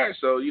from scratch.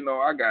 So, you know,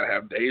 I got to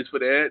have days for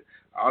that.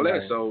 All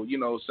that. So, you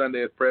know, Sunday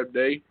is prep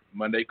day.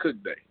 Monday cook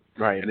day.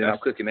 Right. And then I'm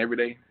cooking every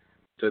day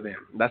to them.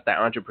 That's that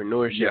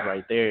entrepreneurship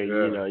right there.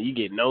 Yeah. You know, you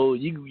get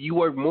you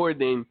work more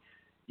than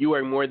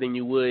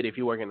you would if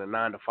you work in a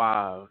 9 to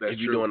 5. That's if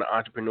you're true. doing the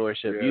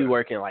entrepreneurship, you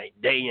working like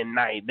day and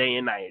night,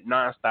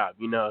 nonstop.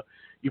 You know,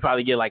 you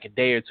probably get like a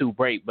day or two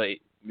break, but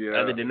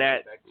other than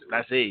that,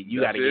 that's it.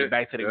 You got to get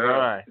back to the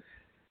grind.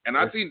 And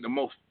I think the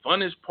most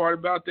funnest part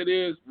about that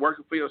is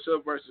working for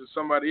yourself versus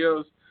somebody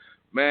else.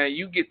 man,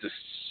 you get to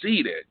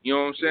see that. You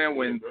know what I'm saying?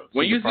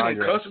 When you see them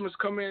customers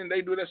come in,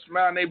 they do that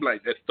smile, and they be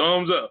like, that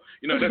thumbs up.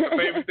 You know, that's the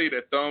favorite thing,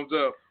 that thumbs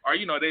up. Or,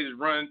 you know, they just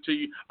run to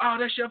you, oh,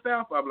 that's Chef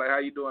Alpha. I'm like, how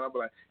you doing? I'm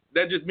like,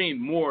 that just means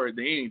more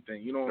than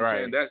anything. You know what I'm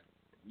saying? That's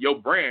your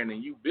brand,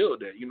 and you build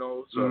that, you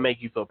know. So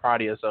make you feel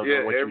proud of yourself. Yeah,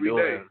 and what every you're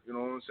doing. day. You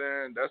know what I'm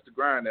saying? That's the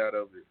grind out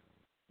of it.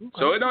 Okay.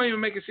 So it don't even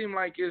make it seem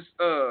like it's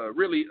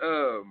really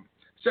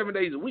 7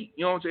 days a week.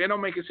 You know what I'm saying? It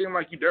don't make it seem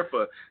like you're there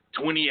for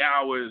 20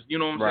 hours. You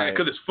know what I'm saying?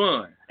 Because it's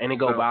fun. And it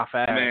go by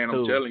fast, man,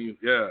 too. I'm telling you,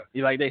 yeah.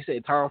 Like they say,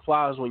 time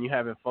flies when you're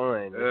having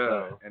fun.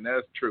 Yeah, and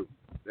that's true.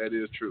 That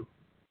is true.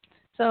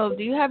 So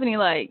do you have any,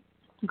 like,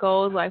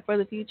 goals, like, for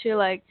the future?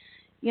 Like,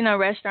 you know,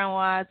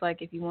 restaurant-wise,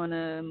 like, if you want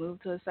to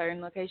move to a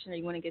certain location or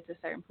you want to get to a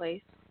certain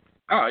place?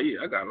 Oh, yeah,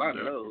 I got a lot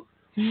of those.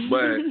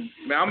 But,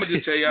 man, I'm going to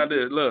just tell y'all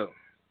this. Look,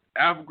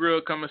 Alpha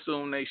Grill coming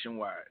soon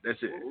nationwide.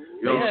 That's it.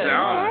 You know what I'm saying?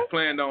 I don't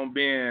plan on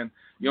being,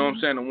 you know what I'm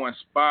saying, in one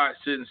spot,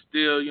 sitting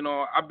still. You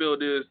know, I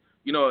build this,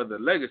 you know, as a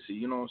legacy.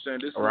 You know what I'm saying?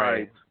 This is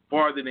like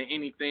farther than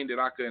anything that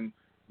I can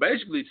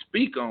basically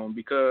speak on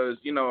because,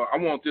 you know, I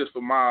want this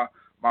for my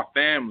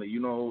family, you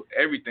know,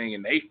 everything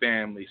in their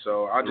family.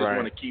 So I just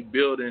want to keep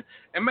building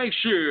and make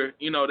sure,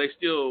 you know, they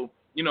still,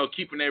 you know,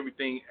 keeping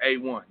everything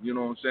A1, you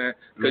know what I'm saying?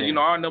 Because, you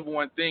know, our number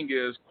one thing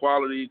is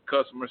quality,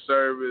 customer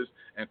service,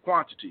 and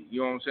quantity. You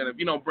know what I'm saying? If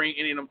you don't bring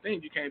any of them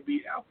things, you can't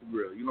beat Alpha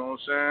Grill. You know what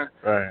I'm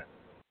saying? Right.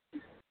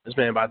 This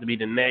man about to be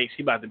the next.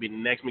 He about to be the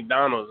next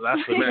McDonald's.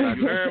 That's what man,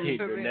 you heard me?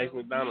 The next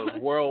McDonald's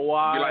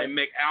worldwide. Be like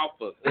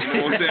McAlpha. You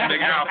know what I'm saying?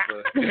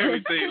 McAlpha.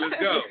 Everything.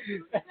 Let's go.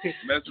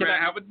 Let's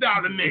have a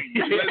dollar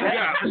nigga.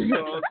 Let's go. You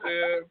know what I'm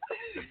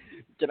saying?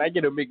 Can I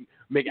get a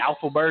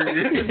McAlpha burger?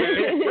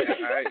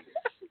 Right.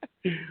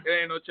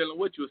 It ain't no telling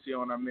what you'll see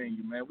on our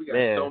menu, man. We got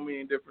so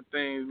many different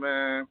things,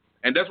 man.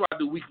 And that's why I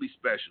do weekly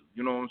specials,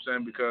 you know what I'm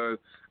saying? Because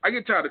I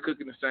get tired of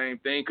cooking the same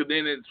thing, because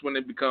then it's when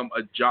it become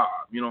a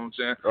job, you know what I'm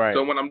saying? Right.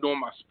 So when I'm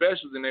doing my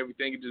specials and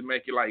everything, it just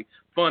make it, like,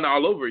 fun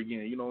all over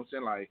again, you know what I'm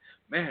saying? Like,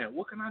 man,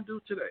 what can I do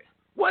today?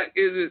 What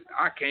is it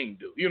I can't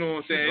do? You know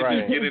what I'm saying? Right.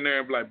 Just get in there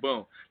and be like,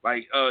 boom.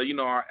 Like, you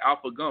know, our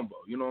Alpha Gumbo,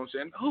 you know what I'm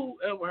saying? Who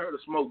ever heard of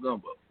smoked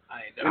gumbo?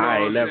 I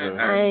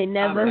ain't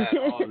never.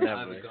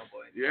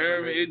 You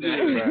hear me? It's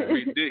just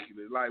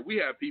ridiculous. Like, we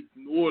have people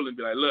in New Orleans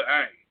be like, look,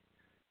 hey,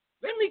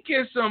 let me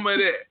get some of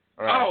that.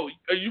 Right. Oh,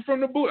 are you from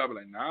the boot? I be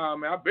like, nah,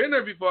 man, I've been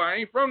there before. I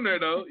ain't from there,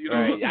 though. You know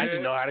what I'm saying? I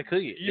just know how to cook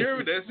it. You hear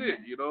me? That's it,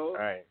 you know?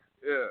 Right.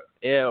 Yeah.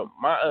 Yeah,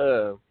 my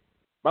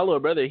little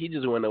brother, he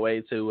just went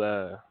away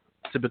to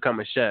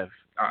become a chef.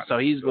 So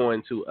he's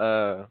going to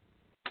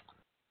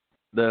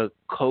the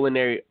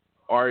Culinary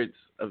Arts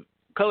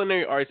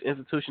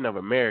Institution of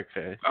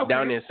America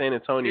down in San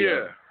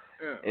Antonio.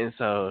 Yeah. And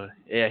so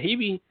he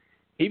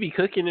be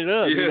cooking it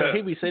up. Yeah. You know,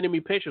 he be sending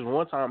me pictures.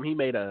 One time he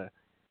made a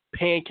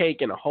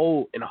pancake in a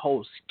whole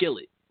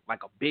skillet,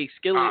 like a big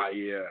skillet.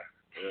 Yeah.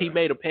 He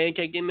made a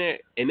pancake in there,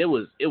 and it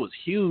was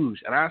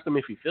huge. And I asked him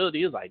if he filled it.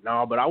 He was like,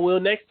 "No, but I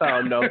will next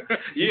time, though."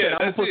 Yeah,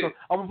 I'm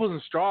gonna put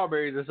some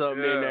strawberries or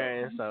something in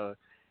there, and so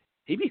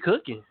he be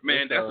cooking.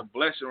 Man, that's a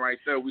blessing right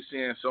there. We're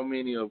seeing so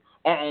many of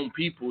our own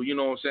people, you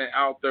know what I'm saying,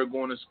 out there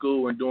going to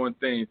school and doing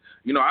things.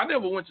 You know, I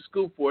never went to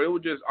school for it. It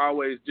was just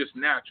always just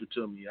natural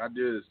to me.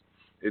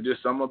 It's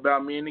just something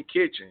about me in the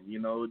kitchen, you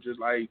know, just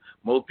like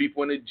most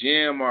people in the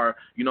gym or,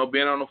 you know,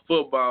 being on the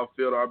football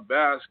field or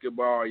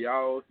basketball,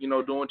 y'all, you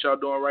know, doing what y'all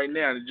doing right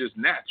now. It's just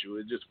natural.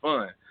 It's just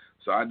fun.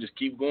 So I just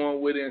keep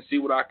going with it and see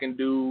what I can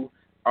do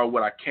or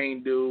what I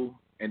can't do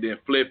and then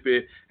flip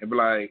it and be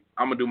like,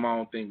 I'm going to do my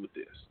own thing with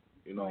this.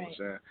 You know what I'm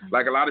saying?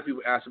 Like a lot of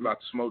people ask about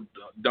the smoked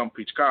dump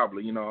peach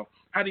cobbler, you know,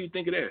 how do you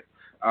think of that?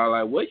 I was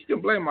like, well, you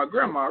can blame my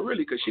grandma,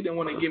 really, because she didn't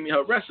want to give me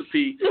her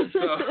recipe.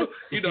 So,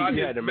 you know, I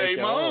just made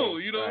my own,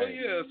 you know? Right.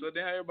 Yeah, so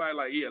then everybody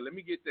like, yeah, let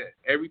me get that.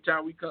 Every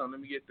time we come, let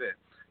me get that.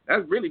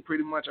 That's really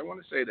pretty much, I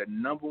want to say, the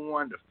number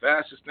one, the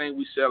fastest thing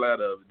we sell out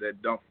of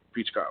that dump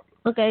peach cobbler.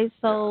 Okay,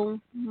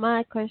 so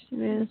my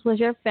question is, was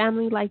your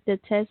family like the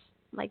testers?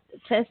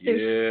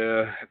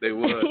 Yeah, they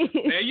was.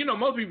 Man, you know,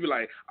 most people be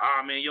like,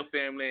 man, your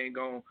family ain't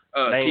gonna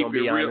keep it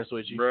real. Honest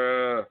with you.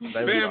 Bruh,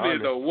 family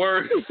is the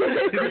worst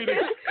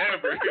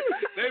ever.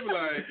 They be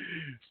like,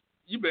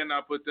 you better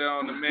not put that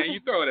on the man.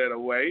 You throw that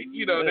away.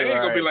 You know, they ain't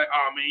gonna be like,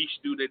 oh, man, you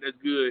should do that. That's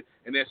good.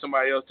 And then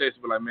somebody else takes it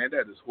and be like, man,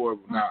 that is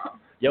horrible. Nah.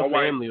 Your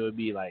family would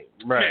be like,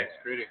 right.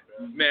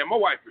 Man, my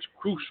wife is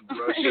crucial,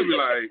 bro. She'll be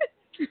like,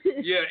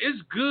 yeah,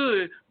 it's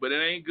good, but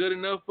it ain't good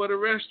enough for the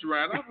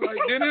restaurant. I'm like,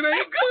 then it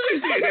ain't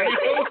good. You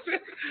know what I'm saying?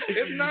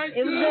 It's not good.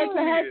 It's good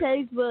to her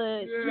taste,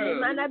 but it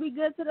might not be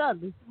good to the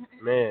others.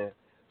 Man.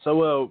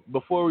 So,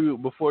 before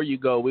you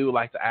go, we would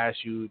like to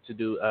ask you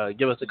to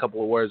give us a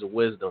couple of words of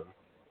wisdom.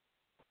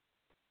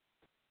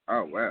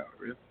 Oh, wow.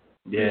 Really?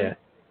 Yeah.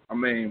 I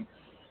mean,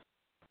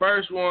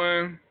 first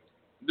one,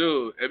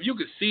 dude, if you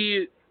can see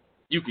it,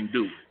 you can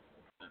do it.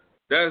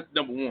 That's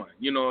number one.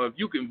 You know, if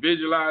you can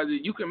visualize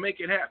it, you can make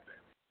it happen.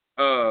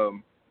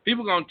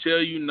 People gonna tell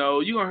you no.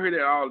 You're gonna hear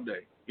that all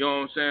day. You know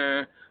what I'm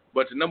saying?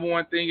 But the number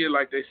one thing is,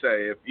 like they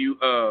say, if you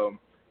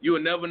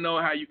will never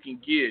know how you can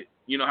get,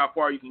 you know, how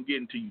far you can get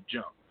until you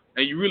jump.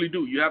 And you really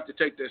do. You have to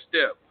take that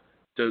step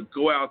to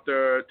go out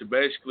there to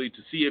basically to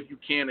see if you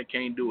can or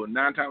can't do it.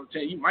 9 times out of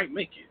 10, you might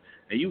make it.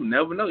 And you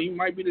never know. You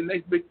might be the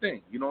next big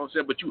thing. You know what I'm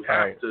saying? But you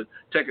have to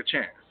take a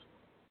chance.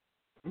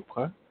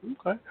 Okay.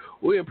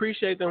 We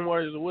appreciate them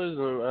words of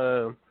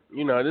wisdom.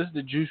 This is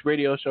the Juice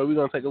Radio Show. We're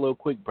going to take a little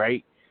quick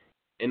break.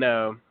 And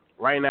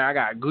right now I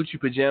got Gucci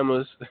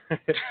Pajamas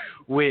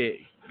with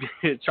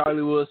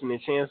Charlie Wilson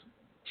and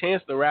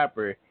Chance the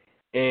Rapper.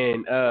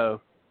 And I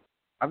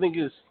think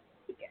it's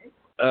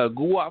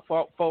Guwap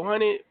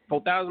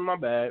 4,000, my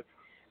bad.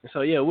 And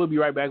so, yeah, we'll be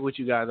right back with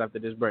you guys after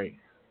this break.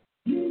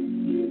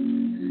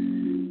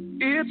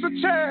 It's a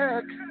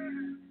check.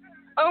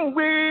 Oh,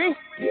 we.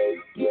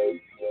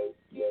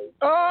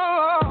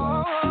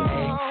 Oh.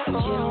 Hey, you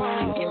don't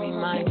wanna give me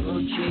my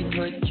Gucci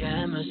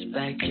pajamas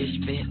back,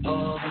 just been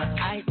over.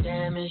 I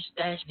damaged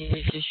that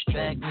shit,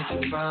 distract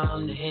me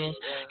from the hints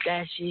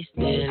that she's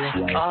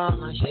stealing all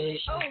my shit.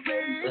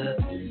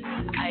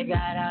 I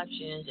got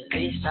options, at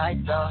least I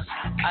thought.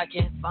 I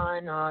can't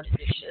find all the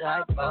shit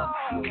I bought.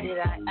 Did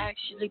I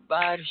actually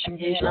buy the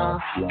shit? No.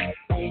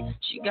 Hey,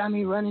 she got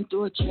me running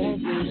through a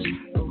checklist.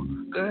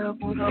 Girl,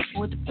 put up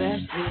with the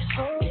bestest.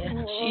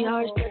 Yeah, she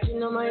always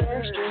touching on my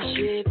extra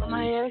shit, but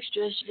my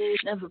extra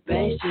shit never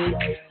basic.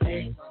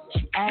 Hey,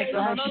 she act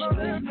like she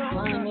spent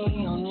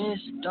money on this.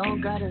 Don't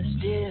gotta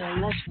steal,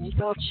 let me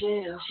go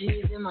chill.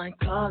 She's in my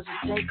closet,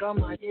 take all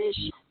my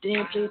dish,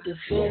 then plead the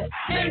fifth.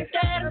 Ain't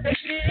that a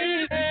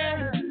shit?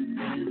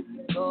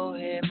 Go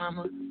ahead,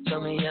 mama.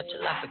 Turn me up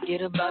till I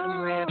forget about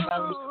them red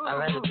problems. I'd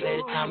rather play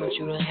the time with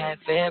you than have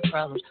fair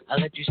problems. I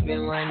let you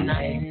spend one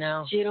night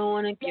now. She don't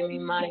wanna give me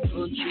my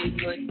Gucci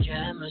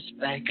pajamas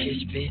back,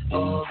 just been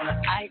over.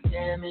 I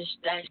damaged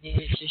that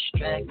shit,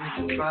 distract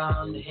me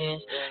from the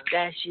hints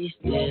that she's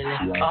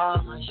stealing all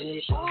my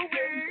shit.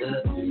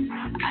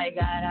 I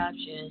got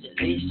options,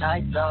 at least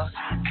I thought.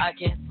 I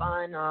can't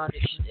find all the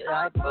shit that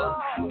I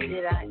bought.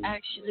 Did I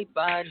actually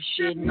buy the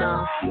shit?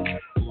 No.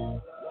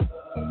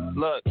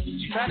 Look,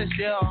 she tried to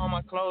steal all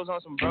my clothes on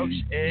some broke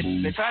shit.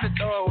 Then tried to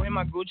throw away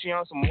my Gucci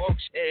on some woke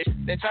shit.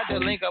 Then tried to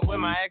link up with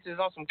my exes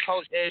on some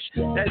coach ish.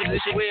 That is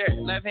shit weird.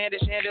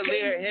 Left-handed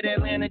chandelier, hit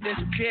Atlanta,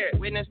 disappeared.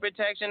 Witness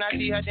protection, I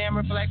see her damn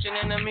reflection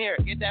in the mirror.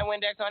 Get that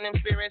Windex on them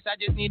spirits, I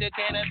just need a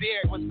can of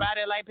beer. Was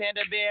spotted like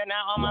Panda Bear,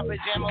 now all my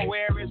pajama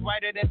wear is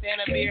whiter than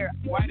Santa Beer.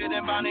 Whiter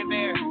than Bonnie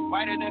Bear,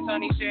 whiter than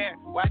Sunny Share.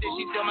 Why did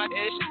she steal my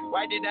dish?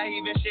 Why did I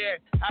even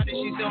share? How did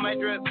she steal my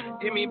drip?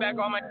 Give me back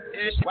all my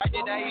dish. Why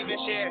did I even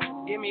share?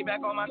 Give me back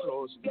all my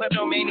clothes.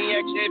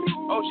 Kleptomaniac shit.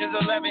 Ocean's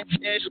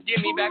 11-ish.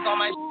 Give me back all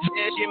my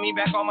shit. Give me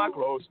back all my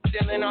clothes.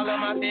 Stealing all of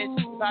my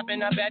bits.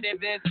 Popping up at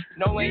events.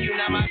 Knowing you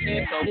not my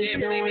fit. So leave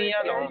me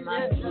alone.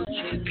 My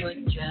Gucci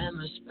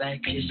pajamas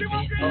back, just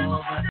been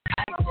over.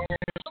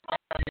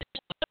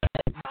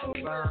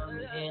 From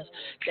the hints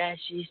that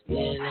she's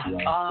stealing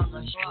all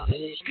my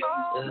shit.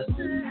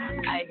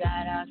 I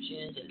got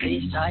options, at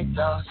least I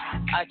thought.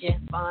 I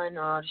can't find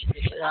all the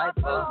shit that I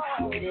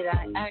bought. Did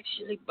I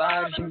actually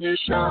buy the shit?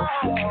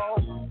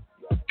 No.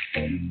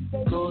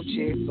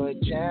 Gucci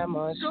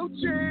pajamas,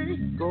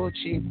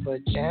 Gucci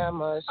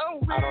pajamas.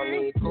 I don't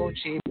need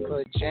Gucci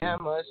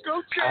pajamas.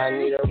 I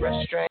need a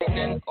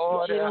restraining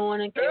order. You don't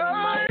wanna give me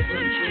my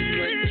Gucci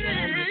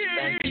pajamas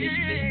back, just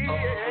been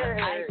over.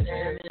 I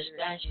damaged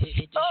that shit,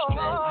 distract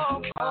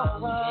me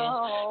from the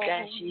hints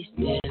that she's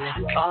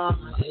stealing all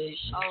my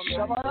fish. I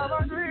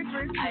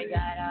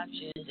got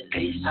options, at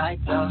least I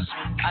thought.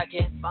 I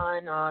can't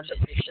find all the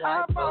shit I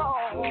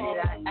bought. Did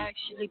I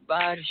actually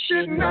buy the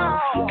shit? No.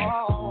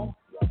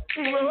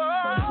 She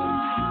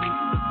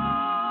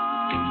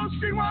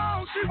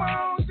won't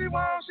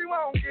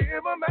give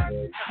him back.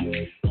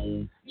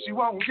 She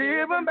won't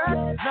give him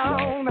back. No.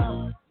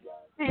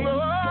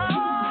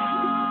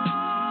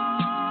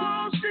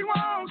 She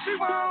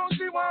won't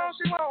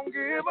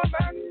give him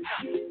back.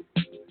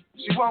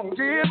 She won't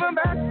give him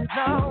back.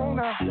 No.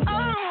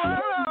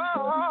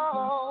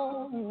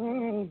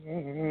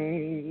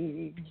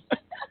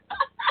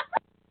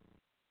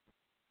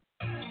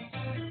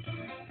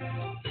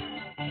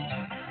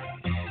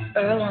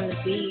 Earl on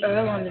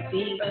the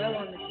beat.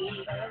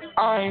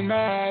 I ain't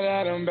mad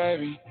at him,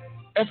 baby.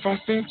 If I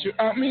sent you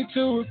out, me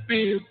too would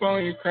be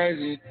upon you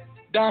crazy.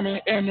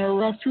 Diamond in the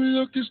rough, you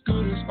look as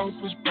good as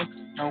Oprah's bank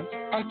account.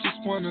 I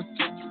just wanna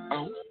take you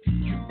out.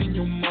 You in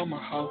your mama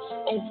house.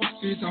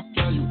 Overseas, I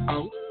fly you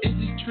out. Is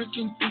it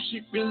tricking? Do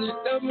she really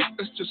love me?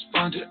 Let's just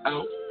find it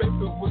out.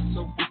 Baby, what's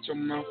up with your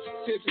mouth?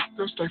 City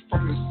girl straight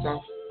from the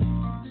south.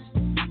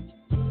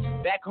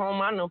 Back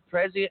home, I'm no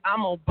president,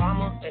 I'm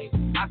Obama. Ay.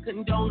 I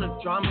condone the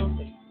drama.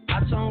 Ay. I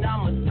tongue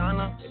down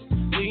Madonna. Ay.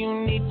 Do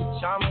you need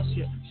pajamas?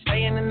 Yeah.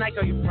 Stay in the night,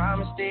 girl, you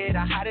promised it.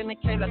 I hide in the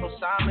cave like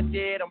Osama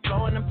did. I'm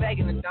blowing the bag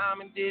in the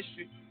diamond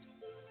district.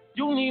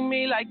 You need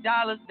me like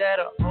dollars that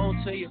are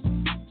owed to you.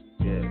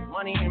 Yeah.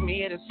 Money and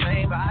me are the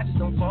same, but I just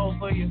don't fall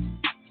for you.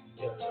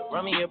 Yeah.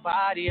 Run me your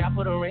body, I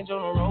put a range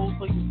on the road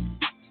for you.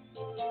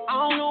 I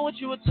don't know what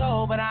you were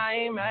told, but I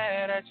ain't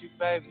mad at you,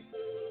 baby.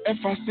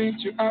 If I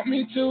sent you out,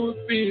 me too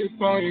would be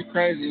upon you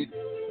crazy.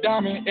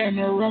 Diamond in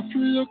the rough,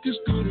 you look as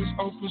good as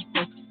Oprah's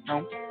bank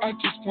down. I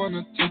just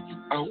wanna take you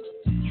out.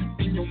 You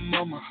in your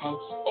mama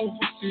house.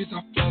 Overseas,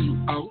 I fly you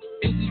out.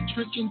 Is he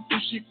tricking? Do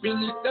she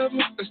really love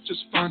me? Let's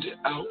just find it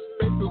out.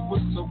 Baby,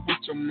 what's up with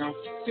your mouth?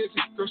 Says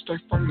it girl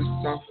straight from the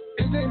south.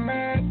 Is they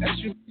mad that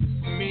you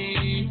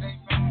me?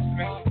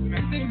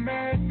 Is they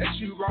mad that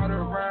you ride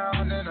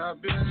around in a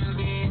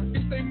Bentley?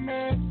 Is they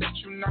mad that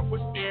you not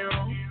with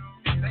them?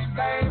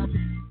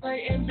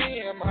 They envy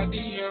in my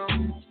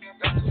DM.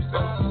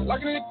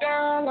 Locking it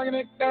down, locking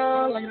it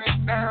down, locking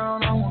it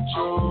down. I want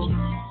you.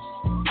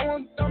 I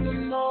want them to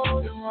know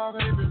you're my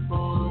baby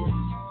boo.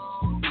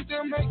 We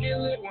still make it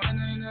lit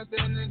when ain't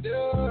nothing to do.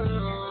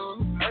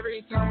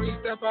 Every time we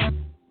step out,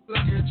 look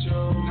at you.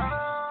 No,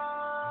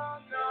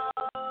 no,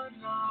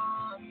 no,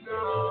 no.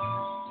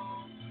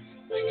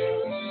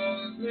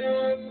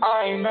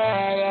 I ain't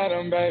mad at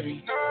him,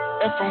 baby.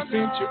 If I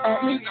sent you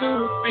out, me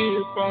too, be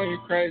up on you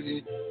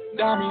crazy.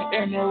 Diamond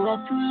in the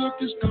rough, you look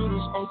as good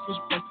as Oprah's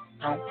bank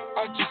account.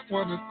 I just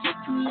wanna take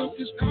you look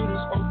as good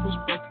as Oprah's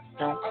bank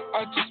account. I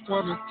just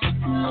wanna take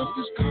you look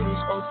as good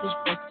as Oprah's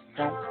bank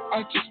account.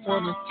 I just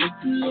wanna take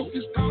you look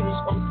as good as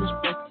Oprah's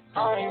bank account.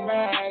 I ain't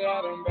mad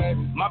at him, baby.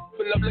 My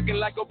pull up looking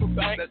like Oprah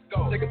Bank. Let's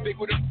go. Take a pic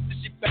with her,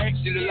 she bang.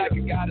 She look like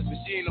a goddess, but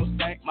she ain't no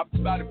stank. My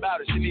body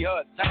about it, she need her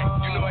a tank.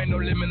 You know ain't no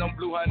limit on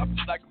blue honey. I'm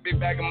just like a big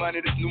bag of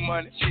money, this new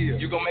money. Chill.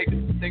 You gon' make the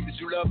think that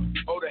you love her.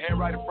 Hold her hand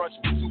right in front,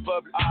 she be too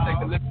public. Take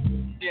the lip,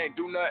 she ain't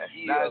do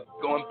nothing. Now it's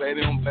going baby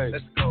on pay.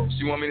 Let's go.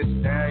 She want me to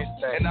stay,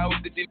 and I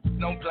with the D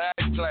don't play.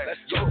 Let's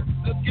go.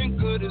 Looking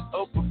good as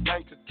Oprah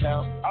bank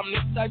account. I'm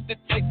the type to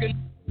take a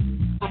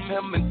from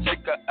him and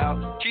take her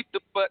out. Keep the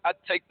butt, I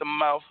take the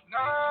mouth. No,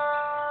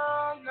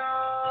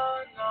 no,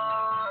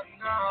 no,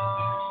 no.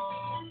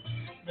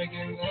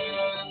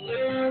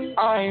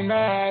 I ain't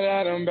mad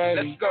at him,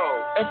 baby. Let's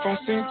go. If I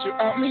sent you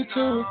out, me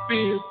too,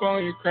 be up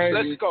on you crazy.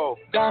 Let's go.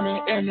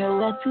 Diamond in the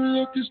rough, you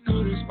look as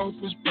good as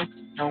Oprah's bank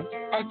account.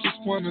 I just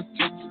wanna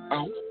take you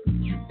out.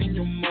 You in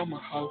your mama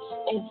house.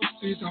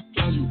 Overseas, I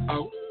fly you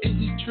out. Is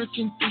he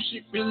tricking? Do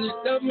she really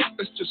love me?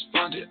 Let's just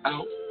find it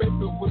out. Baby,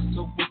 what's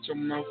up with your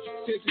mouth?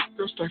 Says it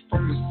girl straight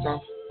from the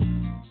south.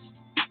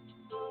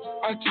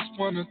 I just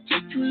wanna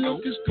take you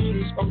look as good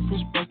as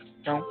Oprah's bank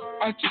account.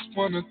 I just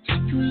wanna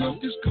take you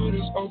look as good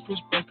as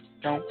Oprah's bank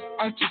account.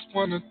 I just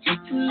wanna take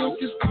you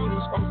look as good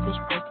as Oprah's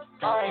bank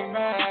account. I ain't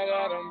mad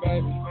at him,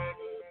 baby.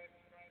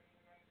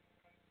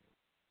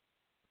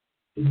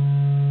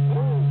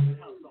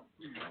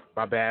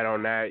 My bad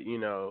on that. You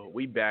know,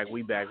 we back.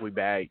 You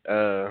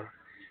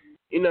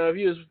know, if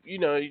you was, you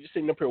know, you just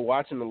sitting up here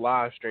watching the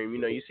live stream, you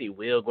know, you see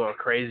Will going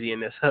crazy in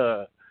this,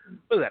 what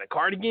was that, a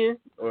cardigan?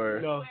 Or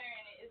No.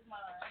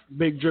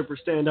 Big dripper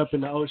stand up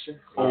in the ocean.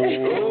 Oh. You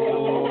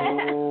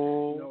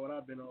know what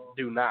I've been on.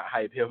 Do not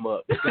hype him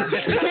up.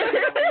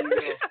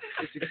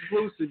 It's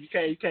exclusive. You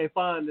can't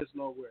find this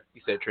nowhere.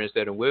 He said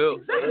Trendsetter Will.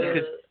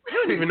 You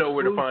don't even know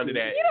where to find it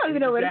at. You don't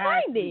even know where to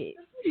find it.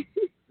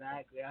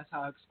 Exactly. That's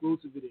how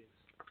exclusive it is.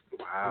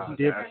 Wow. It's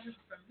different.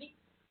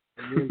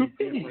 Really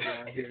different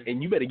out here.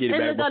 And you better get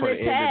it And back look on before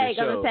the the end tag. of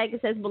the On show. the tag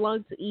it says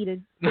belongs to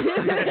Eden.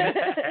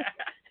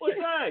 What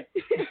tag?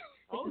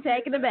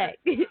 Tag in the back.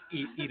 Eden's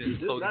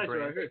This clothing nice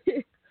brand. right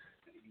here.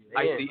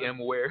 ICM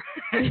wear.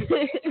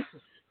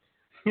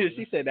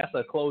 She said that's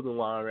a clothing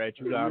line that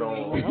you got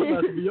on. I'm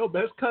about to be your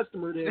best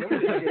customer then. I'm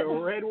gonna get a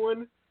red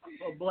one,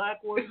 a black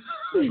one,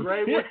 a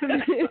gray one.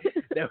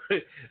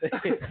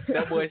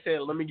 that boy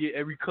said, "Let me get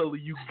every color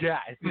you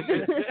got."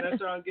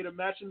 That's why I'll get a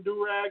matching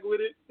do-rag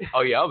with it.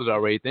 Oh yeah, I was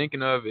already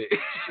thinking of it.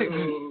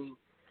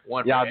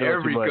 One Y'all for doing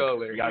every too much.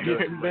 color. Y'all doing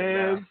too much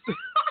now. Bands,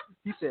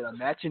 He said a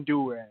matching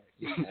do-rag.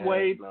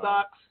 suede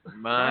socks.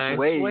 Mine.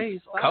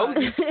 Suede. Coat.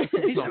 He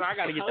said, "I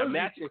gotta get the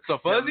matching, Some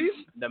fuzzies.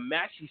 the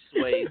matchy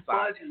suede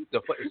socks."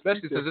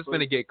 Especially since it's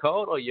gonna get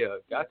cold. Oh yeah,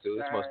 got to.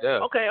 It's most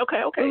deaf. Okay.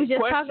 We was just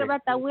Question. talking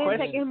about that wind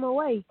Question. taking him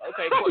away.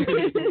 Okay.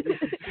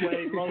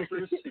 Suede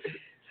loafers.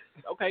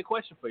 Okay.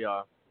 Question for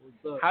y'all.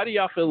 What's up? How do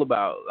y'all feel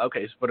about?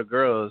 Okay, so for the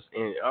girls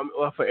and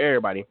well, for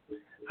everybody,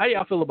 how do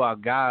y'all feel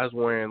about guys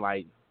wearing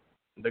like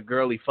the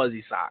girly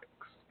fuzzy socks?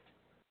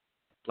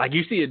 Like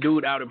you see a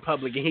dude out in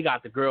public and he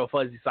got the girl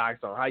fuzzy socks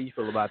on. How you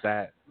feel about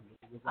that?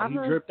 He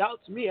dripped out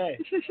to me, hey.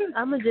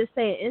 I'm going to just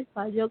say an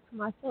inside joke to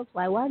myself.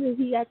 Like, why does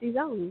he got these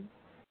on?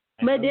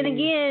 But then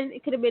again,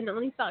 it could have been the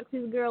only socks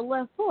his girl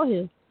left for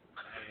him.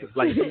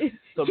 Like,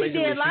 so She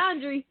basically, did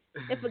laundry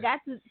and forgot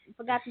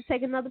to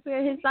take another pair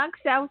of his socks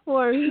out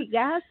for her. He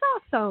got her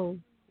socks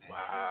on.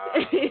 wow.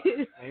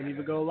 I ain't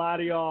even gonna lie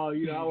to y'all.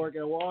 You know, I work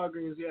at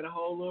Walgreens. He had a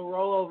whole little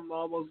roll of them. I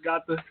almost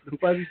got the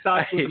fuzzy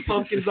socks with the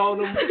pumpkins on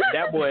them.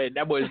 That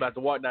boy's about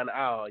to walk down the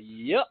aisle.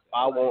 Yep,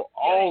 I want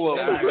all of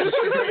them.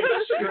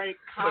 Straight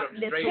cotton.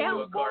 The Straight tail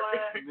to a cart.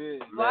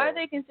 Why are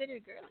they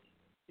considered girly?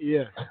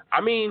 Yeah.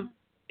 I mean,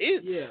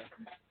 Yeah.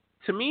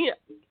 to me,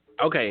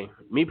 okay,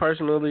 me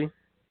personally,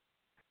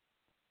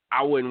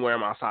 I wouldn't wear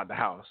them outside the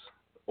house,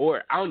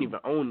 or I don't even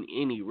own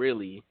any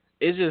really.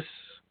 It's just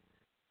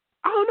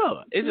I don't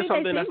know. It's I just mean,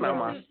 something they that's not seem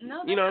my.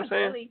 No, You know what I'm that's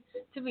saying? really,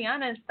 to be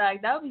honest,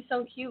 like that would be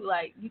so cute.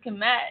 Like you can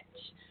match.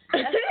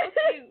 That's so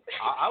cute.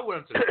 I wear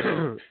them to the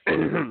stove.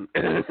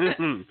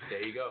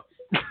 There you go.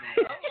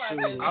 I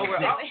ain't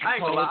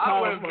gonna lie.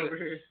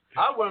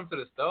 I wear them to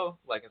the stove,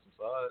 like in some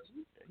sauce.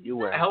 You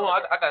wear. Hey, hold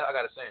on, I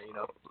got a saying. You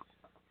know,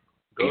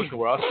 girls can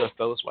wear all stuff,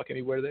 fellas. Why can't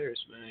he wear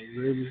theirs?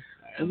 Really?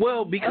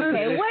 Well, because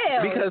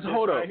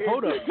hold up.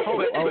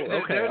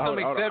 There's some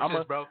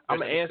exceptions, bro. I'm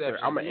gonna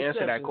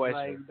answer that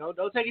question. Like,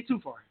 don't take it too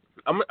far.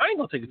 I ain't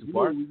gonna take it too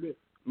far.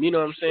 You know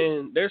what I'm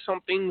saying? There's some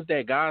things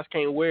that guys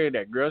can't wear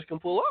that girls can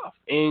pull off,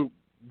 and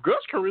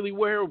girls can really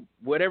wear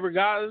whatever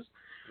guys.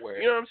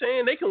 You know what I'm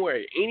saying? They can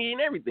wear any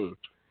and everything.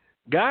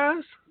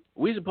 Guys,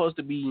 we're supposed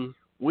to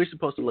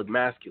look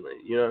masculine.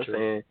 You know what I'm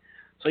saying?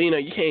 So you know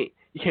you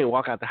can't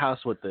walk out the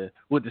house with the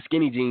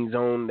skinny jeans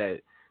on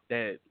that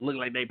look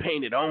like they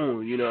painted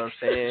on. You know what I'm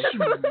saying? She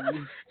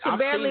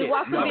barely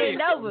walking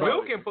bend over.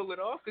 Will can pull it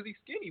off because he's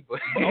skinny, but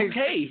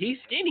okay, he's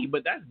skinny,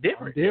 but that's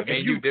different.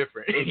 And you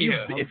different.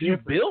 If you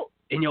built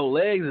and your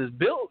legs is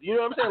built, you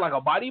know what I'm saying, like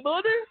a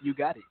bodybuilder, you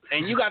got it.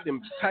 And you got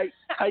them tight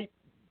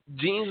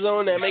jeans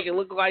on that make it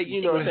look like,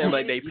 you know what I'm saying,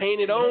 like they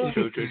painted on.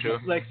 True.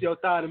 Flex your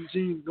thigh, them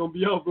jeans gonna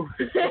be over. Boy,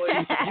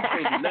 you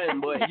can't do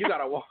nothing, boy. You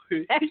gotta walk.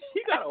 You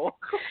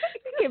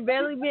can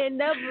barely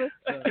bend over.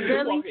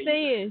 Barely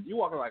stand. You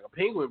walking like a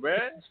penguin,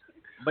 bruh.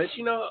 But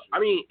you know, I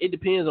mean, it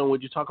depends on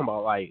what you're talking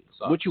about. Like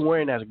socks. What you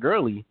wearing as a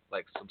girly.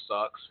 Like some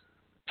socks.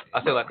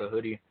 I say like a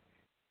hoodie.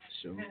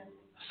 Sure.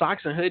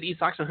 Socks and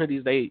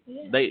hoodies. They.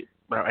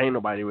 Bro, ain't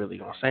nobody really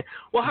gonna say.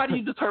 Well, how do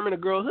you determine a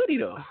girl hoodie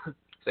though?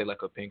 Say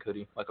like a pink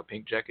hoodie, like a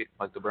pink jacket,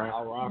 like the brand.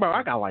 Bro,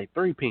 I got like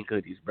 3 pink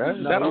hoodies, bro.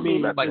 No, that don't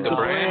mean nothing. Like the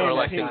brand or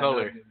like the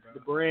color. The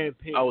brand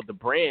pink. Oh, the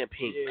brand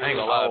pink. Yeah. I ain't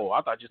gonna lie. Oh,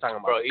 I thought you were talking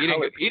about. Bro,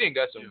 the Eden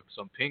got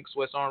some pink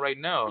sweats on right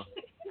now.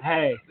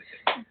 Hey,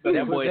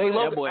 that boy. I ain't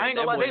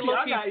gonna lie, they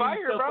low key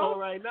fire, bro.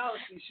 Right now,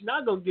 she's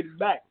not gonna get it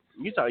back.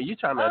 You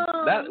trying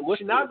to that?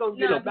 What's not gonna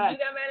get it back?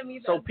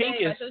 So pink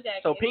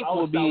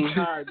will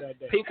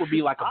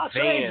be like a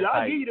van I'll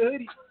type. give you the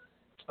hoodie.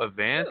 A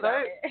van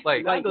type?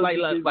 Like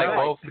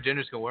both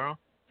genders can wear them?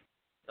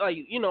 Like,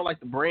 you know, like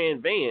the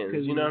brand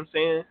Vans, you know what I'm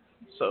saying?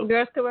 So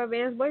girls can wear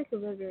Vans, boys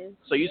can wear Vans.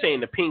 So you saying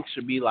the pink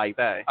should be like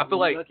that? I feel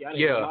like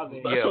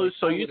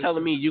So you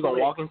telling me you gonna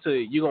walk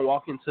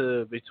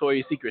into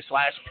Victoria's Secret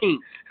 /pink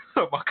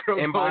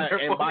and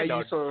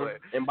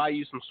buy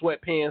you some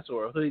sweatpants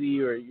or a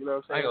hoodie or you know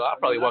what I'm saying? I'll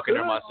probably walk in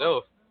there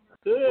myself.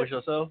 With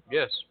yourself?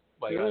 Yes.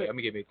 Like I'm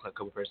gonna give me a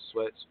couple pairs of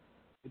sweats.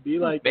 It'd be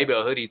like maybe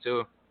a hoodie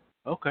too.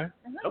 Okay.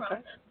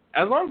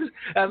 As long as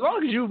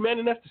you're man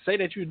enough to say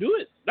that you do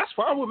it, that's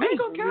fine with me. I ain't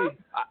gonna cap.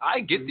 I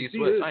get these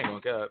sweats. I ain't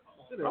gonna cap.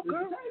 Okay.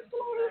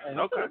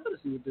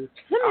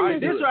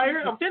 This right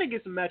here, I'm finna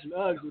get some matching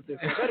Uggs with this.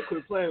 I better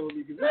quit playing with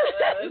me.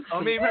 I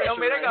mean,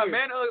 they got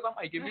man Uggs. I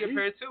might give me a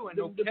pair too. And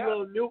no cap.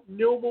 Little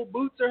Newell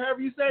boots or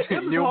however you say.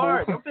 Them is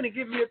hard. I'm finna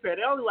give me a pair.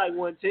 They only like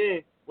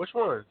 110. Which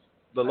ones?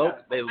 The low.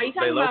 Are you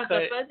talking about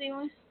the fuzzy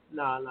ones?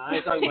 Nah, I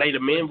ain't talking about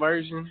the men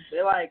version.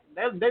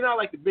 They're not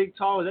like the big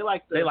tall. They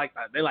like mid. This is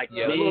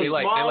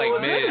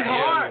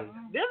hard.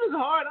 This is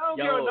hard. I don't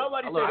care what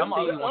nobody says. I'm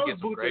gonna get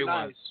some gray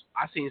ones.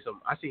 I seen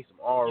some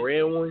all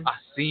red ones. I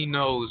seen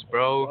those,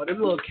 bro. Oh, them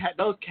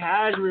those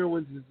cashmere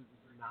ones is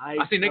nice.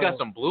 I seen they got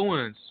some blue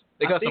ones.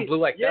 They got some blue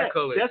like that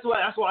color. That's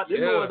why these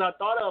are the ones I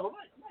thought of. I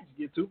might just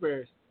get 2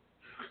 pairs.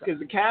 Because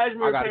the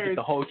cashmere I gotta pairs, get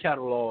the whole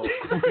catalog.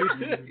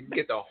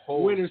 Get the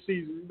whole winter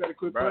season. You better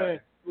quit playing.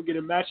 We'll get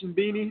a matching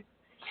beanie.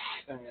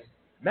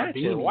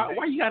 Matching?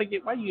 Why you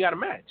gotta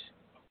match?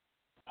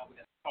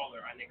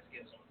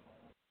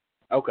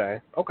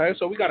 Okay,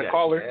 so we got a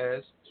caller.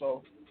 Yes.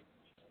 So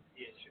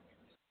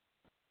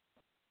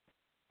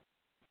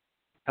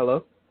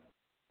hello?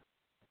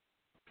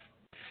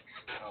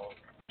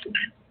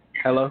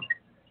 Hello? All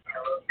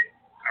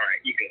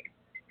right, you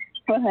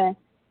good. Okay.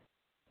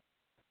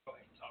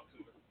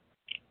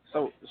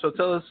 So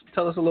tell us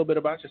a little bit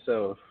about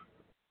yourself.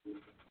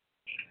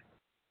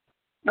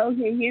 Oh,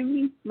 can you hear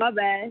me? My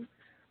bad.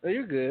 Oh,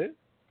 you're good.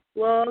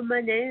 Well,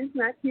 my name is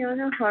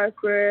Matiana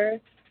Harper.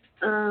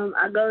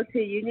 I go to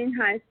Union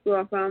High School.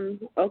 I'm from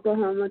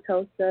Oklahoma,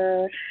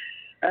 Tulsa.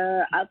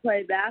 I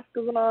play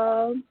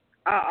basketball.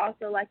 I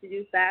also like to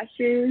do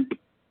fashion.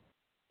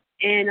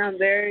 And I'm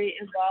very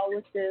involved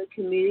with the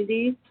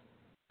community.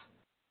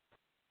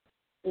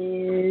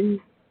 And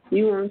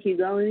you want to keep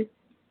going? Is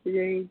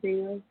there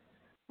anything else?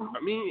 I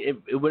mean,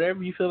 if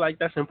whatever you feel like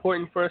that's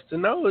important for us to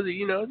know,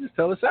 just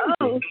tell us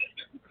everything.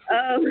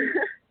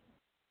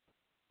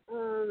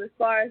 As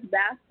far as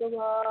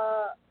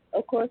basketball,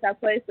 of course, I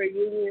played for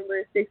Union.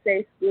 We're a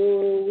 6A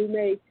school. We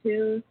made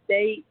 2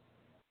 state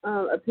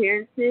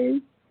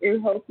appearances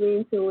and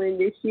hoping to win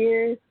this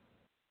year.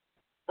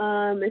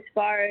 As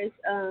far as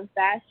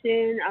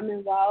fashion, I'm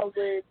involved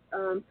with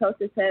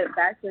Tulsa Tech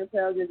Fashion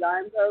Apparel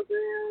Design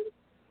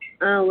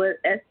Program with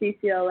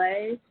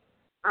SCCLA.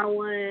 I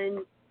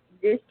won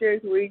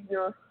district,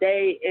 regional,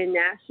 state, and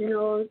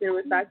nationals in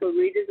recycled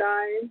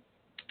redesign.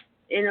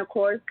 And of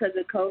course, because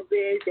of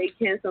COVID, they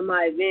canceled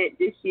my event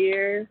this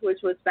year,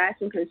 which was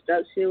fashion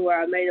construction, where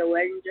I made a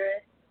wedding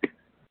dress.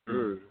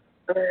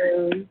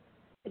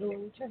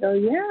 So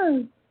yeah,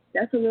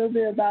 that's a little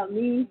bit about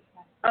me.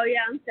 Oh yeah,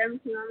 I'm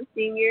 17. I'm a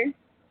senior.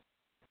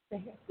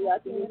 You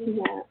have to mention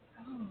that.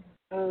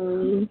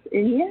 And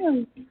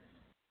yeah.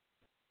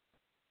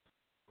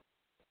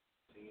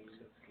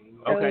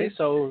 Okay,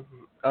 so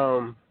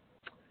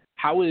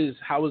how is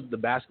the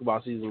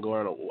basketball season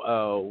going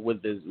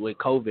with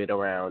COVID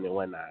around and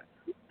whatnot?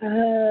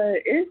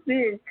 It's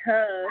been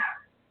tough.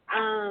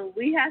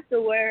 We have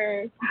to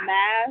wear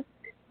masks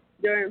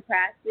during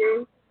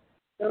practice,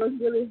 so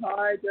it's really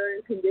hard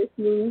during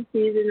conditioning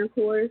season, of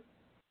course.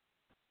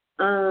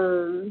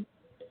 Man,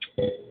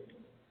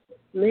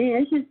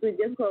 it's just been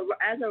difficult.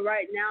 As of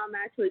right now, I'm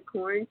actually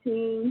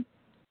quarantined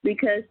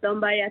because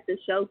somebody at the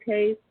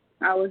showcase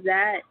I was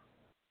at.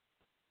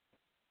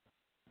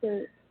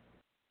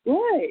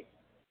 What?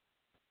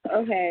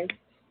 Okay.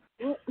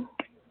 What do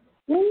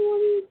you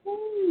want me to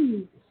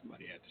say?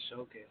 Somebody at the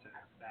showcase.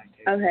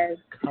 Okay.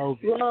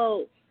 COVID.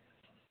 Well,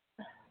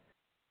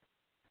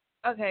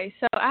 Okay,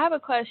 so I have a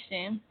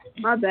question.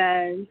 my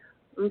bad.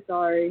 I'm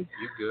sorry.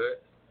 You good?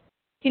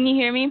 Can you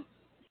hear me?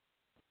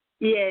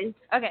 Yes.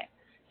 Okay,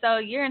 so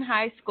you're in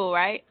high school,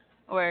 right?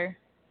 Or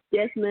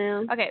Yes,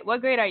 ma'am. okay,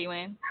 what grade are you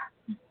in?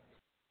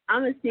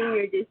 I'm a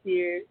senior this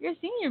year. You're a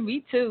senior,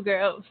 me too,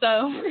 girl.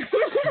 So,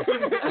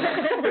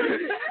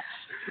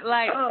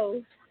 like,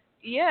 Oh.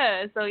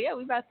 yeah. So yeah,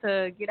 we about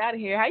to get out of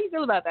here. How you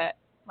feel about that?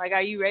 Like,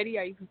 are you ready?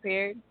 Are you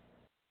prepared?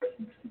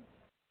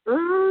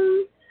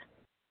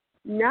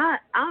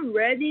 I'm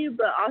ready,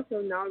 but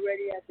also not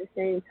ready at the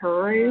same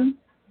time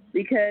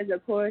because,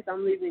 of course,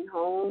 I'm leaving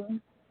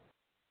home.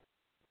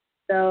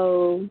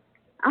 So,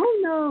 I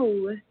don't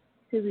know,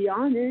 to be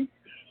honest.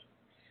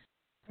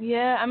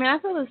 Yeah, I mean, I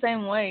feel the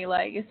same way.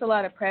 Like, it's a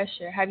lot of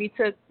pressure. Have you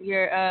took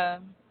your,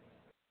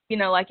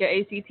 like your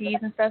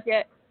ACTs and stuff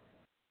yet?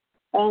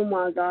 Oh,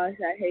 my gosh,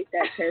 I hate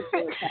that test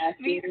for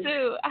passing. Me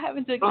too. I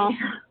haven't taken it.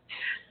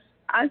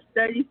 I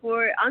studied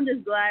for it. I'm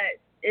just glad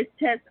it's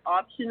test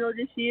optional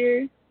this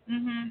year.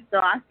 So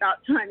I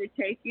stopped trying to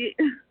take it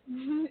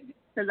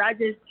because I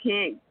just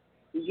can't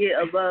get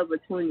above a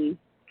 20.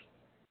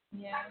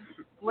 Yeah.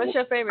 What's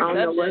your favorite I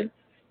don't know subject?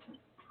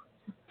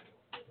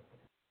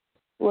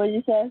 What did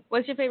you say?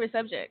 What's your favorite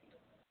subject?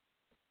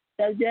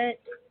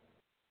 Subject?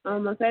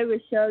 My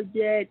favorite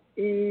subject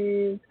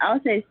is, I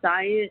would say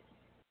science.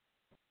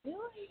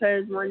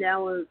 Because one day I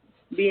was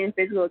being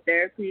physical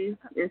therapy,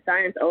 and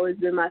science always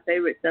been my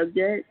favorite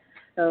subject.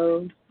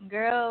 So,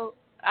 Girl,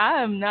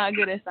 I am not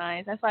good at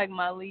science. That's like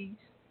my least.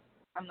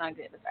 I'm not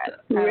good at that.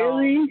 At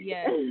really? all.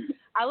 Yes.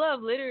 I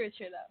love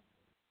literature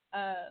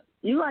though.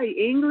 You like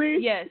English?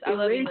 Yes, I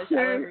love English. I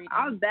love reading.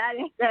 I'm bad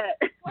at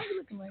that. Why are you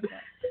looking like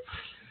that?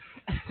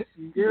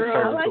 Girl,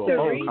 I like to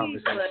read.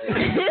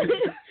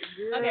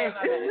 Okay, my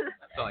bad.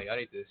 I'm telling you, I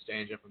need to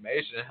exchange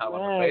information. How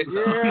Man, on FaceTime?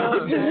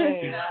 girl,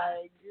 dang,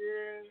 like,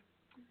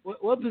 girl.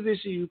 What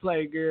position you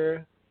play,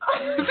 girl?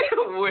 He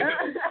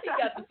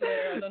got the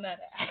flair. I don't know how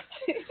to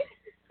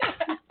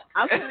act.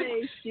 I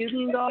play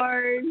shooting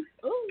guard.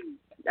 Ooh,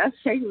 that's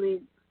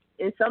technically,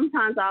 and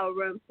sometimes I'll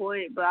run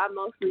point, but I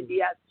mostly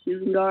be at the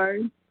shooting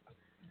guard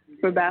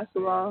for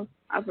basketball.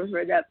 I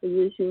prefer that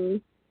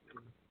position.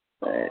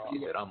 But You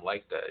said I'm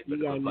like that. You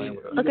better quit playing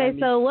with us. Okay,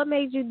 so what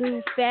made you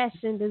do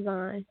fashion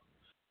design?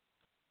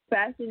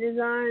 fashion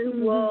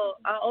design, well,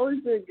 I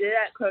always been good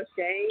at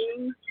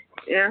crocheting,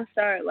 and I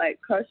started like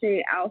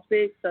crocheting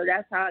outfits, so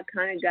that's how I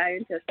kind of got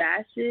into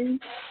fashion,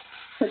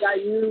 because I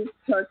used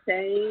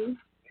crocheting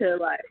to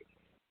like,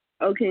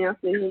 okay, y'all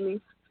still hear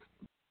me?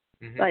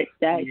 Like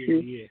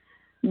statues. Yeah.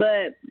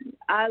 But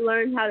I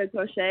learned how to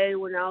crochet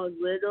when I was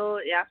little,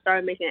 and I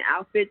started making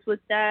outfits with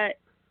that.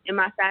 And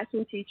my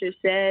fashion teacher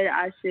said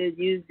I should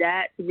use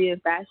that to be in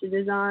fashion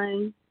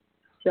design.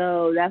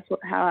 So that's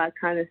how I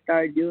kind of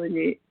started doing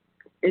it.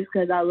 It's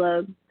because I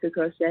love to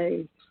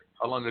crochet.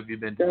 How long have you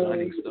been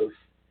designing stuff?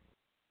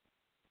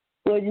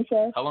 What did you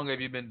say? How long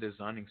have you been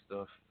designing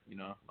stuff? You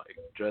know, like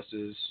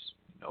dresses.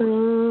 You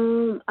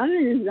know, I've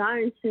been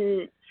designing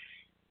since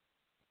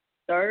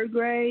third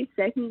grade,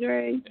 second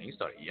grade. you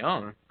started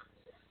young.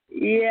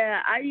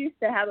 Yeah, I used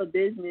to have a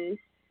business.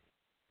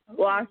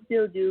 Well, I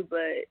still do,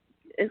 but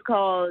it's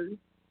called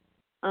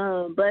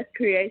Blessed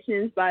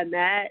Creations by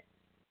Matt.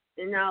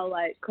 And I'll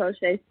like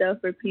crochet stuff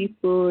for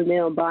people and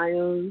they'll buy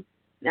them.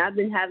 And I've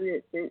been having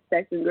it since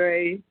second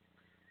grade.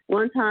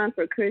 One time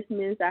for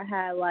Christmas, I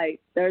had like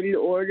 30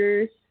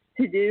 orders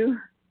to do.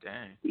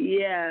 Dang.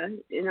 Yeah,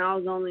 and I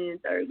was only in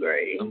third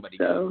grade. Somebody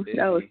so got busy.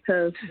 that was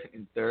tough.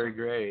 In third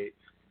grade.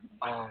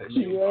 Oh,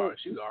 Yeah.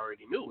 she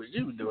already knew what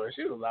she was doing.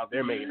 She was out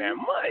there making that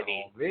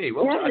money. Oh, me,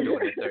 what was I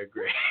doing in third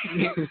grade?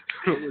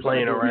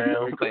 Playing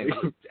around. Playing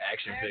with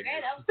action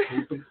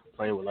figures.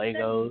 Playing with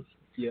Legos.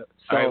 Yeah.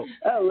 All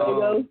So,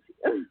 Legos.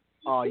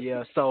 Oh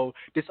yeah. So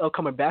this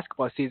upcoming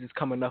basketball season is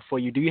coming up for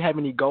you. Do you have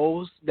any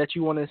goals that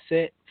you want to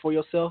set for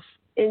yourself?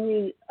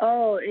 Any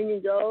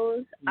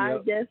goals? I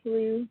Yep.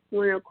 definitely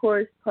want to, of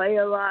course, play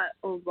a lot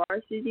on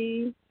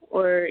varsity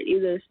or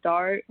either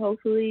start,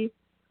 hopefully.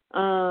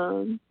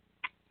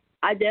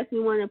 I definitely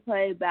want to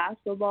play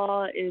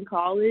basketball in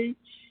college.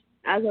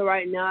 As of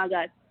right now, I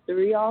got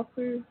 3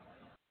 offers.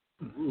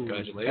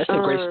 Congratulations. That's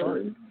a great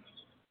start.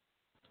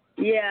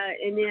 Yeah,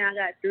 and then I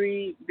got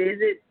 3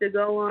 visits to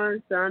go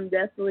on, so I'm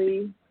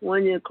definitely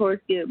wanting to, of course,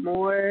 get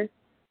more.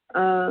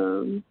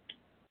 And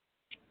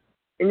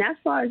as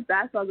far as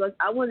basketball goes,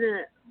 I want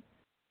to.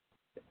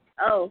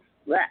 Oh,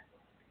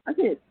 I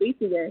can't speak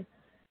today.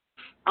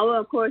 I will,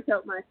 of course,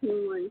 help my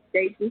team win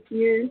state this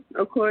year.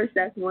 Of course,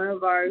 that's one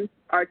of our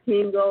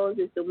team goals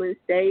is to win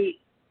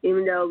state,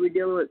 even though we're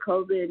dealing with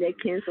COVID and they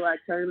canceled our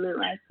tournament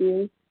last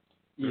year.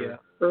 Yeah.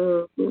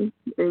 And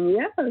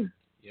yeah.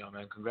 Yeah,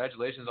 man.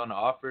 Congratulations on the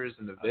offers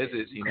and the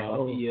visits. You know.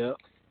 Oh, yeah.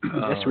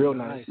 That's real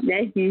nice.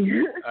 Thank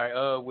you.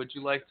 All right. Would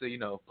you like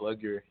to,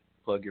 plug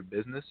your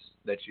business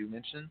that you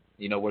mentioned?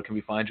 Where can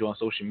we find you on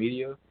social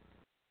media?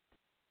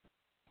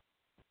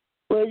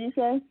 What did you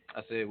say?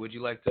 I said, would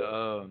you like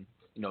to,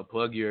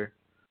 plug your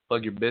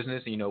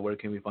business? And, where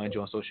can we find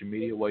you on social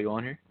media while you're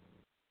on here?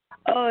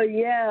 Oh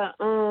yeah.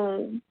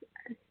 On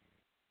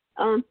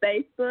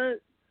Facebook.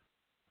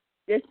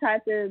 Just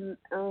type in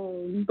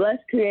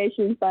Blessed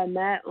Creations by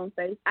Matt on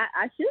Facebook.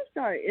 I should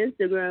start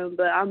Instagram,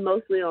 but I'm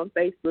mostly on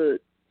Facebook.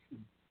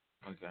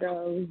 Okay.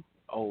 So.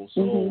 Oh,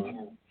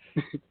 so.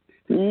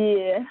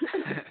 Yeah.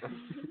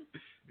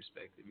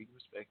 Respect it. We can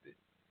respect it.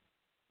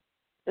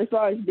 As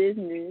far as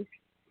business.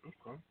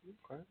 Okay.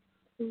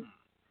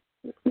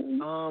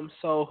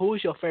 So who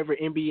is your favorite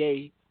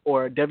NBA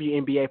or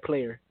WNBA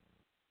player?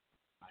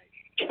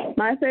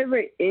 My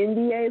favorite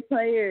NBA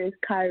player is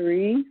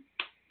Kyrie.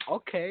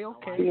 Okay.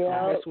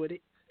 Yeah. That's with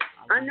it.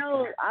 I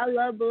know I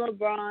love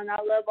LeBron.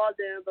 I love all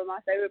them, but my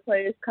favorite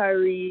player is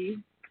Kyrie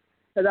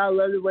because I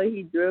love the way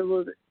he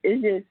dribbles.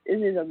 It's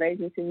just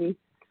amazing to me.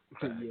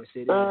 Yes,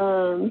 it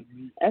is.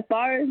 As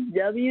far as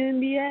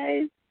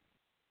WNBA,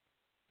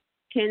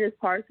 Candace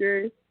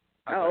Parker.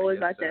 I always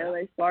like the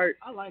LA Sparks.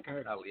 I like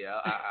her. Oh, yeah,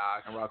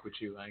 I can rock with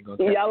you. I ain't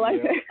gonna. Yeah, I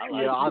like her.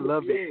 I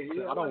love it.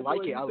 I don't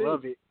like it. I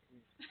love it.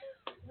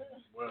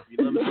 Well, if you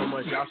love her so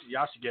much,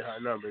 y'all should get her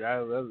number.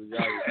 That was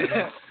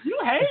y'all. You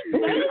hate me.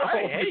 I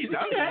ain't hate. I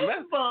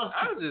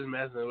was just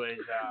messing with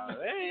y'all.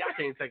 Hey, I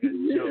can't take a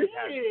joke.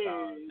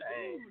 Dang.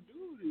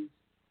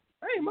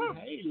 Hey, mom.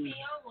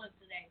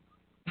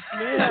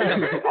 Yeah.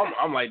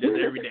 I'm like this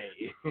every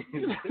day.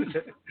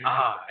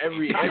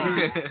 every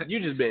you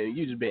just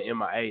been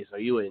MIA, so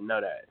you wouldn't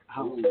know that.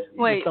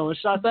 Wait, throwing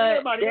shots but at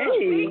everybody else.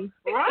 Dang.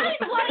 Right?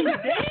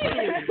 Like, dang.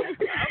 I'm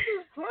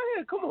just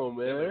playing. Come on,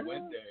 man.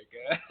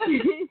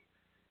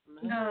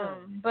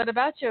 But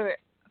about your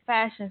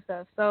fashion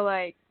stuff, so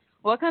like,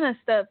 what kind of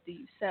stuff do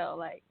you sell?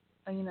 Like,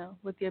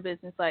 with your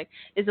business, like,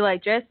 is it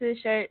like dresses,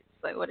 shirts?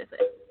 Like, what is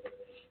it?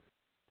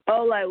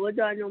 Oh, like what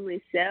do I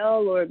normally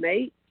sell or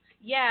make?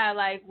 Yeah,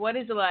 like what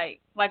is it like?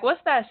 Like,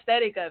 what's the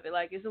aesthetic of it?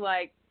 Like, is it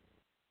like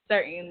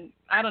certain,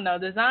 I don't know,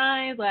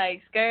 designs,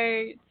 like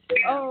skirts?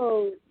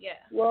 Oh, yeah.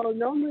 Well,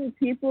 normally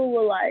people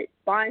will like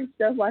find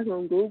stuff like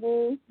on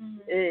Google,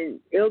 and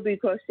it'll be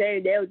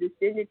crocheted. They'll just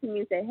send it to me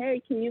and say,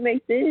 "Hey, can you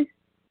make this?"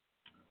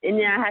 And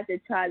then I have to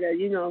try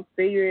to,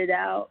 figure it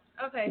out.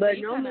 Okay. But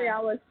so normally I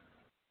was.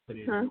 Put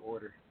it in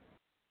order.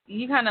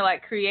 You kind of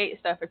like create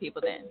stuff for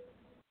people then.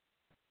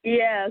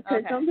 Yeah, because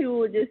Okay. some people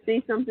would just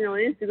see something on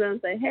Instagram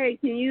and say, "Hey,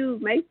 can you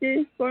make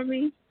this for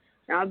me?"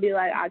 And I'll be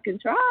like, "I can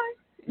try."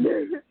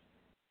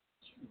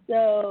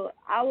 So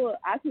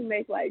I can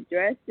make like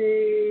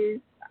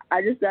dresses.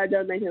 I just got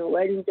done making a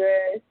wedding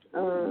dress.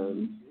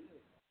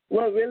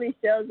 What really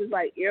sells is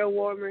like ear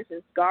warmers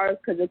and scarves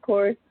because, of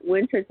course,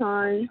 winter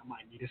time. I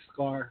might need a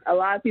scarf. A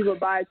lot of people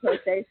buy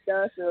crochet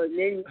stuff or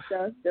knitting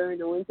stuff during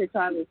the winter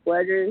time and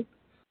sweaters.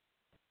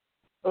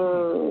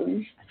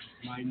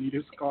 Might need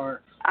a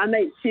scarf. I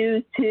make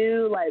shoes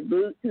too, like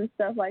boots and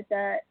stuff like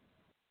that.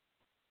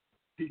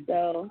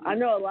 So I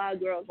know a lot of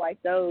girls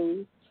like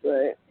those,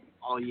 but.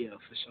 Oh yeah,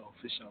 for sure.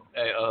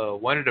 Hey,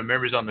 one of the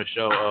members on the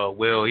show,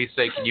 Will, he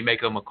said, can you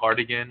make him a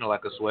cardigan or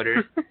like a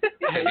sweater?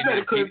 Hey, you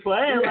better quit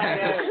playing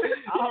like that.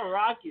 I'll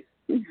rock it.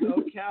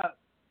 No cap.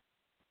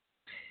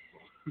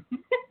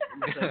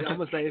 I'm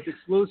gonna say it's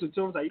exclusive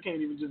to him, so you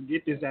can't even just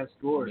get this at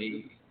stores.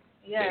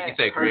 Yeah. He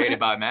said created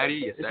by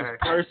Maddie. Yes, This sir. is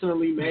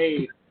personally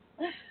made.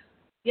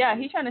 Yeah,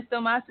 he's trying to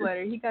steal my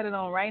sweater. He got it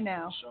on right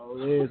now.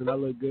 Sure is, and I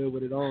look good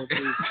with it on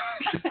too.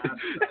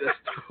 That's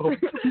dope.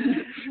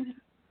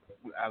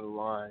 Out of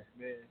line.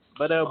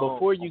 But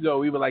before you go,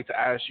 we would like to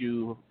ask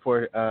you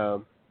for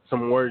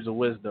some words of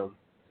wisdom.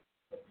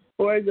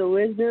 Words of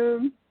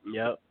wisdom.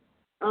 Yep.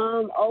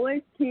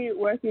 Always keep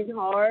working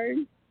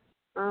hard.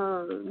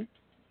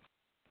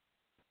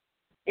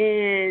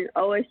 And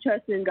always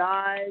trusting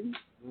God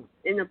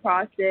in the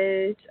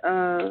process.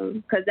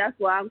 'Cause that's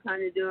what I'm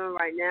kind of doing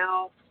right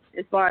now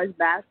as far as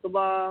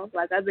basketball.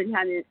 Like I've been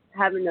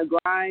having to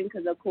grind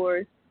because of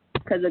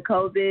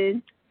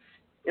COVID.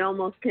 It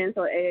almost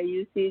canceled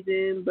AAU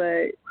season,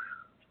 but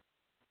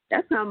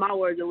that's not my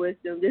words of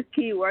wisdom. Just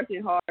keep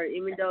working hard,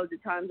 even though the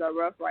times are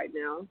rough right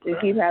now. And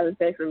keep having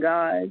faith in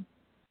God.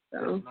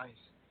 So. That's nice.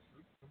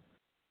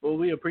 Well,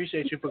 we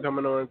appreciate you for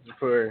coming on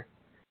for,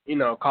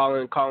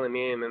 calling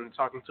in and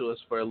talking to us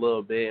for a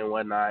little bit and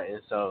whatnot.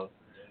 And so,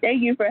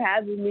 Thank you for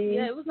having me.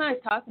 Yeah, it was nice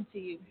talking to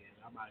you.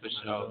 For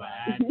sure.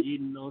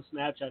 Eating on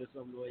Snapchat or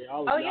something. You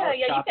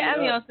can add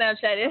me on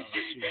Snapchat.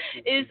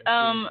 It's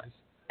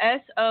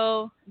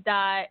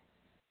SO.1CY.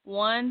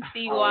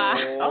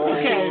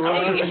 Okay.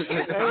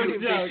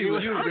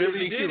 You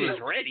really did it.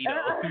 Ready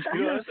though.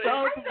 You're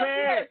so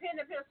prepared.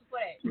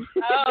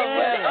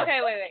 Okay,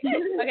 wait.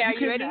 Okay, are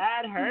you ready?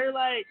 Add her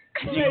like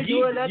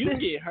you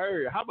get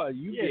her. How about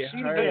you get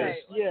her?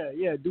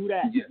 Yeah, do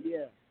that.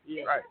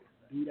 Yeah. Right.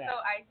 Do that. So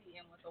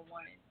ICM with a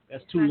 1.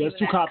 That's too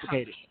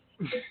complicated.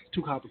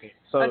 Too complicated.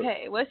 So,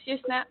 okay, what's your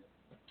Snap?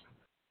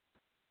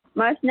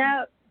 My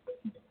Snap,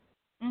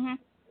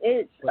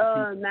 It's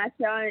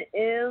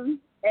Machion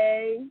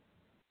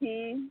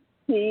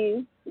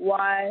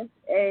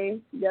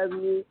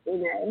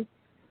MATTYAWNA.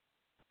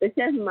 It's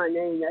just my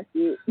name. That's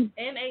it.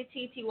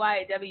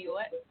 MATTYW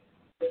what?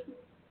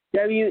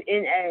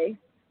 WNA.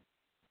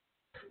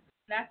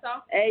 That's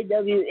all.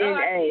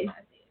 AWNA.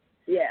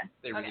 Yeah.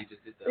 They really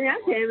just did that.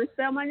 I can't even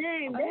spell my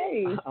name.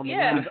 Dang. I'm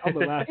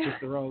the last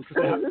sister wrong.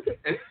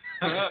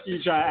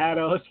 You try to add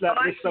on Snap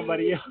with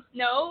somebody else.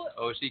 No.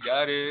 Oh, she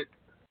got it.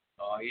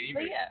 Oh, he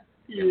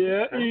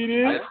Yeah, eat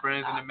it. Best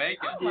friends in the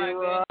making.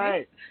 You're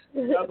right.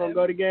 Y'all gonna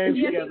go to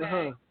games together,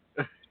 huh?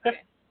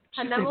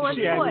 Her number one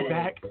She had me supporter.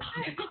 back.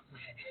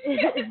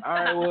 all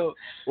right.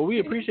 Well, we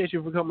appreciate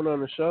you for coming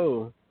on the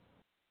show.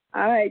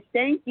 All right.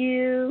 Thank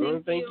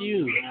you. Thank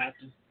you. I have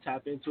to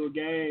tap into a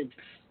game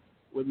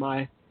with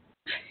my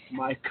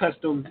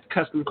custom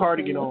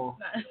cardigan on.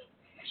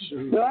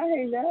 Do I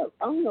hang up?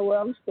 I don't know what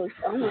I'm supposed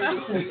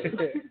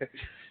to.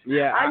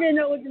 Yeah. I didn't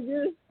know what to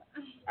do.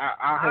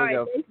 I'll hang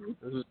up. Thank you.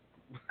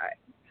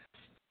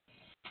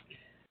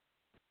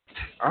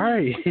 All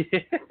right.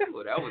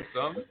 Well, that was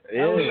something.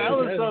 Yeah, that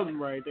was something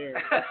right there.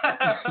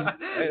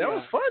 Hey, that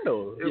was fun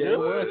though. Yeah, it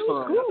was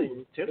fun.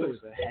 Cool.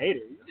 Taylor's a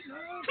hater.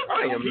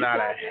 I am not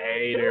a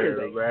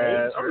hater,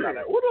 bruh. I'm not.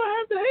 What do I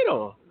have to hate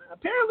on?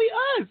 Apparently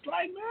us.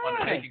 Like,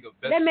 man.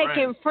 They're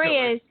making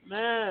friends.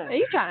 Man.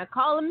 You trying to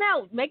call them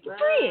out, making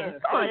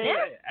friends. Come on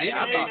now.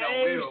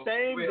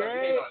 Same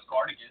grade.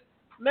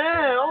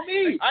 Man, on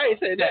me. I ain't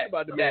saying that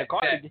about the man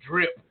cardigan.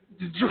 Drip.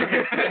 Hey,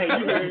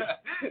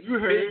 you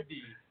heard.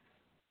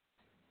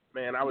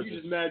 Man, I was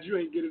just mad you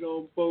ain't get it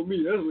on before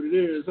me. That's what it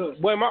is, huh?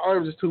 Boy, my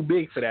arms is too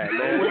big for that,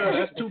 man. Well,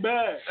 that's too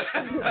bad.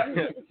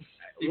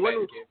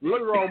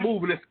 One wrong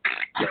move and it's.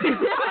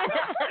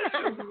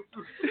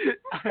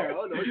 I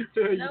don't know what to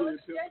tell you.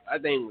 I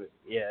think,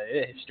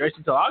 stretch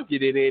until I'll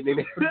get it in,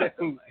 and that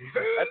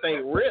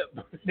thing rip.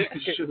 Go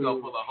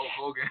pull a Hulk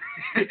Hogan.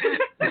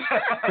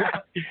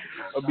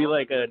 It'll be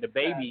like the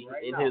baby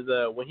in his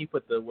when he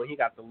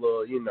got the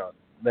little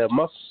the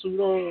muscle suit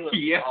on.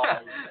 Yeah.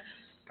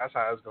 That's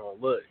how it's gonna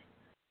look.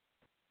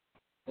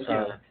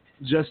 So,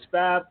 just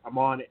Fab, I'm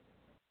on it.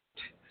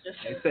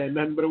 Ain't saying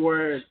nothing but a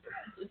word.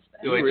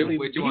 You really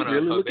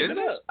looking it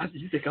up?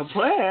 You think I'm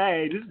playing?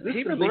 Hey, this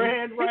is really,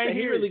 brand right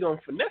here. He really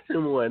gonna finesse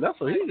him one. That's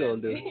what he's gonna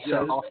do.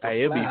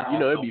 Hey,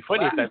 it'd be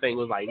funny if that thing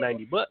was like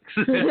 $90.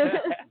 Yes,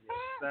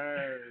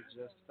 sir.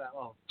 Just Fab.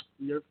 Oh,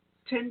 you're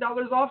 $10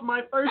 off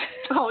my first.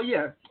 Oh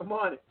yeah, I'm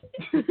on it.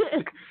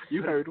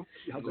 You heard him.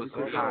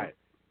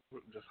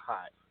 Just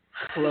hot.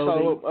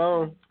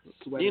 Clothing,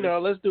 so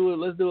let's do a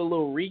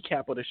little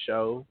recap of the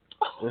show.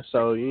 And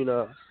so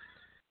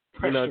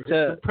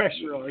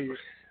pressure on here.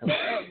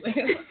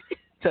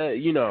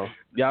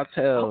 Y'all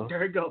tell. Oh,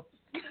 there it goes.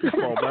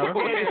 Come on, bro.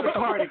 It's a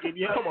cardigan,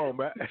 yeah. Come on,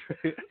 bro.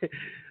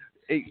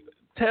 Hey,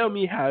 tell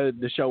me how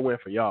the show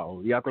went for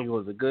y'all. Y'all think it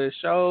was a good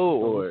show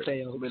or?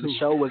 The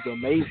show was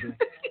amazing.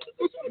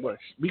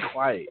 Be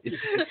quiet.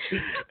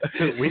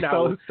 we not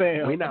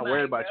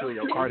worried about you and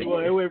your cardigan.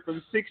 Well, it went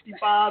from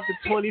 65 to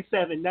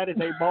 27. That is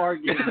a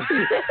bargain.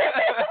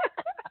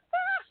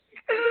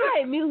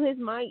 Hey, mute his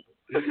mic.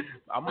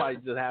 I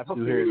might just have to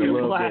hear it a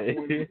little bit.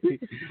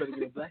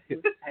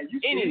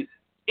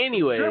 Anyway.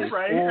 Anyway.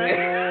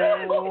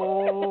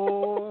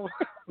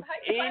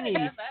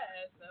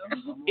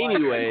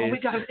 Oh,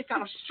 it got a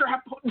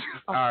strap on.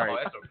 All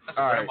right. That's a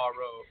grandma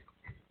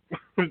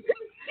robe.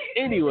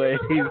 Anyway.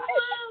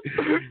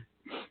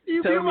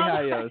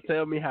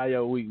 Tell me how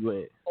your week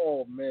went.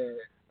 Oh man.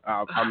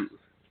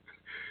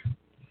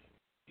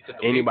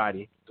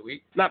 Anybody? The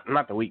week? Not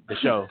the week. The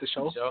show. The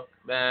show.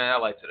 Man, I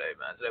like today,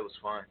 man. Today was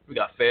fun. We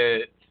got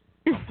fed.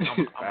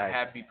 I'm a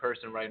happy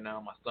person right now.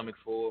 My stomach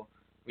full.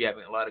 We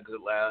having a lot of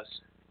good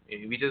laughs.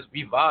 And we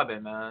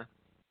vibing, man.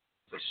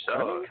 For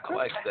sure. I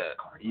like that.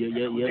 Yeah.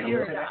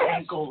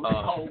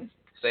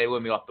 Say it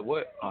with me off the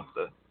what? Off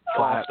the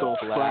flap.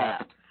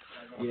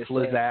 Yes,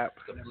 Flizzap.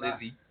 The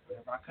Blizzy.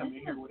 If I come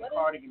in here with a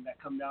cardigan that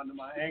come down to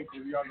my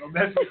ankles, y'all gonna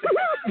mess with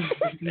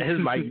it. His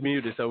mic's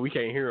muted, so we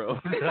can't hear him.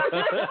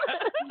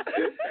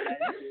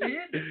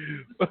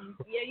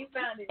 Yeah, you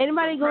found it.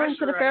 Anybody going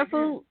to the fair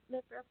food?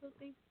 The fair food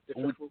thing?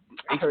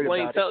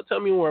 Explain. Tell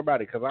me more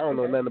about it, because I don't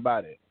know nothing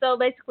about it. So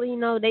basically,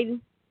 they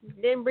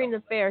didn't bring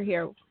the fair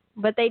here,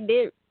 but they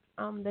did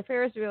The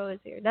Ferris wheel is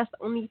here. That's the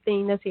only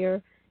thing that's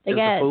here. They Just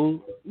got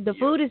the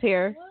food? is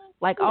here.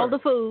 Like all the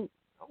food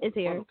is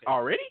here.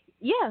 Already?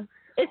 Yeah.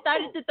 It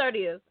started the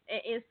 30th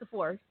and it's the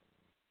 4th.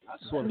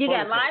 You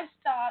got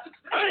livestock.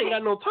 I ain't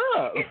got no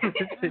time.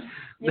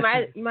 You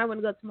might want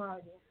to go tomorrow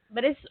again.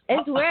 But it's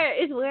where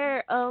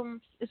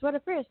the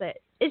Ferris at.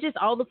 It's just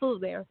all the food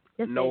there.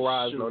 That's no it.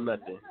 rides, no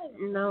nothing.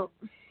 No.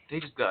 They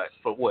just got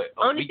for what?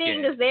 Only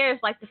thing that's there is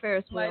like the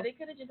Ferris wheel. Like, they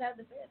could have just had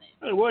the fair name.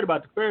 I ain't worried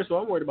about the Ferris wheel.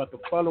 I'm worried about the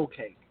funnel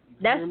cake. You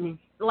That's hear me?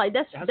 like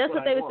that's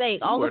what they were saying.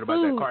 All the worried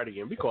about that food.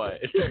 cardigan. Be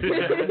quiet.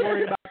 I'm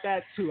worried about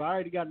that too. I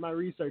already got my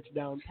research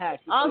down pat.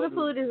 All the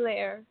food is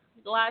there.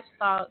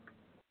 Livestock,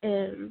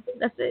 and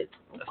that's it.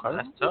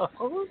 That's tough.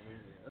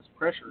 That's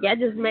pressure. Yeah,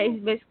 just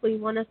basically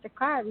want us to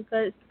cry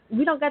because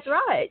we don't got to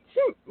ride.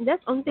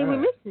 That's the only thing we're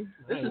missing.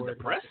 This is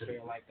depressing.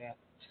 Like that.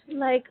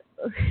 Like,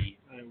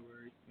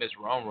 Miss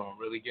Ron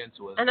really getting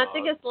to us. and I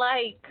think it's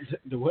like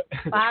the what?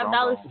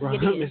 $5 to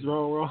get in. Miss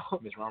Wrong.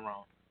 Miss Ron.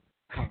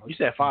 You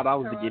said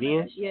 $5 to get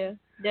in? Yeah.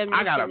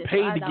 I gotta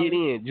pay to get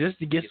in just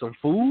to get some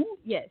food?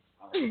 Yes.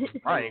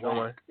 I ain't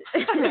going.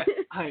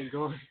 I ain't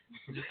going.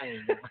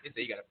 They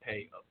say you gotta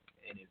pay up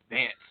in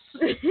advance.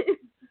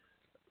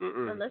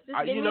 Unless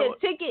it's give me a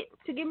ticket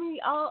to give me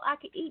all I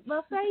can eat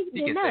buffet, You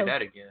then can no. say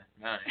that again.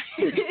 Nah.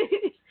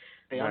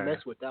 Hey, I mess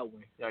with that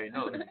one. You already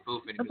know it's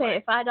food finna I'm be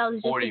paying like $5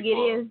 just to get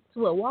in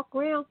to a walk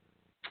around.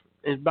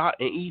 It's about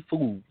and eat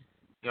food.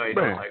 You already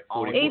know like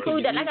 40. Eat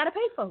food that I gotta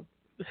pay for.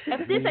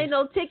 If this ain't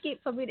no ticket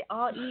for me to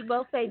all eat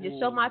buffet, just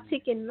show my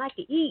ticket and I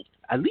can eat.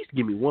 At least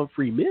give me one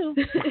free meal.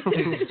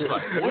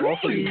 One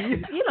free.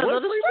 You don't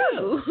know the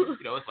truth.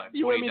 You know, it's like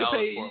You want me to $20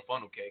 pay? for a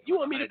funnel cake. You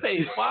want me to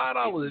pay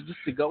 $5 just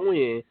to go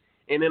in,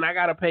 and then I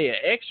gotta pay an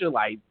extra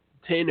like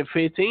 $10 to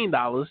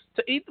 $15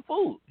 to eat the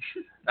food?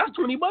 That's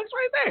 $20 right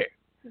there.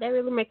 They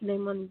really making their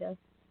money though.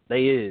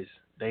 They is.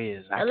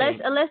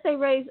 Unless they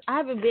raise, I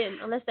haven't been.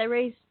 Unless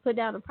they put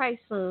down the price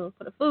for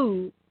the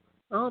food,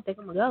 I don't think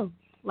I'm gonna go.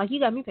 Like you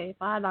got me paying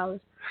 $5,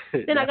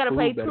 then I gotta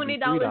pay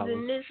 $20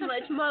 and this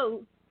much more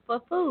for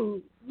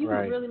food. You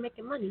Right. really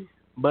making money.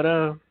 But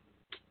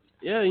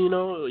yeah, you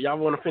know, y'all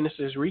want to finish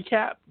this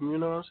recap? You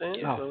know what I'm saying?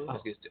 Yeah. So,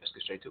 Let's get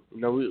straight to it. you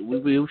know,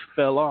 we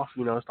fell off.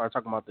 You know, start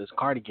talking about this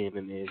cardigan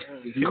and then.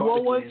 Do you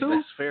want one too?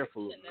 That's fair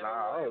food.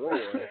 Nah, I don't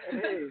want one.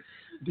 Hey,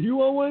 do you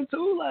want one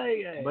too? Like,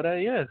 hey. But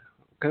yeah,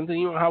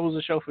 continue. How was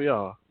the show for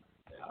y'all?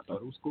 I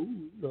thought it was cool.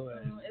 It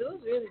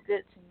was really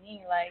good to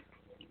me. Like,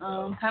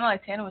 kind of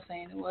like Tana was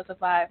saying, it was a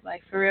vibe,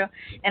 like for real.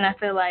 And I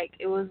feel like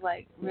it was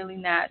like really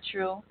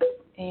natural,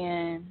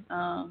 and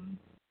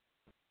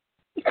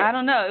I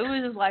don't know, it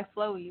was just like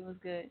flowy. It was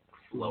good.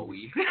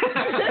 Flowy.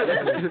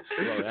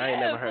 I ain't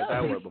never heard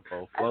that word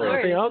before.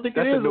 Flowy. I don't think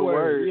That's it is a new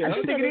word. Yeah, I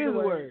don't think it is a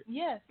word.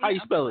 Yes. How you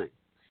spell it?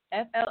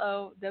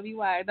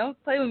 FLOWY. Don't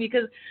play with me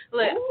because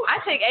look, I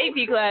take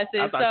AP classes.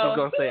 I thought you so was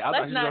gonna say. I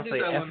thought you let's was gonna not say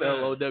do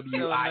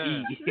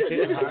FLOWIE.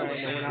 All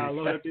right, now when I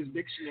load up this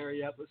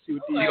dictionary up, let's see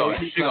what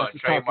these She gonna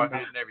classes trademark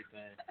talking it and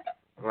everything.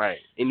 Right.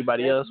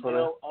 Anybody else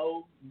wanna?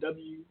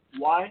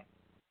 FLOWY.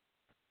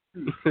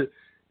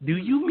 Do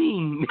you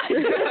mean?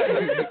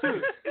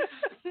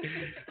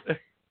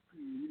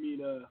 You mean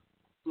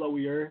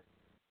flowier?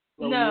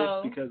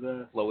 No. Because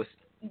Lowest.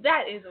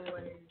 That is a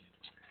word.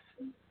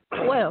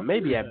 Well,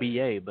 maybe at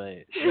BA, but.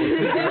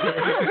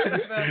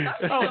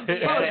 I would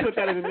put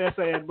that in an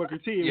essay at Booker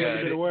T. Yeah,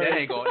 It word. they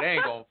ain't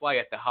gonna fly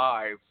at the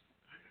Hive.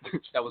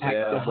 That was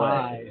At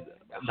like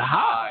the Hive. The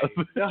Hive.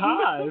 The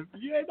Hive.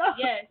 Yeah,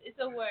 Yes, it's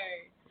a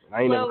word.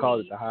 I ain't never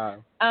called it the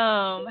Hive.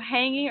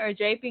 Hanging or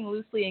draping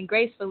loosely and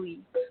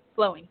gracefully,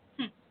 flowing.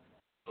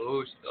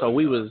 So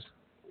we was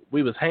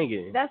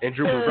hanging That's and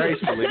drooping good.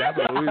 gracefully. That's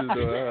what we was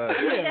doing.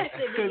 Yeah,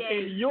 because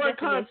in your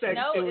context,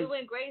 No, it it was.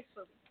 went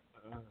gracefully.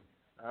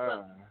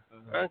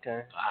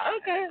 Okay. I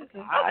guess.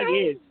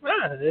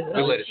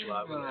 We'll let it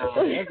slide.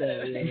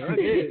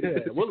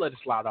 We'll let it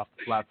slide off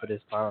the fly for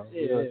this time.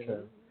 Yeah. Okay.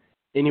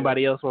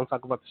 Anybody else want to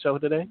talk about the show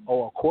today?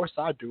 Oh, of course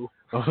I do.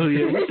 Oh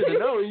yeah, we should have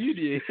known you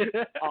did.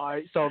 All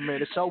right, so man,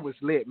 the show was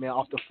lit, man,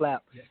 off the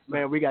flap.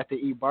 Man, we got to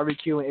eat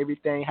barbecue and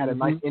everything. Had a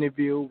nice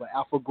interview with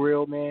Alpha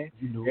Grill, man.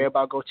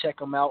 Everybody go check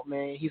him out,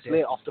 man. He's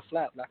lit off the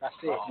flap, like I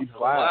said. He's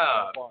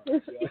wow.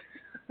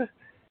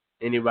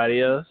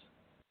 Anybody else?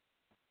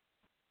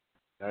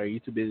 Are you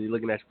too busy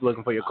looking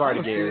for your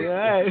cardigan?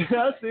 Hey,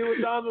 I see what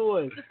time it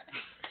was.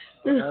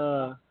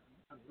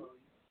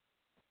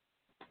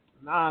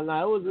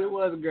 It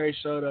was a great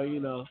show though. You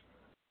know,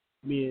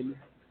 we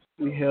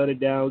held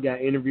it down. We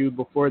got interviewed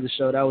before the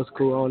show. That was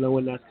cool. I don't know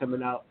when that's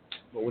coming out,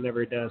 but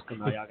whenever it does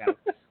come out, y'all gotta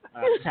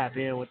tap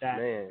in with that.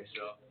 Man.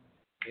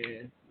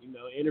 And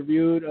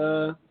interviewed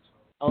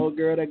old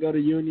girl that go to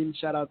Union.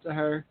 Shout out to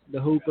her,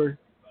 the Hooper,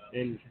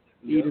 and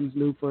Eden's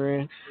new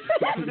friend.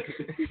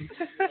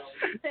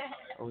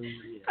 Oh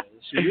yeah,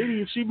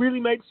 she really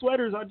makes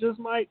sweaters. I just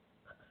might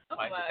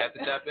Might just have to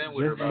tap in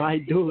with her.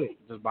 might do it.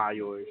 Just buy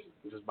yours.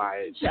 Just buy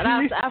it. Shout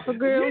out to Alpha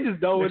Grill. You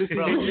just know what it's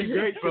Bro,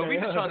 great. bro, we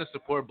just trying to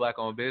support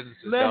black-owned businesses,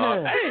 Man,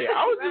 dog. hey,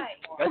 I was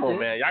just come on,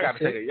 man. Y'all gotta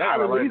take it. Y'all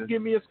gotta At learn least this.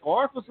 give me a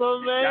scarf or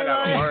something, man. Y'all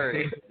gotta Like-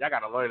 learn. Y'all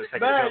gotta learn to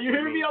take Man, it. you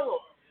hear me?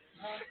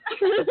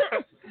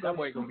 That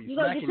boy gonna be You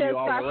gonna get smacking your you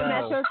all scarf and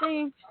match around. your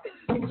thing?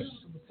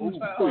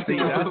 See,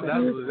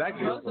 that's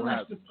exactly what's gonna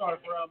happen.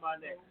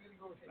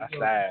 That's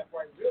sad.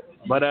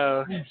 But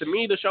to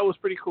me, the show was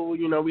pretty cool.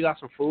 You know, we got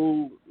some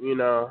food. You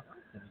know,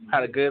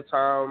 had a good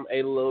time.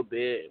 Ate a little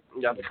bit.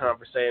 Got to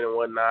conversating and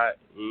whatnot.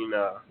 You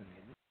know,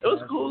 it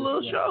was a cool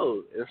little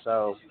show. And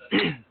so,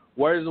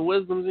 words of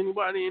wisdoms.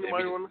 Anybody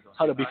want to?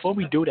 Hold up, before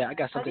we do that, I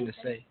got something to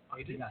say.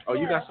 Oh,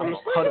 you got something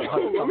to say?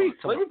 Hold on.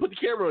 Let me put the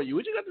camera on you.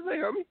 What you got to say,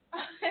 homie?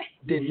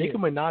 Did Nicki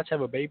Minaj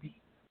have a baby?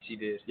 She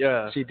did.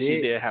 Yeah, She did?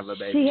 She did have a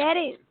baby. She had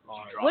it.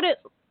 What it?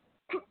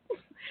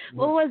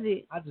 What was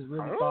it? I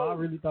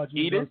really thought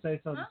you Eden? were gonna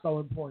say something so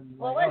important.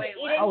 What Like,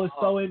 was it? I was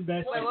so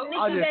invested.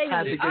 I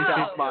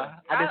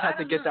just had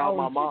to get that out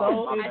my mind.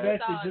 So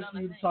invested just for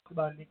you to talk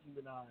about Nicki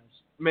Minaj.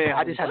 Man,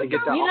 I just had to get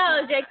that You off.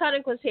 know, if Jay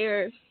Connick was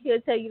here, he'll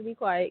tell you to be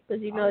quiet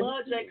because you I know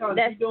love Jay Connick.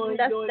 that's He's doing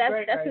that's great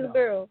right his now.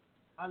 girl.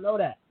 I know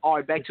that. All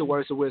right, back to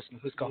words of wisdom.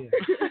 Let's go.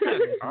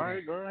 All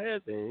right, go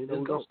ahead then. You know,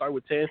 we're gonna start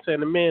with 10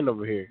 the men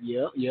over here.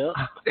 Yep. Alright,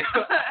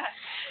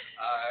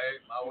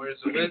 my words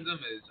of wisdom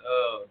is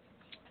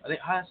I think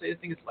how I say it,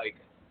 I think it's like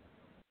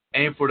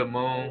aim for the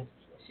moon,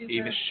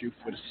 even shoot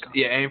for the stars.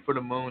 Yeah, aim for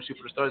the moon, shoot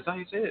for the stars. Is that how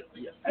you say it?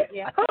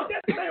 Yeah.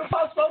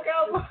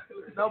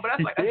 No, but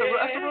that's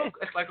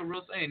like a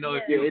real saying. No,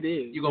 if Yeah, you it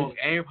is. you gonna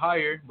aim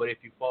higher, but if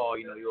you fall,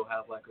 you know you'll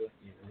have like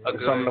a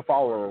good Something to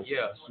follow on.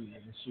 yeah.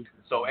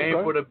 So aim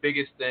Okay. for the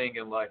biggest thing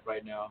in life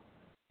right now.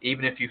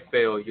 Even if you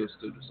fail, you'll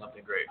still do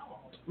something great.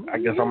 I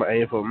guess I'm gonna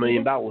aim for $1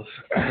 million.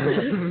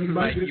 You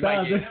might get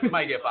 500.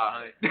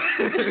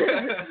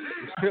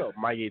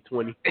 Might get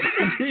 20.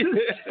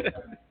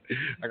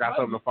 I got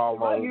something to follow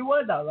Might get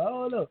on. $1. I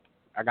don't know.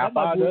 I got That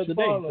might 5 be the what other you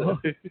follow.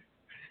 day.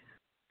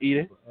 Eat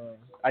it.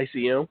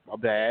 ICM. My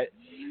bad.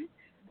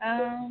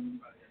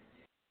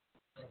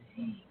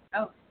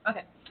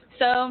 Okay.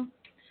 So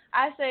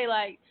I say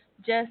like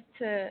just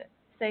to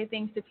say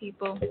things to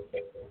people.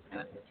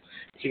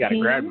 She gotta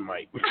grab the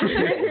mic.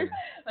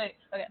 Wait,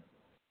 okay.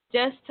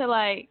 Just to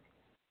like,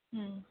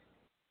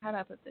 how do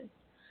I put this?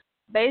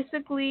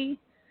 Basically,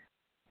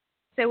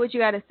 say what you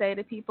gotta say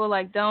to people.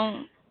 Like,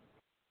 don't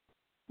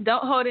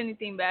hold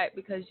anything back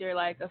because you're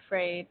like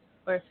afraid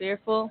or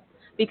fearful.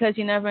 Because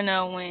you never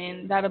know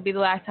when that'll be the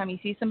last time you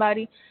see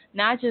somebody.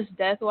 Not just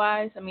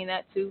death-wise. I mean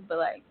that too, but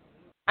like,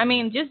 I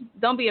mean just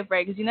don't be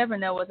afraid because you never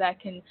know what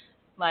that can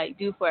like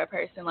do for a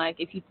person. Like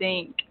if you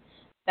think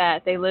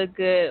that they look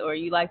good or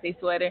you like their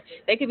sweater,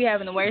 they could be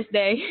having the worst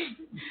day.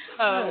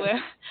 Oh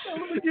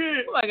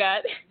my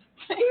God.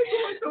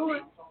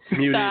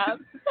 Stop.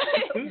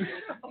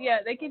 Yeah,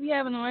 they could be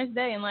having the worst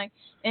day, and like,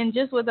 and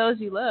just with those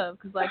you love,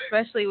 because like,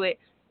 especially with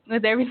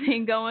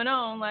everything going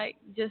on, like,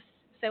 just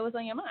say what's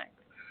on your mind.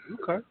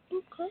 Okay.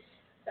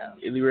 So.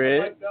 Illy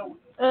Red.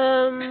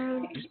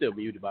 You still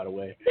muted, by the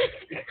way.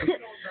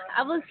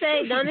 I would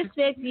say don't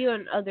expect you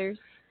and others.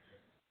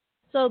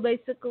 So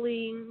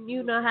basically,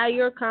 you know how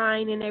you're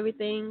kind and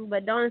everything,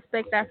 but don't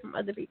expect that from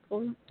other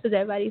people because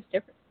everybody's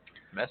different.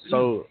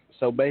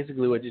 So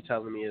basically, what you're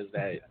telling me is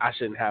that I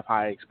shouldn't have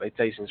high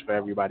expectations for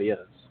everybody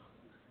else.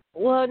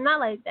 Well, not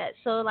like that.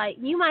 So like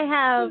you might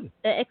have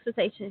the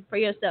expectation for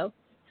yourself.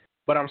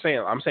 But I'm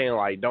saying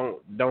like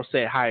don't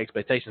set high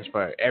expectations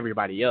for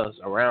everybody else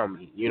around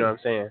me. You know what I'm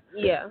saying?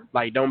 Yeah.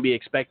 Like don't be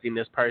expecting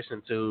this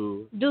person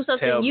to Do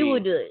something tell you me.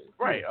 would do.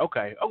 Right.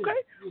 Okay.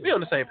 We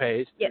on the same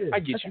page. Yeah. I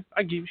get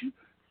you.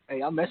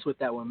 Hey, I mess with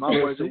that one. My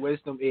words of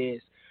wisdom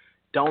is,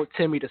 don't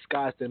tell me the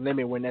sky's the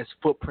limit when there's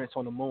footprints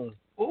on the moon.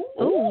 Ooh.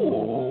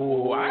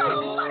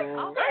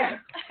 Wow.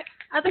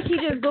 I think he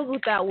just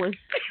Googled that one.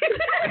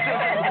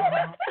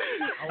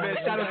 Man,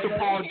 shout out to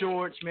Paul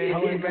George, man. He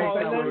made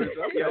that word.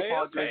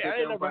 Paul George. I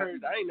ain't never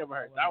heard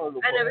that one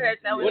before. I never heard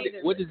that one either.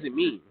 What does it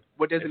mean?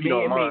 What does it If you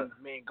mean? don't It mind.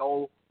 means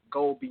go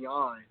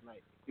beyond.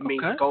 Like it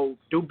means Okay. go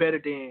do better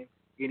than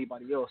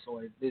anybody else,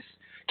 or just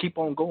keep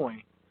on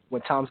going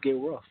when times get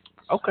rough.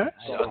 Okay.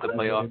 Shout out to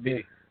Playoff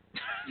P.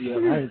 Yeah, I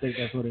didn't think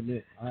that's what it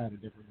meant. I had a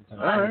different All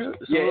right.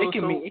 Yeah, it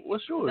can mean.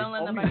 What's yours? Don't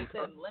let nobody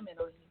set a limit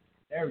on you.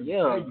 There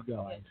you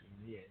go.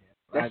 Yeah.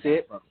 That's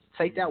it.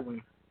 Take that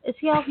one. Is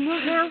he off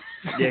mute now?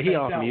 Yeah, he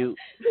off mute.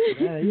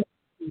 Yeah.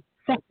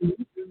 But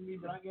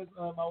I guess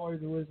my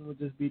words of wisdom would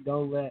just be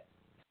don't let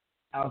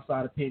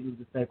outside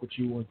opinions affect what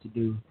you want to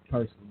do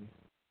personally.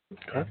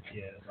 Okay.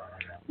 Yeah, that's all I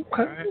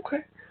got.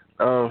 Okay.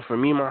 For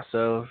me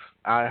myself,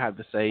 I have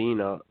to say,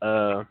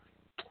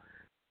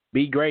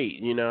 be great.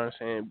 You know what I'm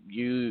saying?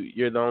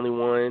 You're the only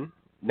one.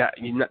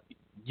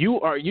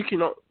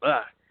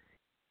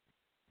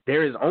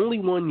 There is only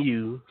one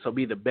you, so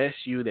be the best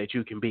you that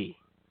you can be.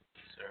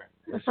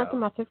 That's something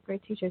my 5th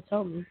grade teacher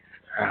told me.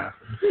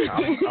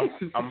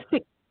 I'm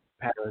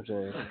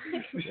patterns.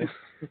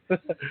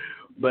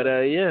 But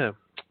yeah,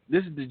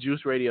 this is the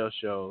Juice Radio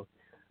Show.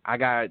 I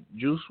got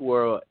Juice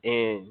WRLD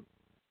and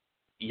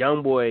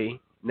YoungBoy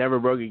Never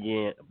Broke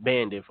Again,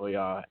 Bandit for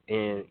y'all.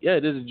 And yeah,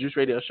 this is Juice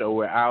Radio Show.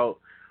 We're out.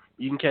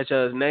 You can catch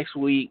us next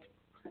week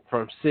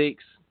from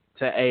 6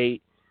 to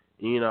 8,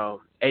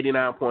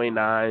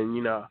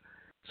 89.9,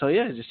 So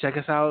yeah, just check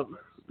us out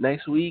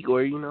next week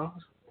or,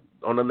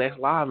 on the next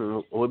live,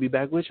 and we'll be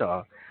back with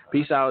y'all.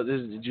 Peace out.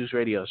 This is the Juice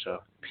Radio Show.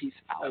 Peace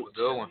out. That was a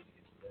good one.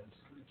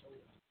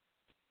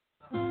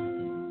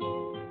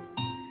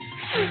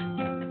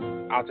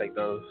 I'll take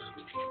those.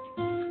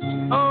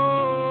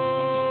 Oh,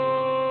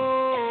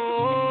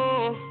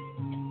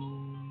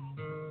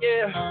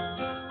 yeah.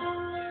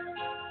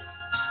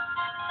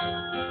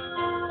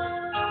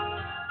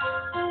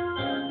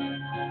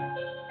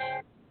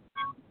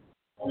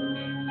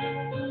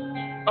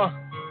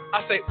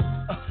 I say,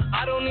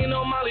 I don't need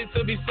no Molly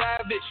to be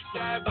savage.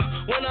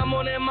 When I'm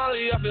on that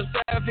Molly, I feel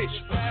savage.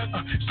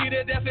 She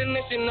the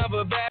definition of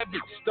a bad bitch.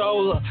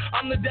 Stole her.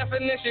 I'm the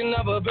definition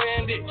of a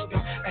bandit.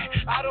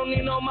 I don't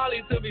need no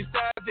Molly to be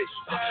savage.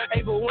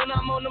 Hey, but when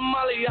I'm on the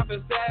Molly, I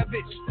feel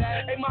savage.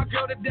 Hey, my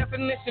girl, the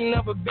definition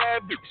of a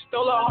bad bitch.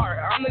 Stole her heart.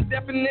 I'm the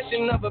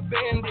definition of a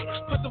bandit.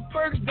 Put the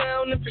perks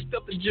down and picked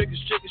up the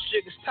jiggers.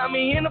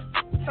 Tommy in the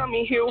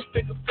Tommy Hill,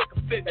 figure.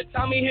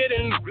 Tommy hit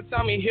and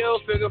Tommy Hill,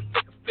 figure.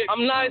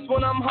 I'm nice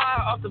when I'm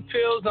high off the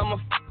pills, I'm a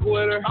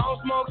with her. I don't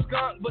smoke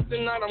skunk, but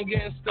tonight I'm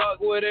getting stuck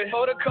with it.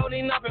 Hold the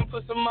codeine up and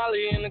put some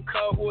Molly in the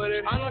cup with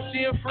it. I know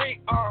she a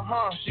freak,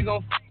 she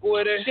gon'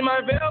 with it. She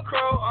my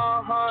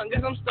Velcro,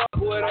 guess I'm stuck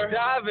with her. I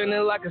dive in it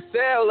like a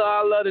sailor,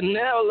 I love to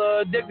nail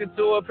her. Addicted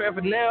to her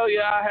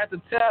paraphernalia, I had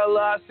to tell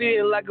her. I see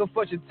it like a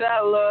fortune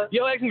teller.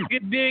 Yo, ex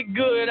could did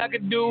good, I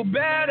could do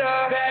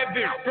better. Bad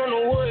bitch from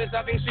the woods,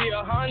 I think she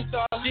a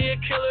hunter. She a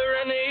killer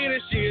and a eater,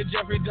 she a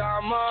Jeffrey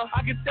Dahmer.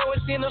 I can tell when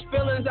she in the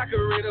feelings, I can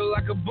read her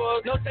like a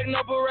book. No take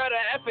no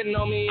beretta, effing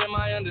on me, am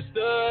I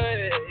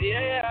understood?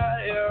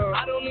 Yeah.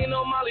 I don't need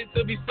no Molly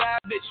to be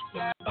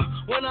savage.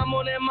 When I'm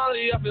on that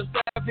Molly, I feel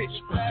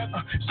savage.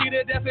 She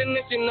the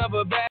definition of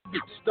a bad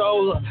bitch.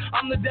 Stole her.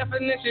 I'm the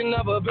definition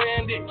of a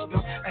bandit.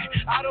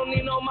 I don't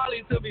need no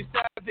Molly to be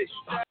savage.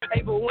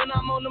 Hey, but when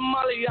I'm on the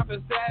Molly, I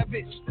feel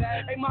savage.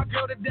 Hey, my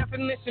girl, the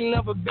definition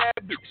of a bad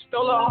bitch.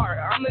 Stole her heart.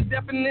 I'm the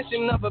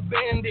definition of a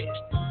bandit.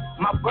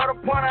 My brother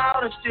pointed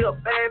out and she a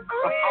bad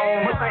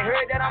bitch. Once I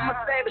heard that I'm a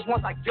savage,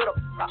 once I get up,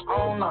 I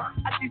own her.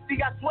 I see she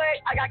got swag,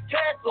 I got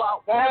cash, so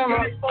I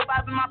want her. 4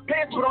 5 in my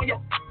pants, put on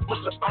your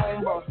with the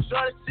own, bro.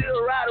 Shorty, she a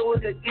rider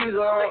with the diesel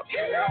on.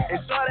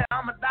 And shorty,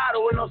 I'm a daughter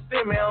with no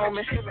stimmy on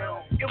me.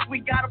 If we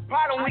got a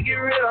problem, we get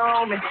rid of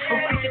homie.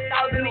 Put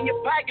 50,000 in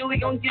your pocket, we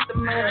gon' get the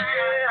man.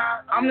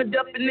 I'm the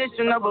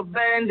definition of a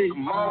bandit.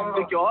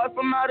 Took your heart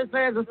from out his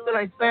hands and still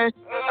ain't saying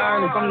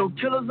honest. I'm no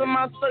killers in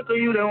my circle,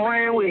 you done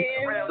ran with.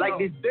 Like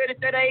this dirty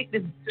that I ate,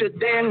 this shit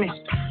damaged.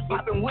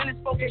 I've been winning,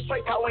 spoken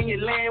straight out when you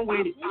land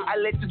with it. I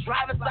let you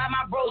drive inside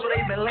my bros, but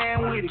they been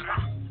land with it.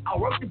 I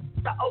work this,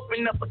 I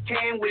open up a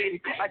can with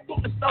it. I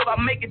took the stove, I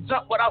make it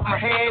jump without my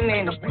hand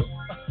in it.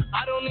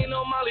 I don't need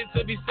no Molly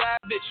to be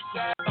savage.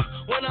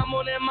 When I'm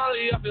on that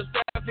Molly, I feel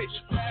savage.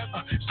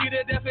 She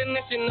the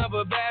definition of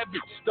a bad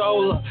bitch.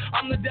 Stole her.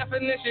 I'm the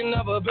definition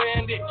of a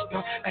bandit.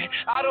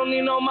 I don't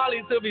need no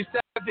Molly to be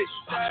savage.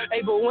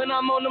 Hey, but when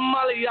I'm on the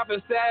Molly, I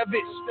feel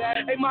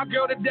savage. Hey, my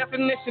girl, the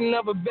definition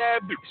of a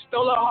bad bitch.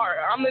 Stole her heart.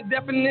 I'm the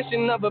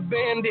definition of a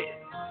bandit.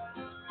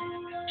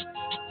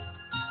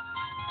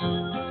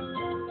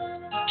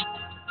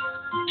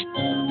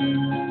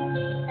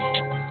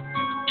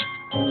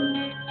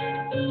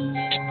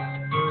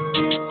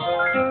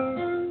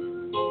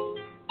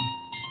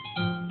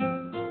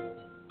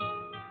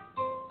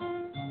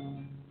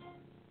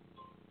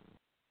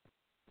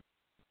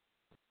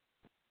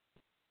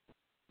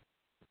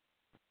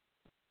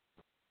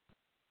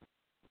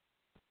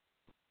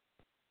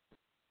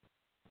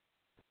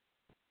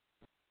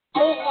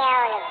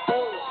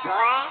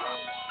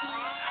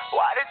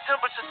 Why did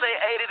temperature say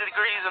 80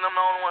 degrees and I'm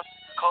the only one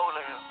cold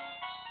in here?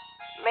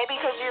 Maybe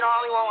because you're the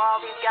only one with all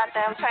these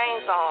goddamn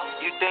chains on.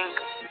 You think?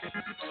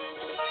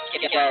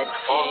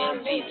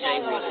 Goddamn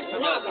DJ with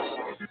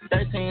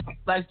 13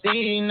 like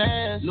Steve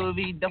Nash. Louis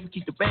V definitely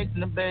keep the banks in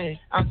the bag.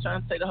 I'm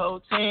trying to take the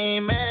whole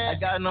team, man. I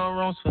got no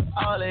rooms for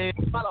all it.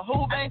 Follow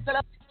who banks till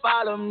I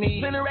follow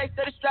me. Spin the race,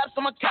 30 straps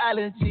on my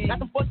college. Got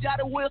them 40 out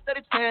of wheels,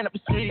 30 10 up the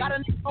street. Got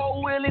a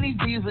whole wheel in these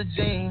diesel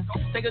jeans.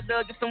 Take a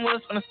dug, get some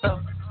wheels from the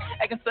stuff.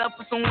 I can sell,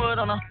 put some wood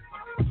on her.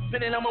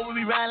 Spinning on we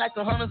be riding like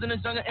the hunters in the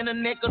jungle in the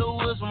neck of the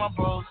woods with my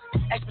bros.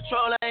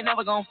 Ex-patrol, I ain't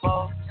never gon'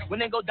 fall. When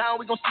they go down,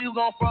 we gon' see who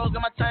gon' froze.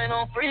 Got my chain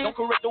on free. Don't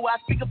correct the way I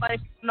speak if I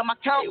ain't f***ing up my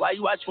count. Hey, why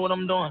you watching what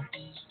I'm doing?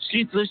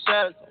 She took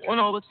shots, went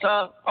over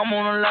top. I'm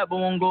on a lap, but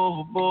won't go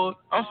overboard.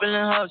 I'm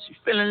feeling hot, she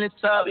feeling lit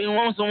top. You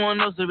want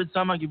someone else every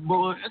time I get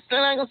bored. It's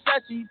still ain't gon'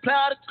 set you, play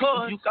out the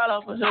chords. You call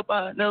out for help,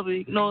 I never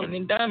ignore.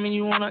 Any diamond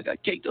you want, I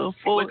got cake to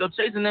afford. Wake up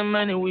chasing that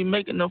money, we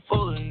making a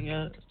fool,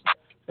 yeah.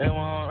 They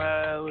won't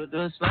ride with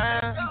the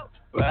slime.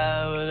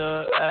 Ride with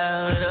her,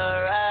 ride with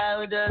her, ride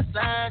with the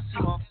slime. She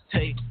won't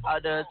take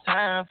all the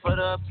time for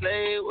the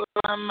play with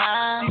my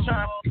mind. She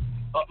tryna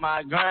up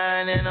my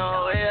grind in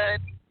a way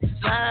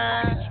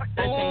slime.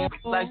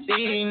 like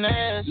Steve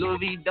Nash. Louis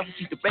V definitely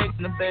keep the brakes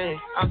in the bag.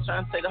 I'm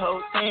trying to take the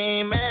whole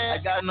team, man.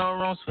 I got no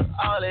rooms for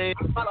all that.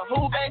 Follow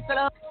who bank tell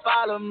her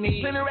follow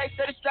me. Plenty race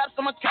 30 straps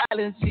on my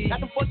collar and got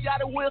the 40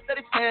 out of wheels that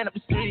tearing up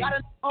the street. Got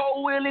a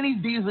whole wheel in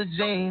these diesel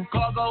jeans.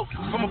 Cargo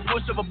from a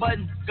push of a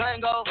button.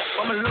 Gun go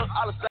from a look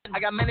all of a sudden. I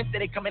got many say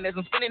they coming as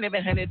I'm spinning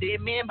every hundred. Dead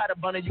men by the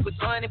bundle. You could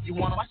join if you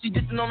want. Why she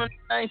dissing on the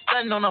I ain't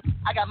stunning on them.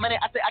 I got money.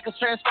 I say I can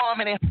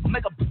transform in it.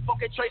 Make a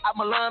focus trait out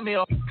my lawn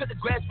mill. Cut the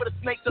grass for the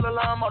snake till the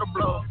lawn motor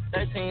blow.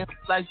 13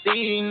 like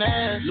Steve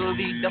Nash. Louis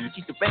V definitely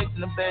keep the brakes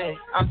in the bag.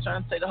 I'm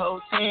trying to take the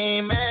whole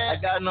team, man.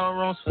 I got no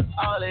rooms for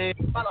all that.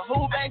 Follow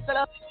who bank tell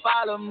her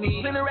follow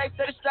me. Plenty race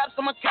 30 straps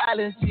on my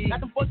collar and got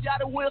them 40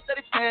 out of wheels that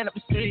tearing up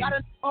the street. Got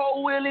a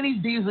whole wheel in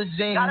these diesel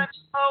jeans. Got a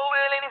whole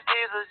wheel in these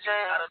diesel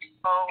jeans. Got a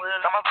whole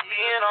wheel. I'm a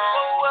being on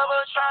whoever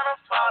tryna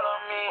follow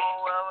me.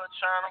 Whoever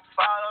tryna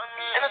follow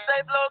me. In a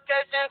safe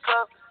location,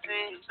 close to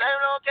see. Safe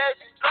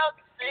location, close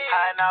to see.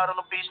 Hiding out on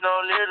the beach, no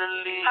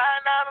literally.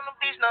 Hiding out on the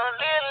beach, no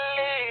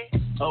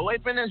literally. Away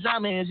from the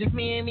drama, it's just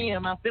me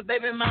and my fifth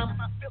baby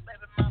mama.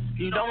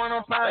 You don't want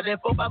no fire, that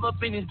 4-5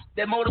 up in it,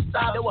 that motor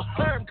style, that was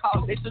firm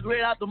call. They took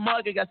red out the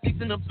market, got 6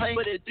 in the paint,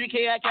 but at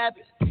 3K I cap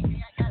it.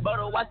 But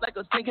a watch like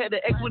a 10K, the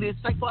X with it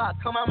sank before I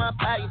come out my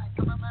pocket.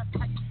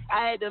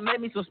 I had to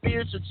make me some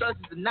spiritual choices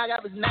to knock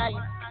out his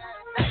nagging.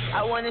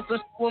 I wanted some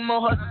with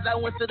more hustles, I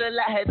went to the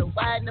lot, had to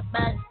widen the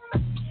back.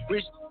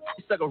 Rich,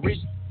 it's like a rich,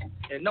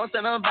 and don't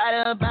tell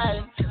nobody about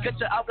it. Cut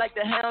you off like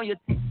the hell on your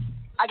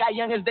I got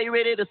youngers, they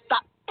ready to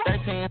stop.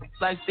 13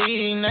 like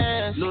Steve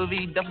Nash. Louis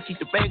V definitely keep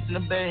the brakes in the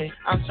bag.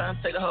 I'm trying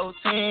to take the whole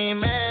team,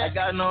 man. I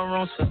got no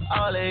rooms for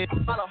all that.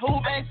 Follow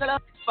who bank tell her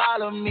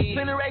follow me.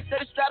 Plenty race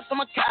 30 straps on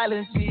my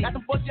collar and got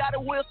them 40 out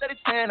of wheels that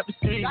tearing up the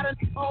street. Got a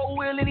whole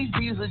wheel in these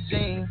diesel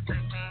jeans. 13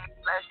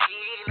 like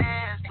Steve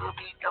Nash. Louis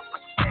V definitely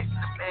keep the brakes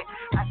in the bag.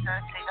 I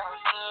trying to take the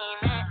whole team,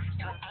 man.